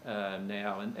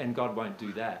now, and God won't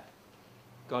do that.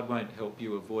 God won't help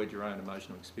you avoid your own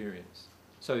emotional experience.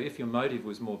 So if your motive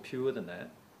was more pure than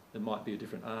that, there might be a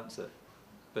different answer.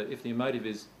 But if the motive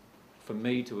is for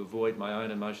me to avoid my own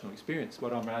emotional experience,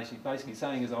 what I'm basically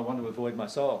saying is I want to avoid my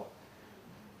soul.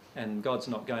 And God's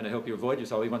not going to help you avoid your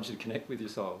soul, He wants you to connect with your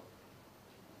soul.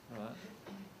 Right?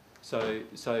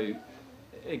 So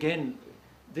again,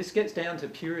 this gets down to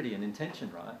purity and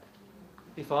intention, right?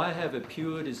 If I have a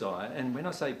pure desire, and when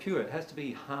I say pure, it has to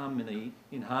be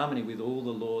in harmony with all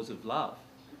the laws of love,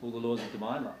 all the laws of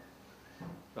divine love,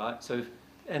 right? So,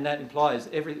 and that implies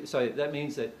so that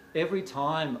means that every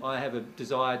time I have a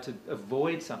desire to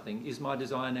avoid something, is my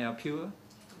desire now pure?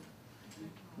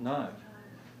 No.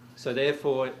 So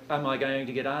therefore, am I going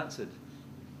to get answered?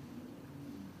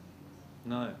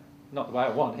 No. Not the way I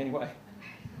want, anyway.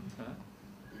 Right?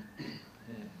 Yeah.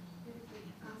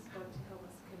 Ask God to help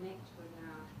us connect with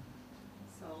our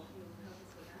soul. He will help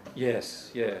us with that.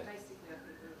 Yes, yeah. Basically, I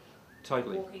think we're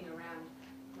Totally. walking around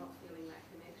not feeling that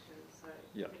connection. So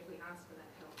Yeah. if we ask for that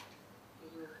help,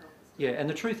 He will help us. Yeah, and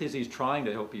the truth is He's trying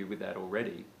to help you with that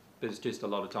already, but it's just a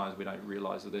lot of times we don't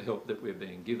realise the help that we're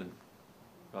being given.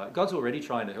 Right? God's already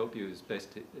trying to help you as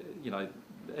best,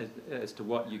 as to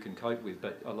what you can cope with,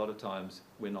 but a lot of times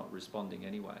we're not responding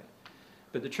anyway.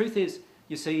 But the truth is,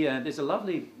 you see, there's a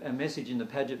lovely message in the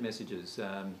Paget messages,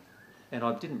 and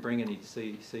I didn't bring any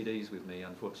CDs with me,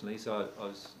 unfortunately, so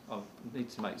I need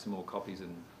to make some more copies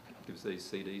and give these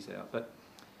CDs out. But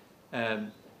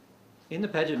in the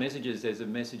Paget messages, there's a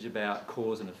message about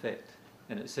cause and effect,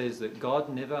 and it says that God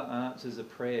never answers a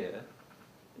prayer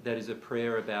that is a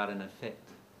prayer about an effect.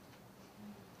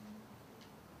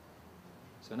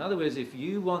 So in other words, if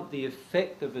you want the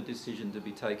effect of a decision to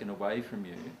be taken away from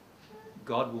you,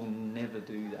 God will never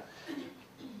do that.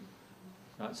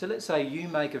 Right? So let's say you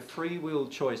make a free will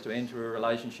choice to enter a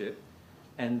relationship,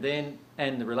 and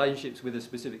the relationship's with a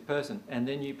specific person, and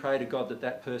then you pray to God that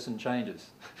that person changes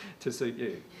to suit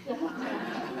you.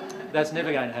 That's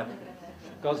never going to happen.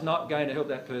 God's not going to help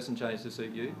that person change to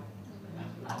suit you.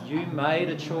 You made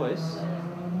a choice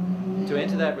to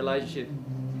enter that relationship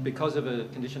because of a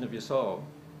condition of your soul.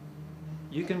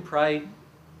 You can pray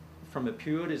from a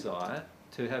pure desire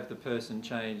to have the person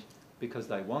change because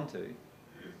they want to.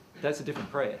 That's a different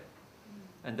prayer.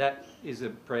 And that is a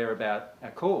prayer about a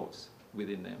cause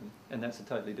within them, and that's a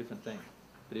totally different thing.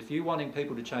 But if you're wanting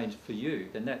people to change for you,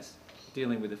 then that's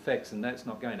dealing with effects, and that's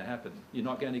not going to happen. You're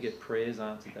not going to get prayers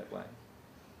answered that way.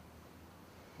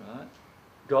 Right?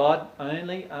 God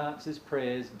only answers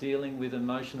prayers dealing with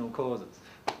emotional causes.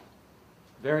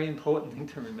 Very important thing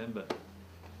to remember.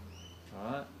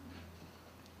 Right?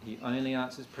 He only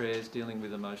answers prayers dealing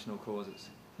with emotional causes.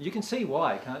 You can see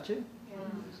why, can't you? Yeah.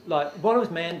 Like, what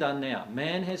has man done now?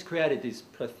 Man has created this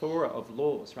plethora of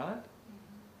laws, right?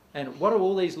 And what do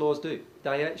all these laws do?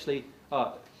 They actually,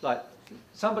 like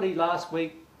somebody last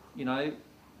week,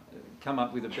 come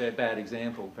up with a bad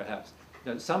example perhaps.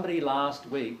 Somebody last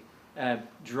week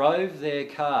drove their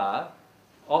car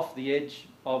off the edge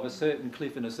of a certain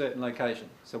cliff in a certain location.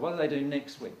 So what do they do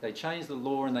next week? They change the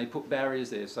law and they put barriers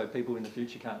there so people in the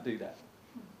future can't do that.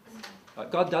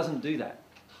 Right? God doesn't do that.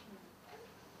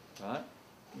 Right?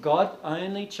 God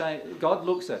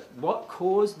looks at what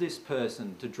caused this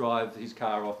person to drive his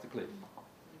car off the cliff.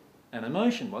 An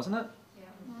emotion, wasn't it? Yeah.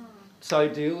 So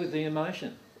deal with the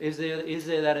emotion. Is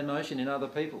there that emotion in other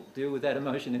people? Deal with that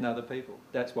emotion in other people.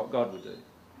 That's what God would do.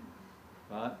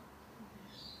 Right?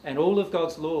 And all of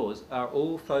God's laws are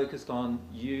all focused on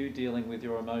you dealing with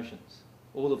your emotions.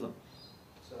 All of them.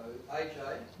 So,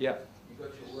 AJ, yeah. You've got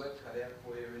your work cut out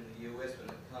for you in the US when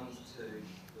it comes to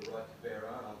the right to bear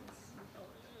arms.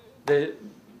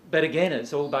 But again,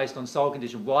 it's all based on soul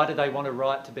condition. Why do they want a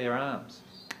right to bear arms?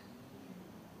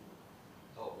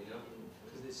 Oh,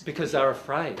 because they're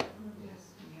afraid.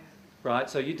 Right?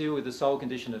 So you deal with the soul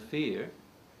condition of fear,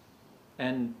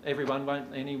 and everyone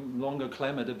won't any longer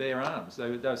clamour to bear arms.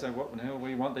 They'll say, what the hell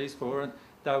we want these for? And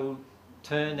they will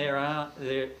turn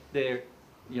their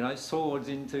swords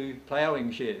into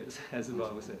ploughing shares, as the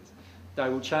Bible says. They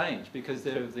will change because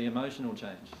they're of the emotional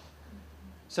change.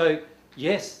 So,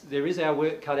 yes, there is our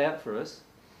work cut out for us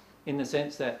in the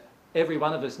sense that every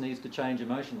one of us needs to change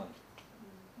emotionally.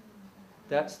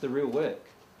 That's the real work.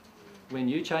 When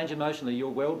you change emotionally,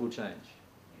 your world will change.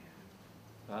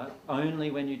 Right?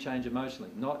 Only when you change emotionally,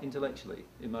 not intellectually,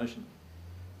 emotionally,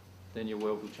 then your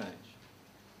world will change.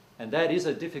 And that is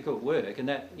a difficult work, and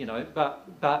that,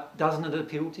 but doesn't it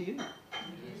appeal to you?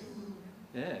 Yes.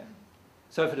 Yeah.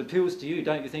 So if it appeals to you,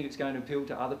 don't you think it's going to appeal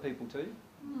to other people too?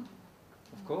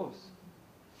 Of course.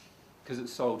 Because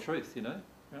it's soul truth, Right?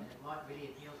 It might really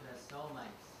appeal to our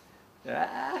soulmates.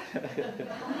 Ah.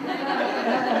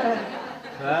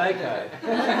 Okay.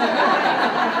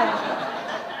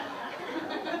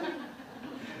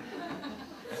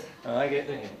 I get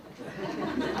the hint.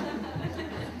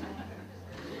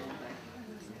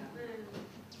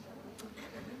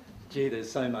 Gee,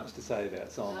 there's so much to say about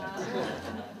soulmates.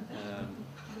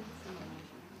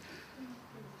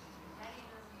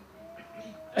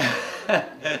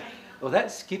 Well,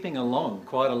 that's skipping along,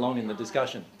 quite along in the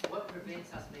discussion. What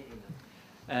prevents us meeting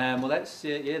them? Well, that's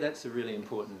that's a really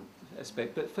important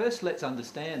aspect. But first, let's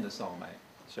understand the soulmate,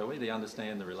 shall we?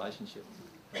 Understand the relationship,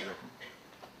 I reckon.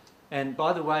 And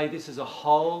by the way, this is a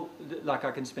whole, like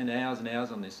I can spend hours and hours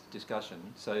on this discussion,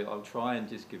 so I'll try and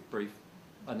just give brief.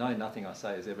 I know nothing I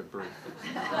say is ever brief.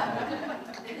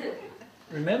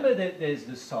 Remember that there's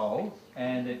the soul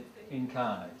and it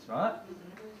incarnates, right?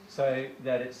 So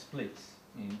that it splits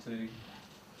into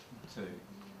two.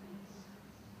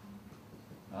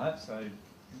 Right, so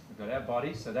we've got our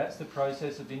body, so that's the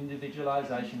process of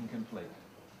individualisation complete.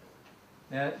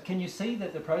 Now, can you see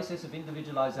that the process of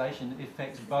individualisation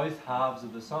affects both halves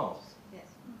of the soul? Yes.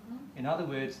 In other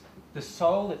words, the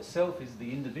soul itself is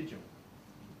the individual.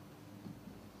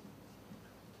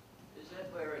 Is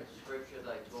that where in Scripture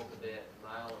they talk about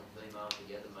male and female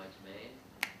together makes man?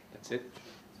 That's it.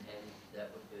 And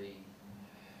that would be,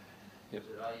 Yep. is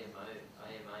it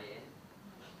A-M-A-N?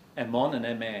 Amon and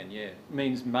Aman, yeah. It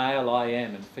means male I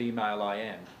am and female I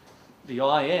am. The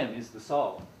I am is the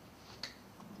soul.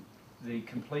 The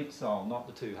complete soul, not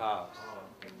the two halves. Oh,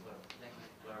 thank you for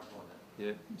clarifying that.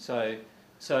 Yeah.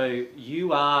 So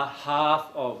you are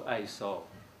half of a soul.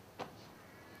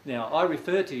 Now, I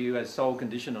refer to you as soul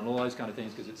condition and all those kind of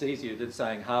things because it's easier than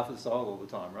saying half of the soul all the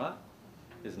time, right?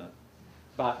 Isn't it?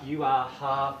 But you are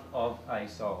half of a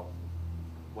soul.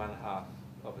 One half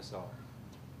of a soul.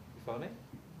 You follow me?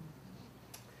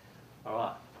 All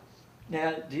right.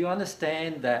 Now, do you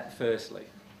understand that firstly?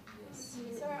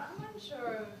 So I'm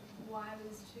unsure of why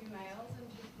there's two males and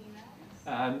two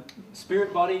females.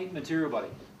 Spirit body, material body.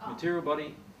 Material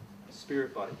body,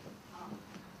 spirit body.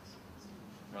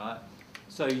 Right?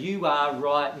 So you are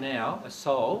right now a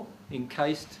soul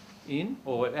encased in,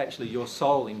 or actually your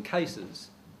soul encases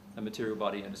a material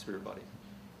body and a spirit body.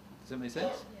 Does that make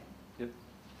sense? Yep.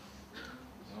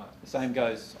 Right. The same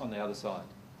goes on the other side.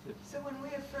 Yep. So when we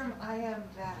affirm I am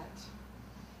that,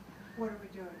 what are we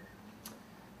doing?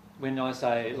 When I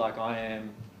say, like, I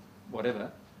am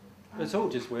whatever, it's all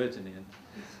just words in the end.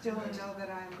 You still know that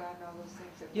I am God and all those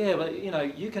things. That Yeah, but you know,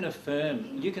 you can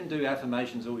affirm, you can do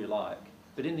affirmations all you like,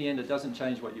 but in the end it doesn't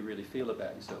change what you really feel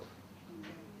about yourself.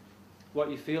 What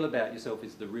you feel about yourself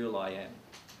is the real I am.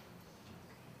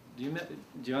 Do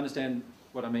you understand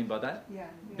what I mean by that? Yeah.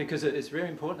 Because it's very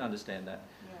important to understand that.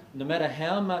 Yeah. No matter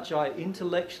how much I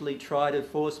intellectually try to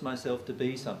force myself to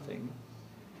be something,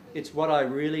 it's what I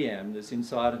really am that's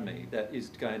inside of me that is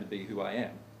going to be who I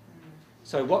am.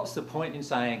 So what's the point in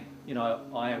saying, you know,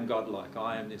 I am godlike,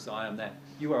 I am this, I am that?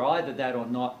 You are either that or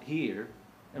not here,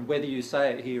 and whether you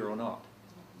say it here or not.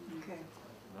 Okay.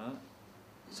 Right?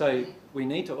 So we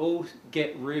need to all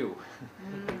get real.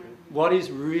 What is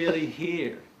really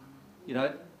here? You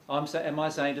know, am I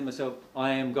saying to myself,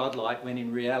 I am godlike, when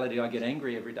in reality I get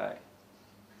angry every day?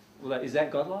 Well, is that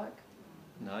godlike?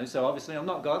 No, so obviously I'm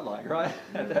not godlike, right,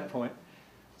 at that point.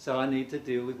 So I need to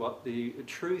deal with what the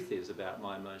truth is about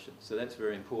my emotions. So that's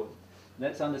very important. And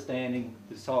that's understanding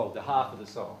the soul, the half of the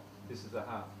soul. This is the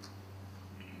half.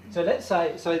 So let's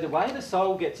say, so the way the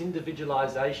soul gets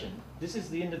individualisation, this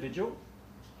is the individual,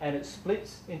 and it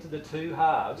splits into the two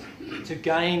halves to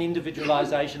gain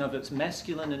individualisation of its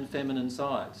masculine and feminine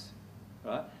sides.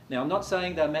 Right? Now I'm not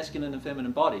saying they're masculine and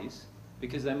feminine bodies,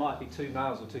 because there might be two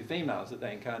males or two females that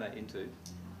they incarnate into,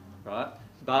 right?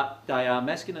 But they are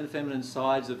masculine and feminine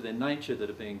sides of their nature that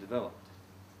are being developed.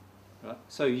 Right?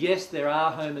 So yes, there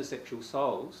are homosexual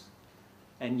souls,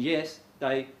 and yes,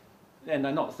 and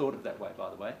they're not thought of that way, by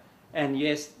the way, and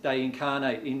yes, they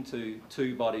incarnate into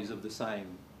two bodies of the same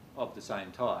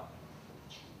type.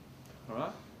 All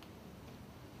right?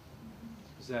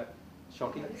 Is that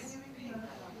shocking?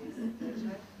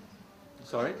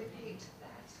 Sorry?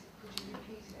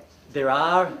 There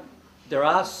are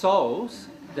souls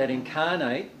that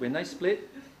incarnate, when they split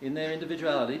in their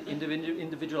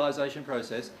individualisation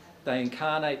process, they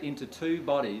incarnate into two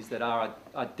bodies that are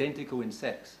identical in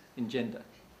sex, in gender.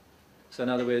 So in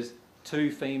other words,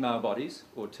 two female bodies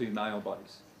or two male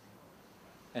bodies.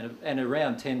 And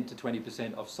around 10 to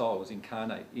 20% of souls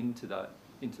incarnate into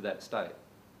that state.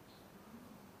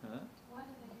 Right? Why do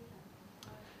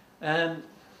they do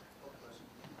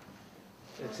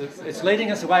that? It's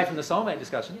leading us away from the soulmate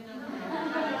discussion.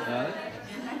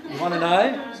 You want to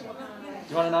know?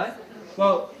 You want to know?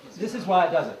 Well, this is why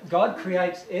it does it. God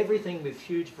creates everything with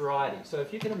huge variety. So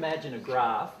if you can imagine a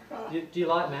graph, do you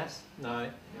like maths? No.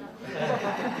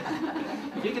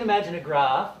 If you can imagine a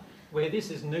graph where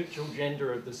this is neutral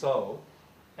gender of the soul,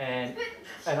 and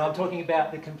I'm talking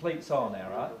about the complete soul now,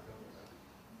 right?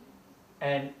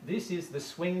 And this is the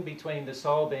swing between the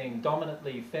soul being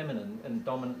dominantly feminine and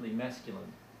dominantly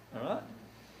masculine, all right?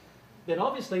 then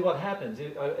obviously what happens, I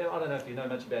don't know if you know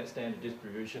much about standard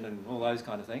distribution and all those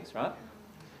kind of things, right?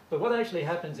 But what actually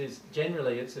happens is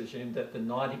generally it's assumed that the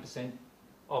 90%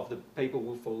 of the people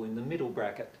will fall in the middle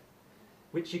bracket,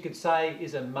 which you could say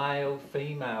is a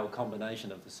male-female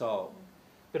combination of the soul.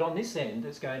 But on this end,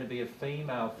 it's going to be a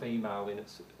female-female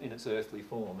in its earthly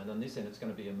form, and on this end, it's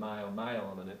going to be a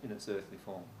male-male in its earthly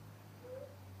form.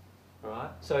 All right.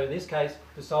 So in this case,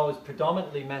 the soul is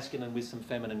predominantly masculine with some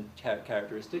feminine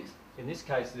characteristics. In this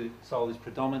case, the soul is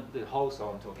the whole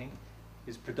soul I'm talking,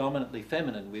 is predominantly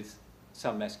feminine with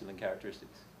some masculine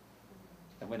characteristics.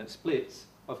 And when it splits,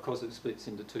 of course, it splits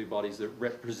into two bodies that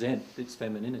represent its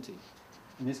femininity.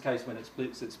 In this case, when it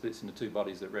splits into two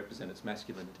bodies that represent its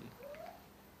masculinity.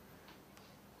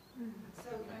 So,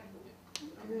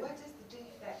 where does the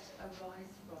defect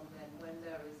arise from then, when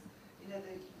there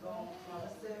is, the wrong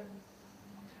chromosome?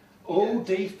 All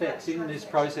defects in this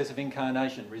process of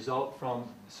incarnation result from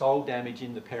soul damage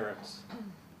in the parents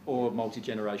or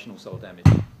multi-generational soul damage.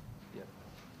 Yeah.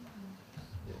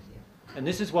 And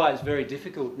this is why it's very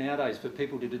difficult nowadays for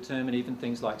people to determine even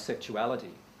things like sexuality,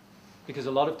 because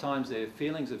a lot of times their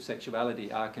feelings of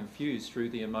sexuality are confused through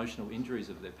the emotional injuries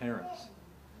of their parents.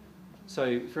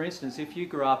 So, for instance, if you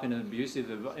grew up in an abusive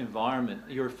environment,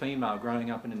 you're a female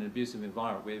growing up in an abusive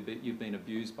environment where you've been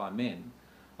abused by men,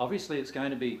 obviously it's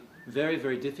going to be very,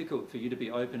 very difficult for you to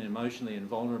be open emotionally and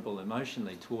vulnerable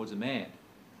emotionally towards a man.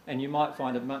 And you might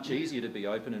find it much easier to be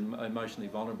open and emotionally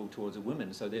vulnerable towards a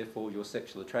woman, so therefore your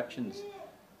sexual attractions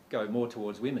go more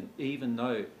towards women, even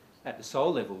though at the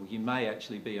soul level you may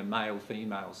actually be a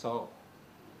male-female soul.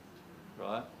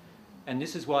 Right? And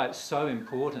this is why it's so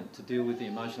important to deal with the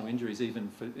emotional injuries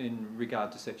even in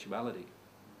regard to sexuality.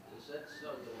 Does that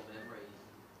cellular memory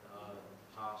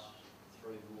pass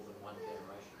through more than one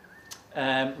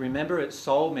generation? Remember, it's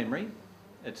soul memory.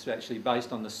 It's actually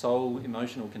based on the soul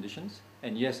emotional conditions.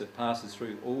 And yes, it passes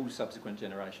through all subsequent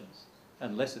generations,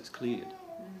 unless it's cleared.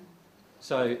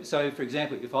 So for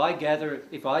example, if I gather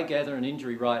an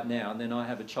injury right now and then I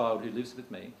have a child who lives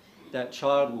with me, that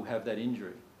child will have that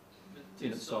injury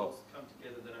in its soul. Come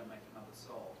together, they don't make another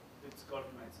soul. It's God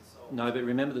who makes a soul. No, but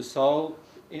remember, the soul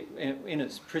in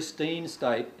its pristine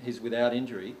state is without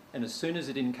injury, and as soon as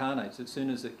it incarnates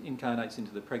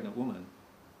into the pregnant woman,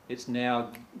 it's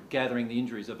now gathering the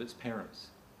injuries of its parents.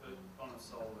 But on a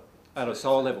soul level. At a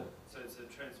soul level. So it's a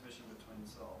transmission between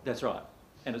souls. That's right.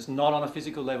 And it's not on a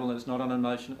physical level, and it's not on an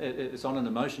emotion. It's on an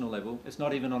emotional level. It's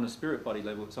not even on a spirit body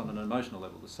level. It's on an emotional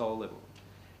level, the soul level.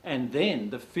 And then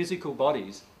the physical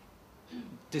bodies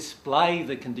display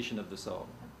the condition of the soul.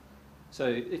 So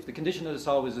if the condition of the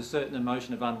soul is a certain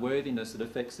emotion of unworthiness that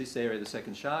affects this area of the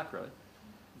second chakra,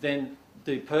 then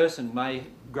the person may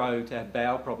grow to have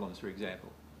bowel problems, for example,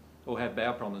 or have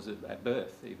bowel problems at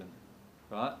birth even,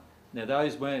 right? Now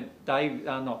they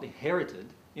are not inherited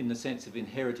in the sense of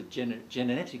inherited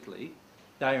genetically.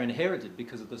 They are inherited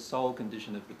because of the soul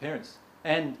condition of the parents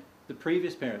and the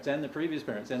previous parents and the previous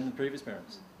parents and the previous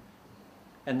parents.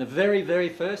 And the very, very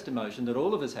first emotion that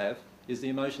all of us have is the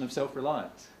emotion of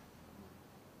self-reliance.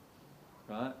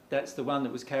 Right? That's the one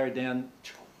that was carried down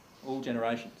all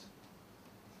generations.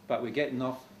 But we're getting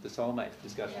off the soulmate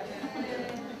discussion.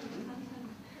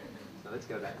 So let's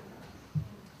go back.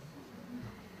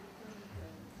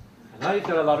 I know you've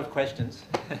got a lot of questions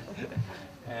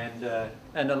and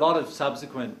a lot of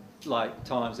subsequent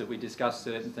times that we discuss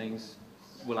certain things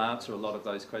will answer a lot of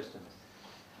those questions.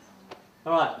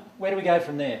 All right, where do we go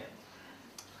from there?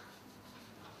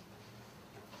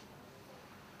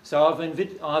 So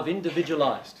I've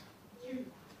individualised,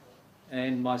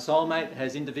 and my soulmate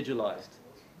has individualised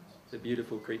the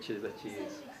beautiful creature that she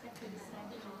is.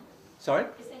 Sorry?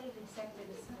 Is that at exactly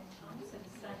the same time? So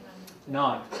the same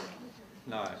No,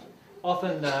 no.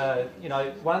 Often,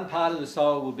 one part of the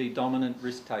soul will be dominant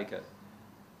risk taker.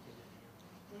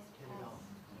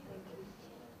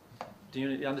 Do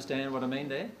you understand what I mean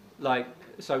there?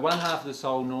 So one half of the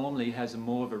soul normally has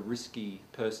more of a risky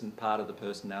part of the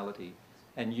personality,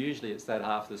 and usually it's that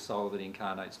half of the soul that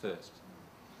incarnates first.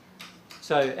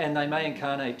 So, and they may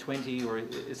incarnate 20 or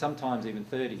sometimes even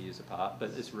 30 years apart,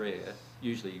 but it's rare.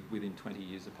 Usually within 20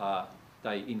 years apart,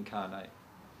 they incarnate.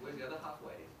 Where's the other half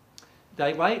waiting?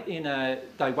 They wait in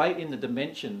the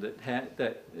dimension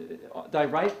they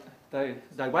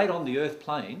wait on the earth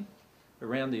plane,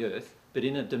 around the earth, but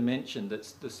in a dimension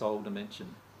that's the soul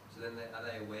dimension. So then are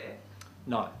they aware?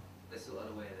 No. They're still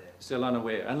unaware there? Still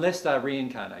unaware, unless they're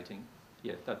reincarnating.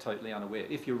 Yeah, they're totally unaware.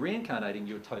 If you're reincarnating,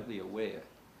 you're totally aware.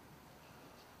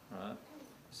 Right?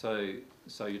 So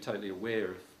you're totally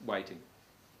aware of waiting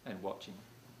and watching.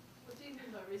 What do you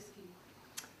mean by risky?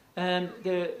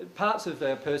 The parts of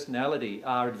our personality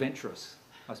are adventurous,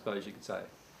 I suppose you could say.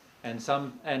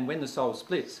 And when the soul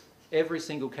splits, every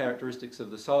single characteristics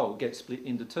of the soul gets split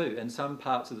into two, and some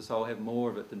parts of the soul have more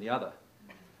of it than the other.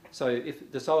 So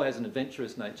if the soul has an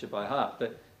adventurous nature by heart,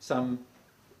 but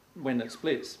when it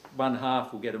splits, one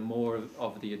half will get a more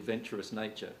of the adventurous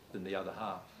nature than the other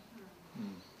half.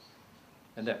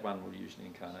 And that one will usually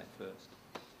incarnate first.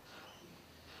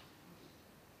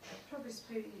 Probably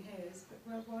splitting hairs,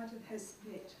 but why did it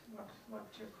split? What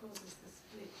causes the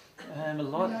split?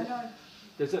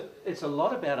 It's a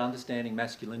lot about understanding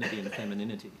masculinity and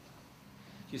femininity.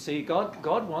 You see, God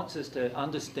wants us to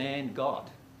understand God,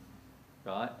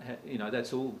 right? You know,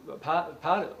 that's all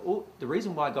the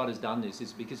reason why God has done this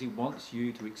is because He wants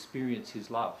you to experience His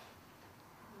love.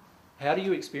 How do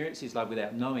you experience His love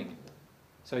without knowing Him?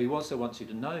 So He also wants you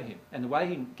to know Him, and the way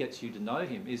He gets you to know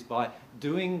Him is by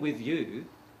doing with you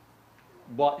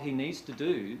what He needs to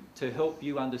do to help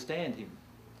you understand Him.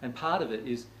 And part of it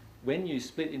is when you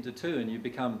split into two and you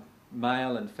become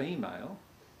male and female,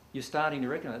 you're starting to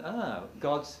recognise,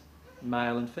 God's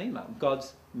male and female,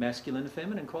 God's masculine and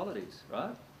feminine qualities,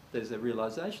 right? There's a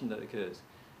realisation that occurs.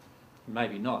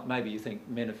 Maybe not. Maybe you think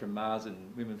men are from Mars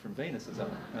and women from Venus or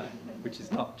something, right? Which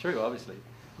is not true, obviously.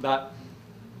 But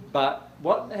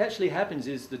what actually happens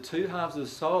is the two halves of the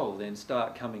soul then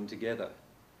start coming together.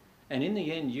 And in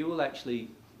the end, you will actually,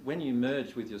 when you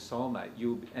merge with your soulmate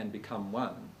and become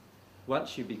one,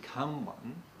 once you become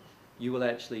one, you will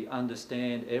actually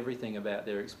understand everything about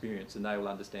their experience, and they will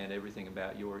understand everything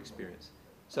about your experience.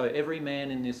 So every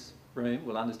man in this room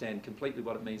will understand completely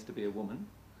what it means to be a woman,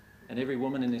 and every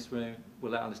woman in this room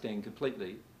will understand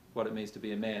completely what it means to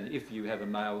be a man if you have a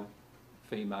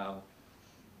male-female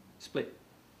split,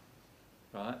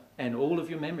 right? And all of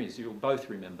your memories you'll both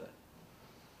remember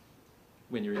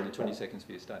when you're in the 20 seconds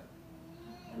for your state.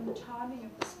 And the timing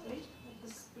of the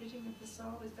splitting of the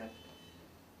soul, is that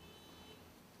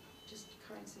just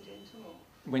coincidental?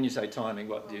 When you say timing,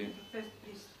 what do you... The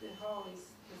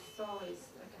soul is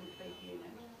a complete unit,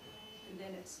 and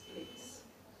then it splits.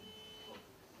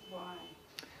 Why?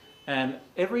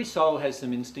 Every soul has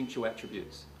some instinctual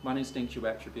attributes. One instinctual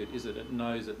attribute is that it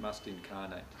knows it must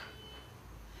incarnate.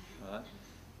 Right?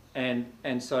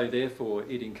 And so therefore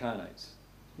it incarnates.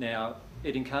 Now,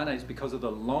 it incarnates because of the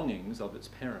longings of its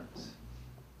parents.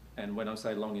 And when I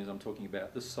say longings, I'm talking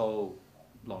about the soul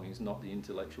longings, not the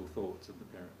intellectual thoughts of the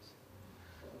parents.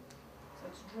 So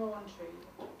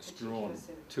it's drawn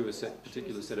to a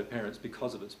particular set of parents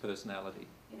because of its personality.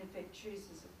 In effect,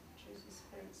 chooses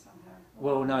parents somehow.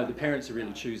 Well, no, the parents are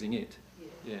really choosing it.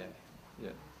 Yeah.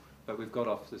 But we've got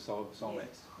off the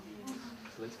soulmates.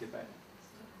 So let's get back.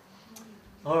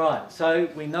 All right, so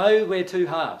we know we're two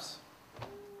halves.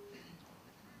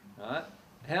 Right?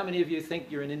 How many of you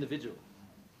think you're an individual?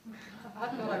 I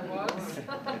thought I was.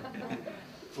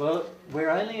 Well, we're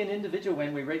only an individual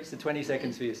when we reach the 20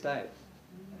 seconds for your state.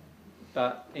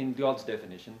 But in God's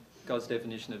definition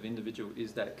of individual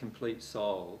is that complete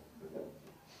soul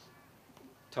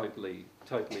totally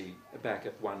back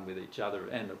at one with each other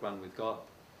and at one with God.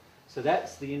 So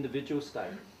that's the individual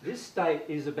state. This state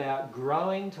is about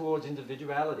growing towards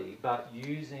individuality, but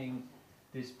using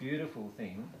this beautiful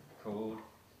thing called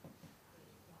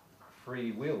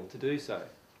free will to do so.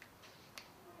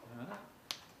 Right?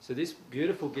 So this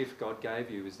beautiful gift God gave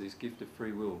you is this gift of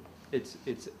free will. It's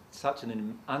such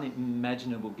an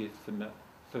unimaginable gift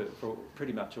for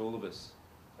pretty much all of us,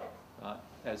 right,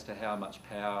 as to how much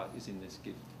power is in this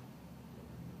gift.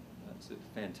 It's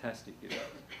a fantastic gift.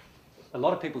 A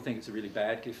lot of people think it's a really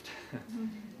bad gift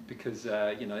because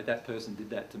that person did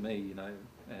that to me,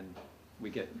 and we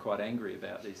get quite angry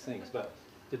about these things. But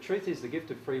the truth is, the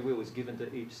gift of free will is given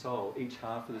to each soul, each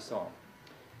half of the soul.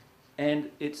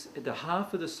 And it's the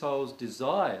half of the soul's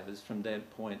desires from that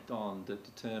point on that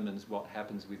determines what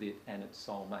happens with it and its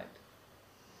soulmate.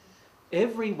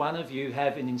 Every one of you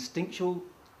have an instinctual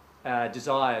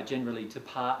desire generally to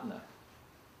partner,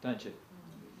 don't you?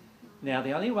 Now,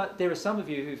 there are some of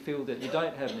you who feel that you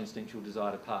don't have an instinctual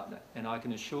desire to partner, and I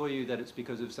can assure you that it's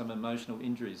because of some emotional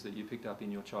injuries that you picked up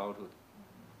in your childhood.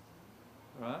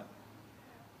 Right?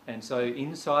 And so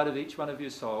inside of each one of your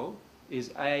soul is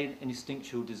an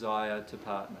instinctual desire to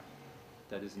partner.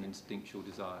 That is an instinctual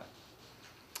desire.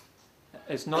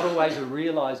 It's not always a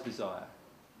realised desire,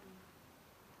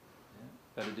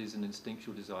 but it is an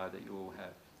instinctual desire that you all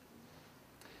have.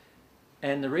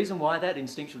 And the reason why that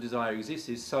instinctual desire exists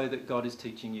is so that God is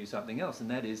teaching you something else, and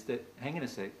that is that, hang on a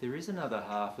sec, there is another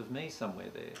half of me somewhere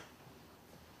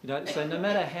there. So no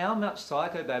matter how much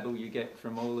psychobabble you get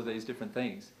from all of these different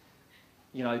things,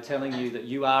 you know, telling you that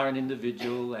you are an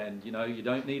individual and, you know, you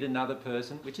don't need another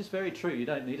person, which is very true. You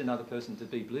don't need another person to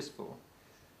be blissful.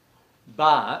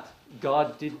 But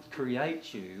God did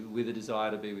create you with a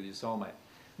desire to be with your soulmate.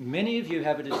 Many of you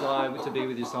have a desire to be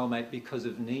with your soulmate because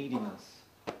of neediness.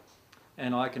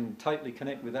 And I can totally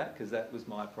connect with that because that was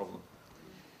my problem.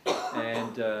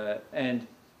 And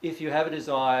if you have a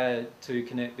desire to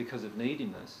connect because of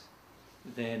neediness,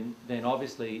 then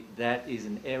obviously that is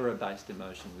an error-based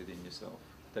emotion within yourself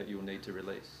that you'll need to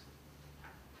release.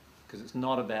 Because it's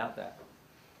not about that.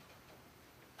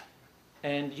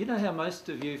 And you know how most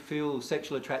of you feel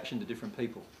sexual attraction to different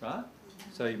people, right?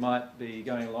 So you might be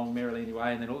going along merrily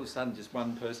anyway, and then all of a sudden just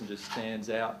one person just stands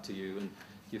out to you and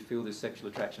you feel this sexual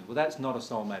attraction. Well, that's not a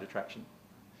soulmate attraction.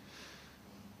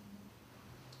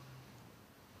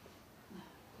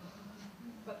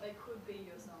 But they could be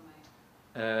your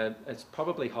soulmate. It's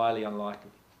probably highly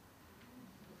unlikely.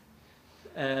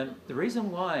 The reason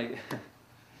why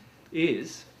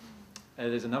is,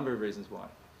 there's a number of reasons why.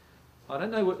 I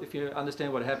don't know if you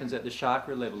understand what happens at the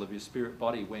chakra level of your spirit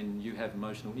body when you have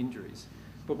emotional injuries.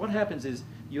 But what happens is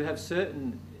you have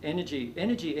certain energy.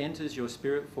 Energy enters your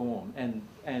spirit form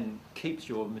and keeps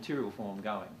your material form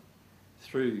going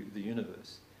through the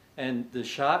universe. And the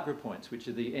chakra points, which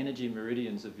are the energy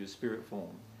meridians of your spirit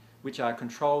form, which are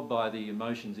controlled by the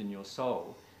emotions in your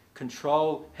soul,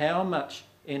 control how much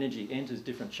energy enters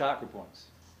different chakra points.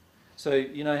 So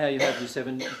you know how you have your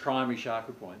 7 primary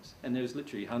chakra points, and there's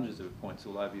literally hundreds of points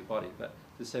all over your body, but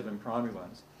the 7 primary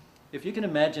ones. If you can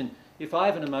imagine, if I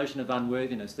have an emotion of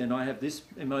unworthiness, then I have this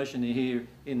emotion here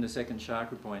in the 2nd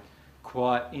chakra point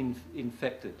quite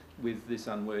infected with this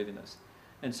unworthiness.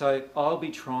 And so I'll be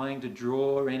trying to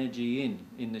draw energy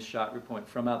in this chakra point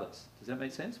from others. Does that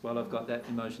make sense? Well, I've got that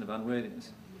emotion of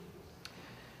unworthiness.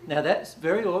 Now that's the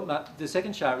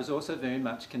 2nd chakra is also very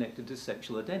much connected to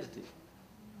sexual identity.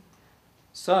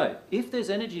 So, if there's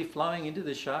energy flowing into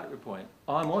the chakra point,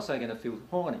 I'm also going to feel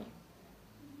horny.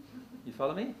 You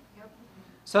follow me? Yep.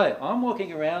 So, I'm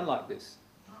walking around like this,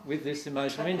 with this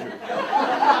emotional injury.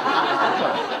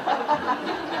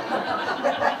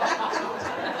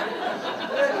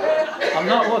 I'm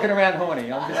not walking around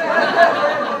horny, I'm just...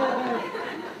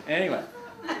 Anyway,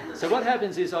 so what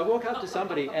happens is I walk up to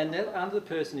somebody and that other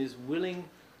person is willing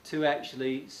to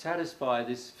actually satisfy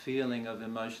this feeling of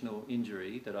emotional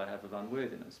injury that I have of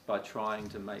unworthiness by trying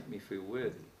to make me feel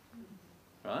worthy,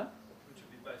 right? Which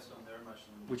would be based on their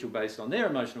emotional injury. Which will be based on their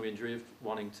emotional injury of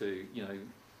wanting to, you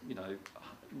know,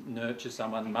 nurture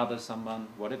someone, mother someone,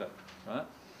 whatever, right?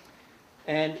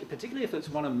 And particularly if it's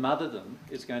want to mother them,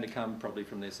 it's going to come probably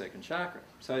from their 2nd chakra.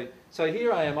 So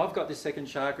here I am, I've got this 2nd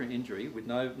chakra injury with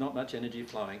not much energy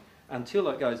flowing, until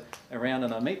it goes around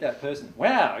and I meet that person.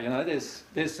 Wow, you know, there's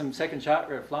some 2nd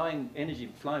chakra energy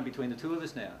flowing between the two of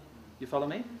us now. You follow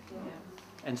me? Yeah.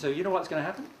 And so you know what's going to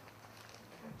happen?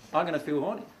 I'm going to feel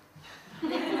horny.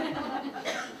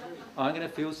 I'm going to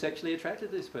feel sexually attracted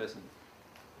to this person.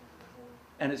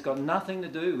 And it's got nothing to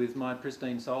do with my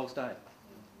pristine soul state.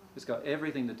 It's got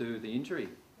everything to do with the injury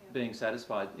being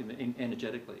satisfied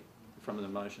energetically from an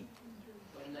emotion.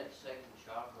 When that 2nd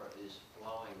chakra is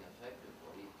flowing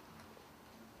effectively,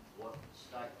 what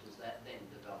state does that then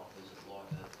develop? Is it like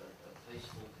a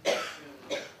peaceful connection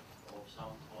of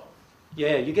some type?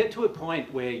 Yeah, you get to a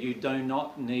point where you don't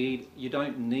need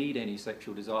any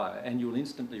sexual desire, and you'll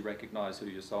instantly recognise who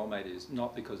your soulmate is,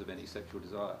 not because of any sexual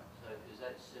desire. So is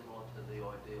that similar to the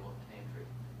ideal of tantric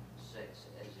sex,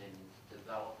 as in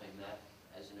developing that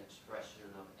as an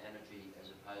expression of energy as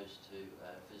opposed to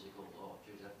physical? Oh,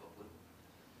 geez, that felt good.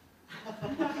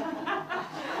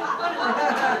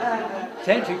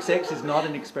 Tantric sex is not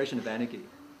an expression of anarchy.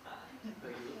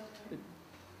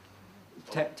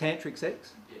 Tantric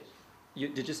sex?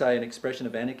 Yes. Did you say an expression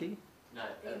of anarchy? No,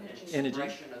 an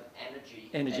expression of energy,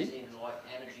 as in like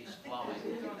energy's flowing.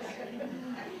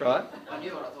 Right. I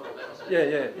knew what I thought about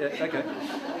it. Yeah, okay.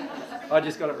 I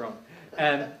just got it wrong.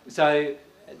 So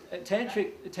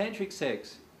tantric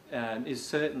sex is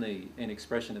certainly an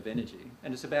expression of energy,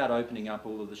 and it's about opening up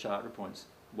all of the chakra points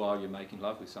while you're making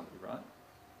love with somebody, right?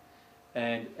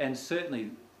 And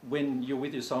certainly when you're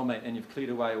with your soulmate and you've cleared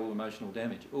away all emotional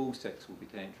damage, all sex will be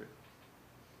tantric,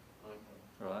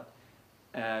 right?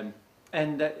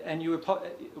 And you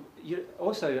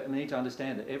also need to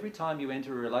understand that every time you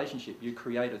enter a relationship, you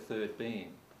create a 3rd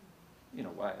being, in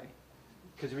a way,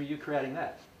 because you're creating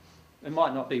that. It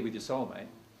might not be with your soulmate,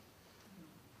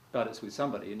 but it's with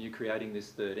somebody, and you're creating this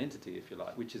 3rd entity, if you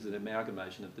like, which is an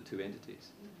amalgamation of the 2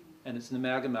 entities. And it's an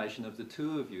amalgamation of the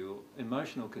 2 of your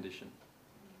emotional condition,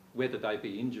 whether they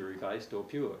be injury-based or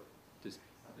pure.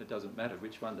 It doesn't matter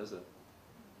which one, does it?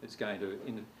 It's going to...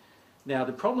 Now,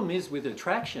 the problem is with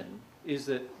attraction is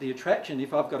that the attraction,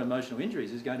 if I've got emotional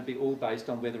injuries, is going to be all based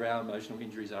on whether our emotional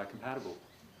injuries are compatible.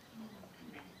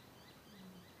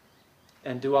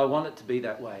 And do I want it to be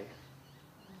that way?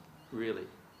 Really?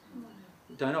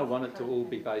 Don't I want it to all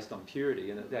be based on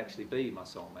purity and it actually be my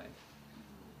soulmate?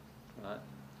 Right?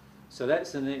 So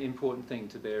that's an important thing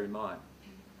to bear in mind.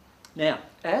 Now,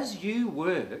 as you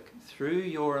work through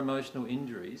your emotional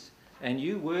injuries and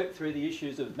you work through the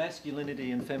issues of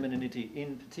masculinity and femininity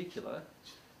in particular,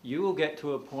 you will get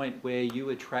to a point where you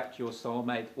attract your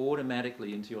soulmate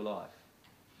automatically into your life.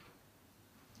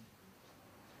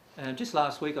 Just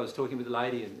last week I was talking with a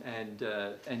lady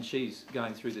and she's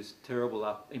going through this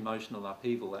terrible emotional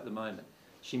upheaval at the moment.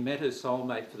 She met her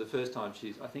soulmate for the first time.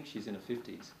 I think she's in her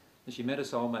 50s. And she met her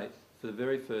soulmate for the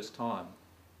very first time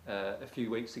a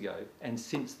few weeks ago, and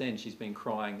since then she's been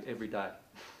crying every day.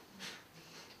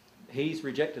 He's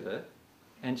rejected her,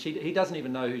 and he doesn't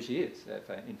even know who she is,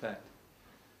 in fact.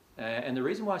 And the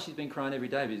reason why she's been crying every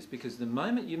day is because the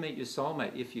moment you meet your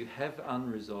soulmate, if you have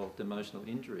unresolved emotional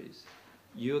injuries,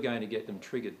 you're going to get them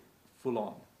triggered full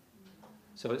on.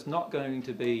 So it's not going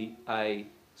to be a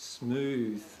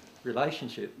smooth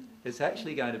relationship. It's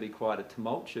actually going to be quite a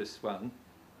tumultuous one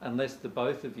unless the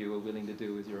both of you are willing to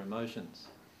deal with your emotions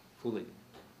fully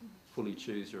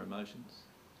choose your emotions.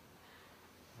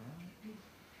 Does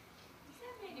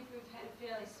that mean if we've had a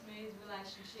fairly smooth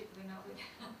relationship, we're not with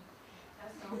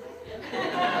our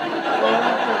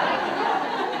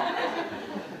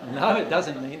soulmates? No, it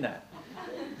doesn't mean that.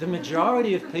 The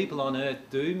majority of people on earth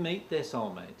do meet their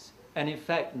soulmates, and in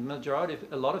fact,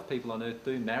 a lot of people on earth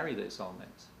do marry their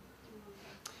soulmates.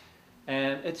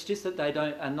 And it's just that they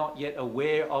are not yet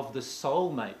aware of the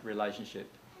soulmate relationship,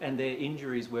 and their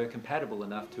injuries were compatible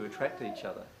enough to attract each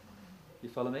other. You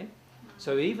follow me?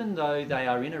 So even though they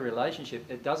are in a relationship,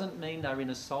 it doesn't mean they're in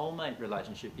a soulmate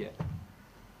relationship yet.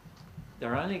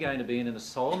 They're only going to be in a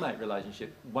soulmate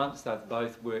relationship once they've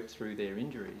both worked through their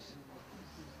injuries.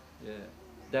 Yeah.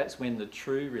 That's when the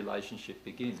true relationship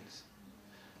begins.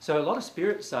 So a lot of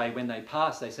spirits say, when they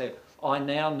pass, they say, I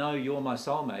now know you're my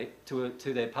soulmate,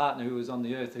 to their partner who was on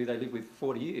the earth, who they lived with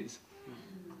for 40 years.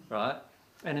 Right?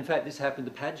 And in fact, this happened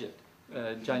to Paget,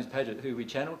 James Paget, who we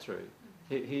channeled through.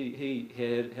 He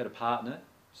had a partner,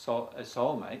 a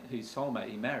soulmate, whose soulmate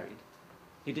he married.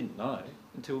 He didn't know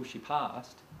until she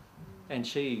passed. And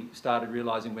she started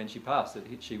realising when she passed that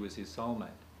she was his soulmate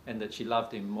and that she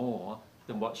loved him more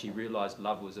than what she realised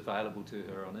love was available to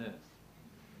her on earth.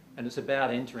 And it's about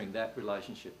entering that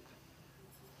relationship.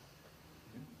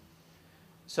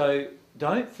 So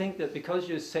don't think that because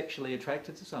you're sexually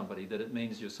attracted to somebody that it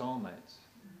means you're soulmates.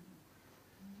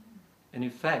 And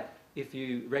in fact, if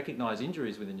you recognise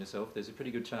injuries within yourself, there's a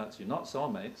pretty good chance you're not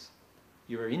soulmates,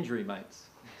 you're injury mates.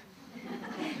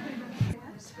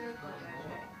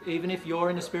 Even if you're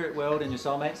in the spirit world and your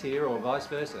soulmate's here, or vice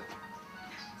versa.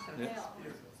 Yeah.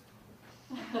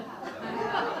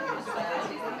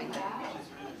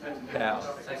 How?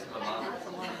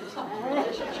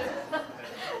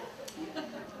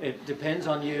 It depends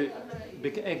on you,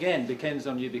 again, depends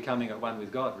on you becoming at one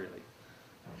with God, really.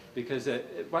 Because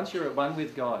once you're at one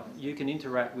with God, you can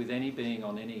interact with any being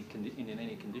on in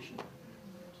any condition.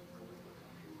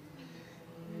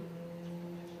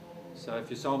 So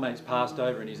if your soulmate's passed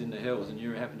over and he's in the hills and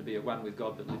you happen to be at one with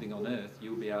God but living on earth,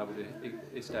 you'll be able to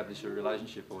establish a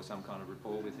relationship or some kind of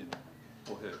rapport with him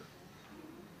or her.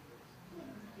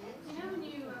 You know when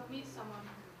you meet someone,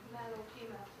 male or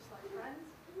female, just like friends,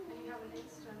 and you have an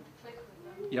instant click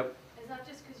with them? Yep. Is that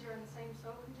just because you're in the same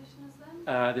soul condition as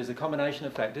them? There's a combination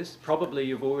of factors. Probably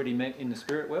you've already met in the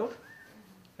spirit world.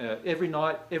 Every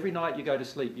night you go to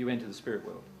sleep, you enter the spirit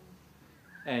world.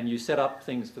 And you set up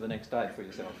things for the next day for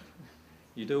yourself.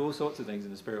 You do all sorts of things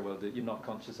in the spirit world that you're not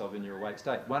conscious of in your awake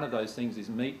state. One of those things is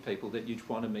meet people that you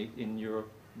want to meet in your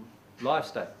life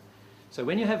state. So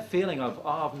when you have a feeling of,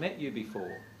 oh, I've met you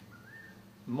before,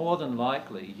 more than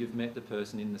likely you've met the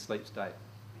person in the sleep state.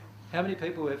 How many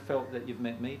people have felt that you've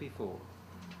met me before?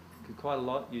 Quite a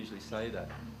lot usually say that.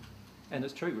 And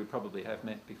it's true, we probably have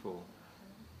met before,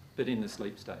 but in the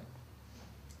sleep state.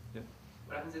 Yep.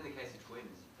 What happens in the case of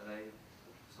twins? Are they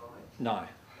soulmates? No,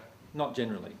 not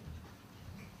generally.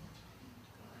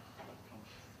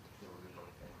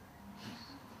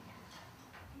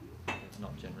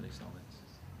 Not generally soulmates.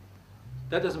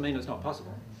 That doesn't mean it's not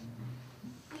possible.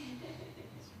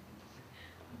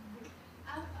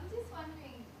 I'm just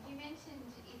wondering, you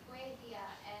mentioned if we're here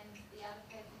and the other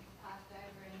person's passed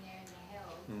over and they're in the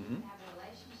hells, you can have a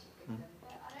relationship with them.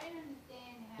 But I don't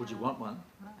understand how... Would you want one?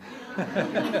 No. But I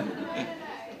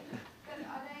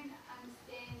don't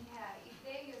understand how, if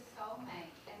they're your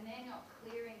soulmate and they're not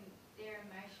clearing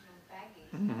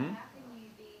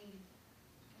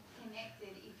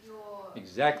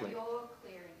Exactly. You're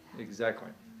clearing that. Exactly.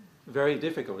 Very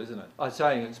difficult, isn't it? I'm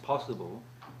saying it's possible,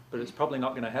 but it's probably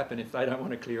not going to happen if they don't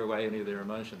want to clear away any of their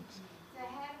emotions. So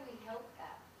how do we help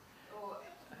that? Or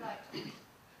like...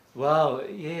 Well,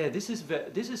 yeah, this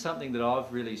is something that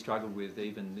I've really struggled with,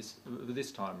 even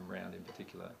this time around in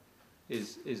particular,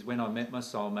 is when I met my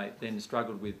soulmate, then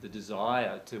struggled with the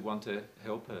desire to want to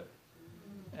help her,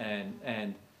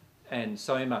 and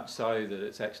so much so that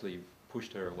it's actually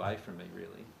pushed her away from me,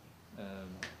 really.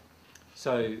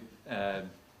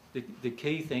 The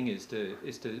key thing is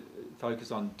to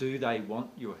focus on, do they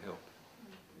want your help?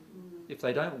 If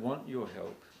they don't want your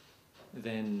help,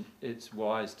 then it's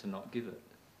wise to not give it.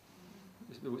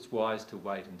 It's wise to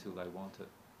wait until they want it.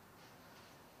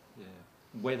 Yeah,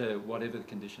 whatever the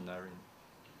condition they're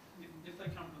in. If they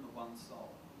come from the one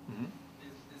soul,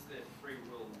 is there free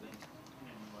will linked in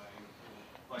any way?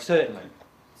 Or like, certainly.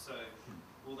 So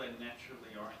will they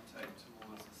naturally orientate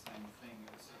towards the same thing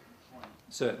at a certain point?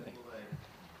 Certainly. Will they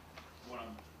want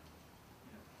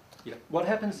to, yeah. What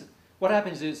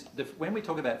happens is, when we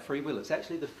talk about free will, it's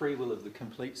actually the free will of the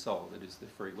complete soul that is the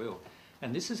free will.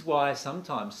 And this is why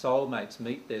sometimes soulmates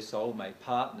meet their soulmate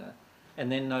partner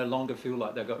and then no longer feel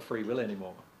like they've got free will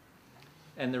anymore.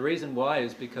 And the reason why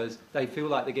is because they feel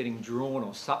like they're getting drawn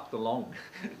or sucked along,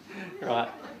 right,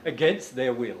 against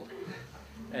their will.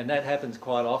 And that happens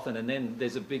quite often, and then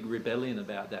there's a big rebellion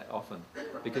about that often,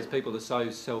 because people are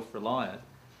so self-reliant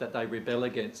that they rebel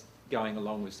against going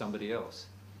along with somebody else,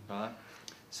 right?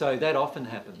 So that often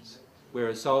happens, where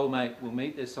a soulmate will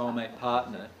meet their soulmate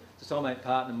partner. The soulmate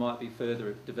partner might be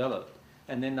further developed,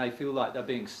 and then they feel like they're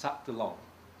being sucked along,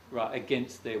 right,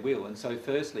 against their will. And so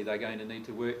firstly, they're going to need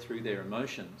to work through their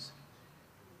emotions.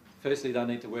 Firstly, they'll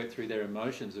need to work through their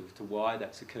emotions as to why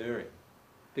that's occurring.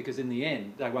 Because in the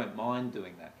end, they won't mind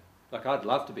doing that. Like, I'd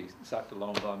love to be sucked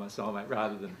along by my soulmate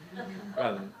rather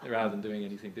than doing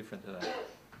anything different to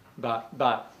that.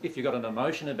 But if you've got an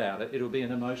emotion about it, it'll be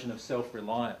an emotion of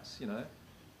self-reliance, you know,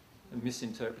 a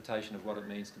misinterpretation of what it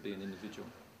means to be an individual.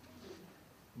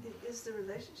 Is the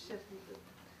relationship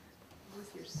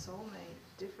with your soulmate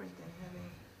different than having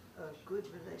a good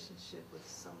relationship with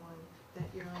someone that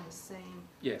you're on the same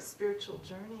spiritual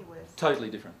journey with? Totally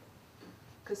different.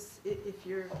 Because if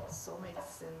your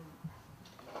soulmate's in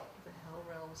the hell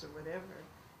realms or whatever,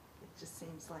 it just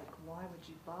seems like, why would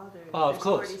you bother? Oh, of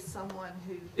course. There's already someone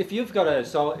who... If you've got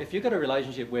a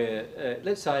relationship where,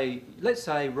 let's say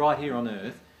right here on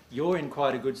Earth, you're in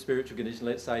quite a good spiritual condition.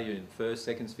 Let's say you're in first,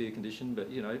 second sphere condition, but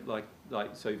you know,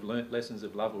 so you've learnt lessons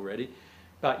of love already.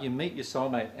 But you meet your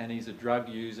soulmate, and he's a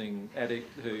drug-using addict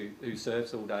who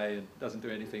surfs all day and doesn't do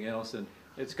anything else, and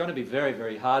it's going to be very,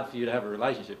 very hard for you to have a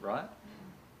relationship, right?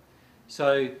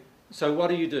 So what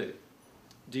do?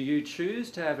 Do you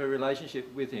choose to have a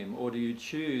relationship with him, or do you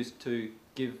choose to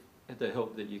give the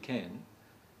help that you can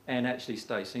and actually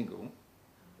stay single?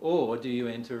 Or do you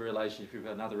enter a relationship,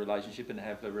 another relationship, and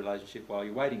have a relationship while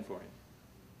you're waiting for him?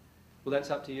 Well, that's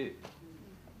up to you,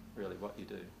 really, what you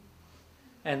do.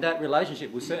 And that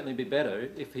relationship will certainly be better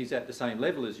if he's at the same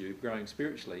level as you, growing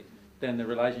spiritually, than the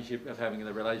relationship of having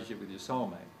the relationship with your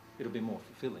soulmate. It'll be more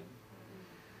fulfilling.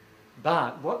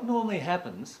 But what normally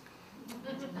happens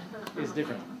is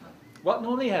different. What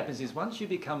normally happens is once you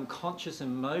become conscious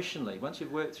emotionally, once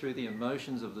you've worked through the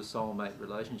emotions of the soulmate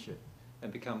relationship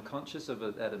and become conscious of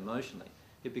that emotionally,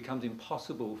 it becomes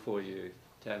impossible for you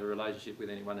to have a relationship with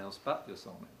anyone else but your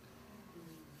soulmate.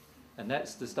 And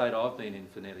that's the state I've been in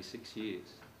for nearly 6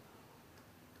 years.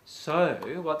 So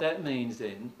what that means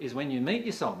then is when you meet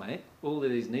your soulmate, all of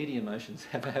these needy emotions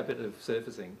have a habit of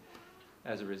surfacing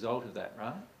as a result of that,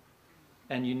 right?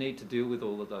 And you need to deal with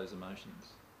all of those emotions.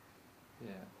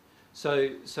 Yeah.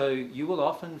 So you will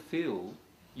often feel,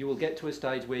 you will get to a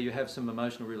stage where you have some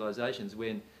emotional realizations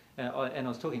when, and I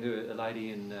was talking to a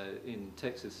lady in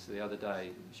Texas the other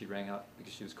day. She rang up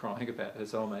because she was crying about her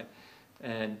soulmate.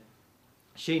 And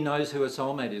she knows who her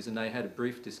soulmate is, and they had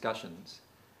brief discussions.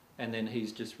 And then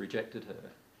he's just rejected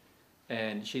her.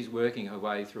 And she's working her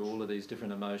way through all of these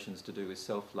different emotions to do with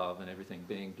self-love and everything,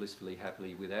 being blissfully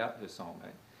happy without her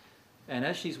soulmate. And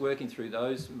as she's working through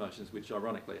those emotions, which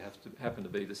ironically happen to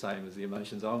be the same as the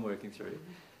emotions I'm working through,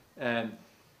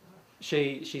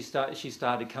 she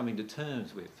started coming to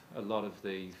terms with a lot of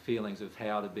the feelings of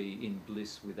how to be in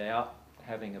bliss without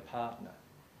having a partner.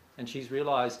 And she's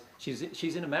realised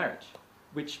she's in a marriage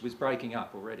which was breaking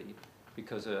up already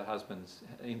because of her husband's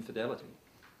infidelity.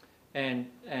 And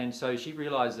so she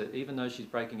realised that even though she's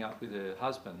breaking up with her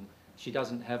husband, she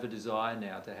doesn't have a desire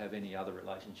now to have any other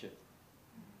relationship,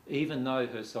 even though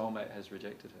her soulmate has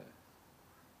rejected her,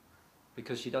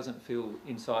 because she doesn't feel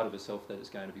inside of herself that it's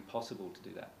going to be possible to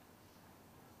do that.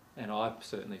 And I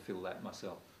certainly feel that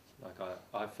myself. Like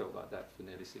I've felt like that for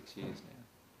nearly 6 years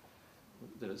now,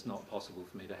 that it's not possible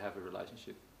for me to have a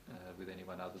relationship with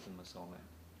anyone other than my soulmate.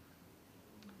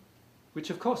 Which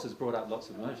of course has brought up lots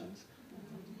of emotions.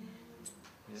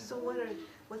 Yeah. So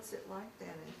what's it like then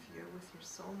if you're with your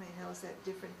soulmate? How is that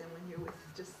different than when you're with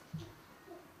just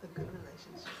a good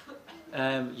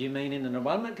relationship? You mean in an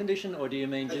abundant condition, or do you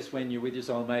mean just when you're with your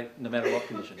soulmate no matter what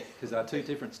condition? Because they're two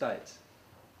different states.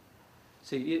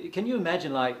 See, can you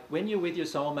imagine, like, when you're with your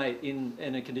soulmate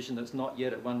in a condition that's not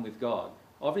yet at one with God,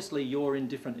 obviously you're in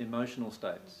different emotional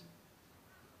states,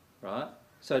 right?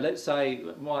 So let's say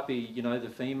it might be, you know,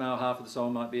 the female half of the soul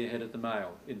might be ahead of the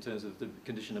male in terms of the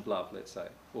condition of love, let's say,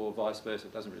 or vice versa,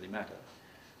 it doesn't really matter.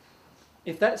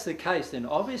 If that's the case, then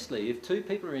obviously if two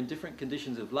people are in different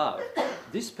conditions of love,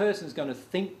 this person's going to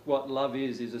think what love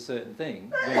is a certain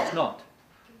thing when it's not.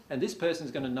 And this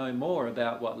person's going to know more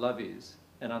about what love is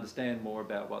and understand more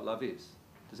about what love is.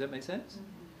 Does that make sense?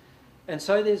 And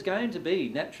so there's going to be,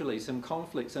 naturally, some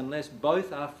conflicts unless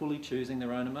both are fully choosing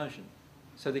their own emotion.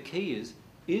 So the key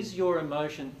is your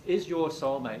emotion, is your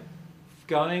soulmate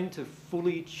going to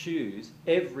fully choose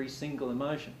every single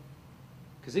emotion?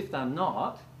 Because if they're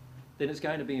not, then it's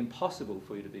going to be impossible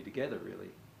for you to be together, really,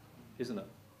 isn't it?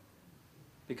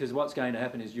 Because what's going to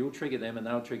happen is you'll trigger them and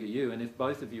they'll trigger you, and if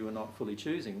both of you are not fully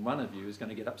choosing, one of you is going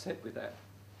to get upset with that,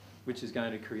 which is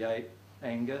going to create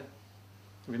anger.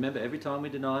 Remember, every time we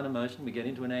deny an emotion, we get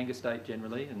into an anger state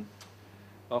generally, and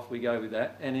off we go with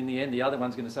that. And in the end, the other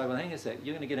one's going to say, well, hang on a sec,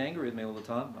 you're going to get angry with me all the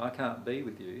time. I can't be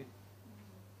with you.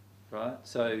 Right?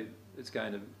 So it's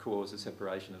going to cause a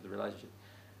separation of the relationship.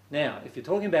 Now, if you're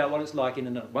talking about what it's like in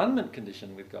an at-one-ment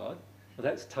condition with God, well,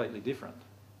 that's totally different.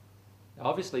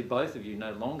 Obviously, both of you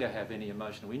no longer have any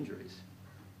emotional injuries.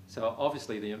 So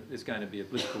obviously there's going to be a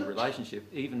blissful relationship,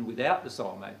 even without the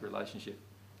soulmate relationship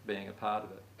being a part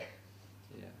of it.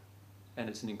 Yeah. And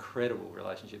it's an incredible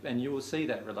relationship. And you will see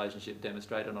that relationship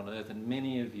demonstrated on earth, and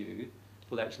many of you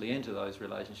will actually enter those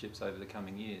relationships over the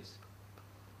coming years.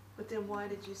 But then why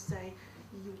did you say,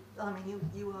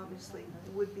 you obviously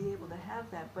would be able to have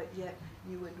that, but yet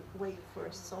you would wait for a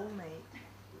soulmate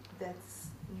that's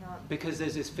not... Because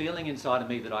there's this feeling inside of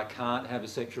me that I can't have a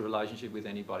sexual relationship with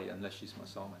anybody unless she's my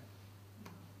soulmate.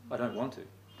 I don't want to. It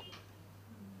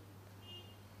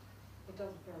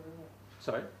doesn't feel real.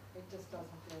 Sorry? It just doesn't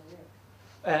feel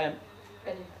real.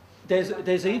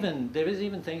 There is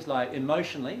even things like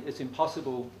emotionally, it's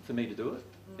impossible for me to do it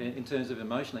in terms of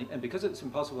emotionally, and because it's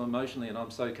impossible emotionally and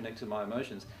I'm so connected to my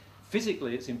emotions,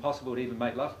 physically it's impossible to even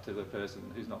make love to a person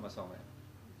who's not my soulmate,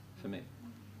 for me.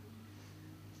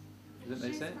 Does that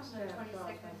make sense? She's from the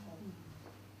 22nd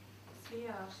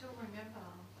sphere, she'll remember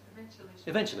eventually.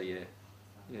 Eventually, yeah.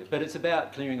 Yeah, but it's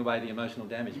about clearing away the emotional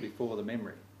damage before the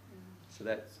memory. So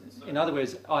that's, in other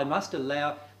words, I must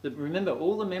allow, remember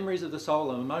all the memories of the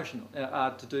soul are emotional,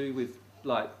 are to do with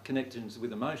like connections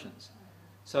with emotions.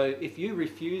 So if you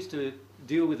refuse to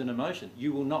deal with an emotion,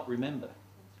 you will not remember.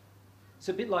 It's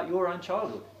a bit like your own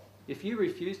childhood. If you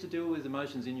refuse to deal with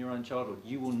emotions in your own childhood,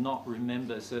 you will not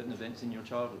remember certain events in your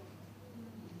childhood.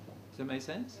 Does that make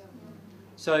sense?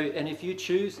 So, and if you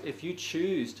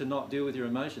choose to not deal with your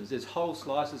emotions, there's whole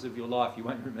slices of your life you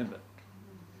won't remember.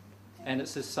 And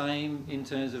it's the same in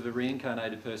terms of a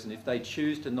reincarnated person. If they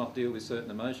choose to not deal with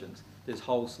certain emotions, there's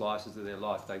whole slices of their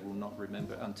life they will not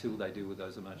remember until they deal with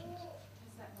those emotions.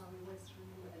 Is that why we always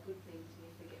remember the good things and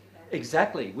we forget the bad?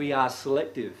 Exactly. We are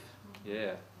selective.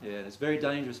 Yeah, yeah. It's very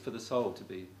dangerous for the soul to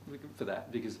be, for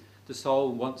that, because the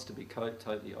soul wants to be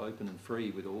totally open and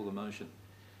free with all emotion.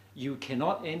 You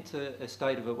cannot enter a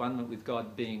state of at-one-ment with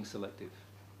God being selective.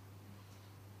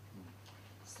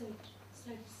 So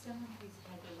someone who's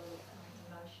had a lot of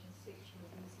emotional sexual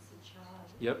abuse as a child,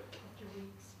 Yep. have to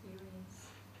re-experience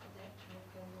that to let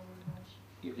go of all emotion?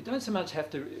 You don't so much have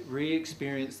to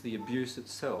re-experience the abuse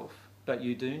itself, but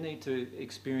you do need to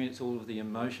experience all of the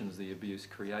emotions the abuse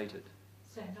created.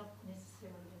 So not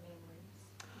necessarily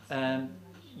the memories?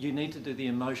 You need to do the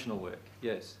emotional work,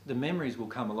 yes. The memories will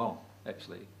come along,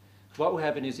 actually. What will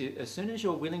happen is, as soon as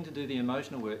you're willing to do the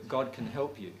emotional work, God can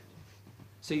help you.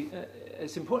 See,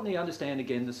 it's important to understand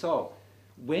again the soul.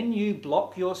 When you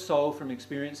block your soul from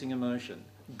experiencing emotion,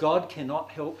 God cannot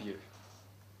help you.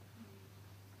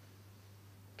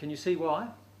 Can you see why?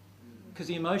 Because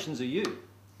the emotions are you.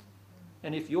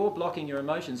 And if you're blocking your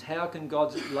emotions, how can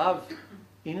God's love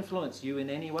influence you in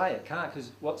any way? It can't,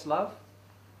 because what's love?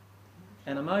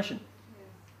 An emotion.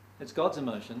 It's God's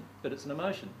emotion, but it's an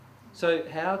emotion. So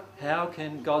how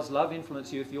can God's love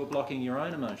influence you if you're blocking your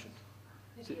own emotion?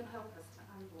 He'll help us to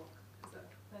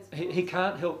unblock. He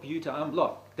can't help you to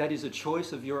unblock. That is a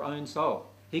choice of your own soul.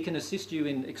 He can assist you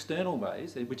in external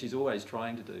ways, which he's always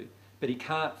trying to do, but he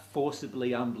can't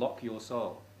forcibly unblock your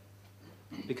soul,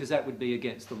 because that would be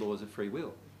against the laws of free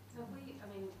will. So we, I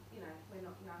mean, you know, we're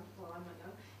not young, well, I'm not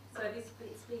young, so it's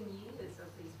been years of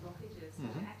these blockages to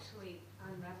actually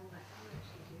unravel that. How do you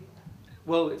actually do that?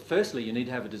 Well, firstly, you need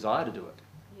to have a desire to do it.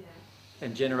 Yeah.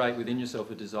 And generate within yourself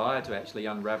a desire to actually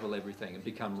unravel everything and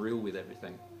become real with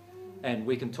everything. And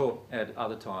we can talk at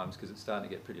other times, because it's starting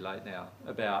to get pretty late now,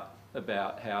 about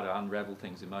how to unravel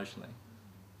things emotionally.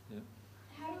 Yeah.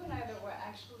 How do we know that we're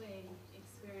actually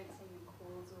experiencing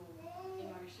causal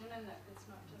emotion and that it's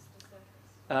not just a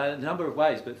surface? A number of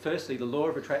ways, but firstly, the law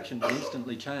of attraction will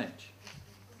instantly change.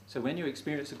 So when you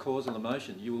experience a causal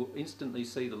emotion, you will instantly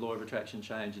see the law of attraction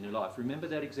change in your life. Remember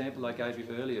that example I gave you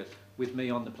earlier with me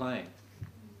on the plane,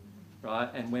 right?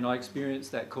 And when I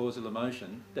experienced that causal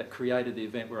emotion, that created the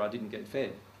event where I didn't get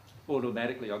fed.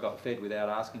 Automatically, I got fed without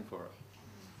asking for it.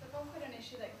 So if I've got an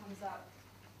issue that comes up,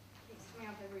 keeps coming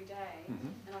up every day,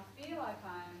 and I feel like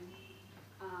I'm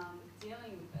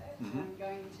dealing with it, and I'm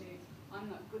going to, I'm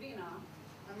not good enough,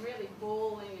 I'm really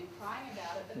bawling and crying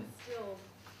about it, but it's still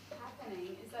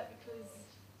happening. Is that because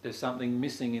there's something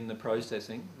missing in the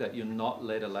processing that you're not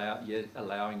yet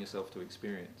allowing yourself to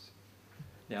experience?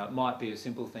 Now, it might be a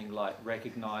simple thing like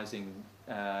recognising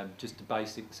just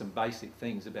some basic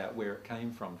things about where it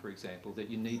came from, for example, that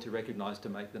you need to recognise to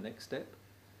make the next step.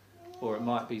 Or it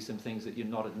might be some things that you're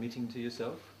not admitting to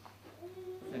yourself.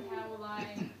 So how will I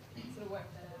sort of work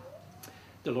that out?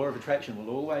 The law of attraction will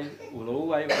always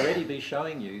already be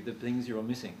showing you the things you're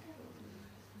missing.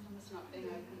 I'm just not being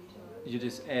open to it. You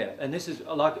just and this is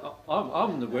like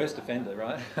I'm the worst offender,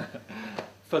 right?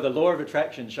 For the law of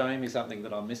attraction showing me something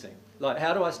that I'm missing. Like,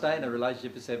 how do I stay in a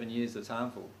relationship for 7 years that's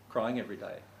harmful, crying every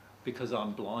day, because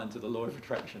I'm blind to the law of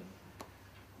attraction,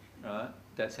 right?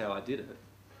 That's how I did it.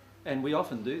 And we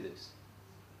often do this.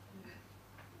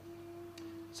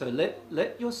 So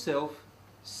let yourself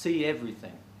see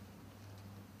everything.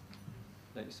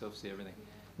 Let yourself see everything.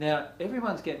 Now,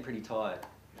 everyone's getting pretty tired.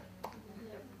 I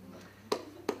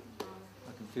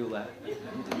can feel that. Thank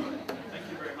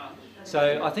you very much.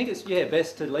 So I think it's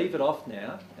best to leave it off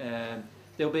now.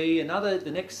 There'll be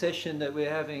the next session that we're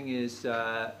having is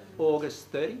August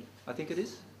 30, I think it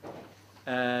is.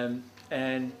 And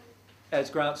as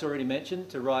Grant's already mentioned,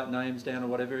 to write names down or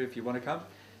whatever if you want to come.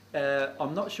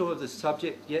 I'm not sure of the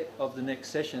subject yet of the next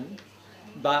session,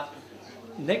 but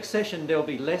next session there'll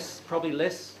be probably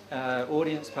less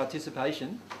audience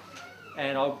participation,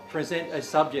 and I'll present a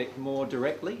subject more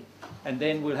directly, and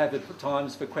then we'll have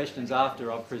times for questions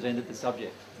after I've presented the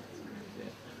subject.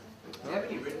 Do you have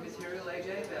any written material,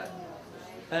 AJ, about?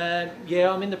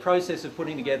 Yeah, I'm in the process of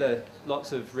putting together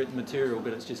lots of written material,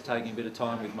 but it's just taking a bit of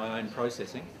time with my own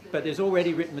processing. But there's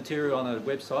already written material on a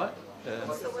website.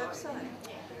 What's the website?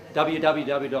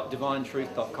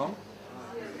 www.divinetruth.com.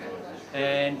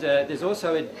 And there's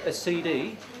also a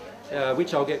CD,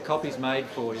 which I'll get copies made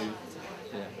for you.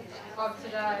 Yeah. Of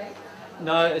today?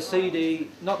 No, a CD,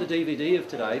 not the DVD of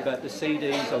today, but the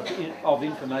CDs of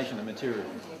information and material.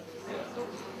 Yeah.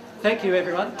 Thank you,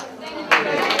 everyone.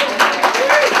 Thank you.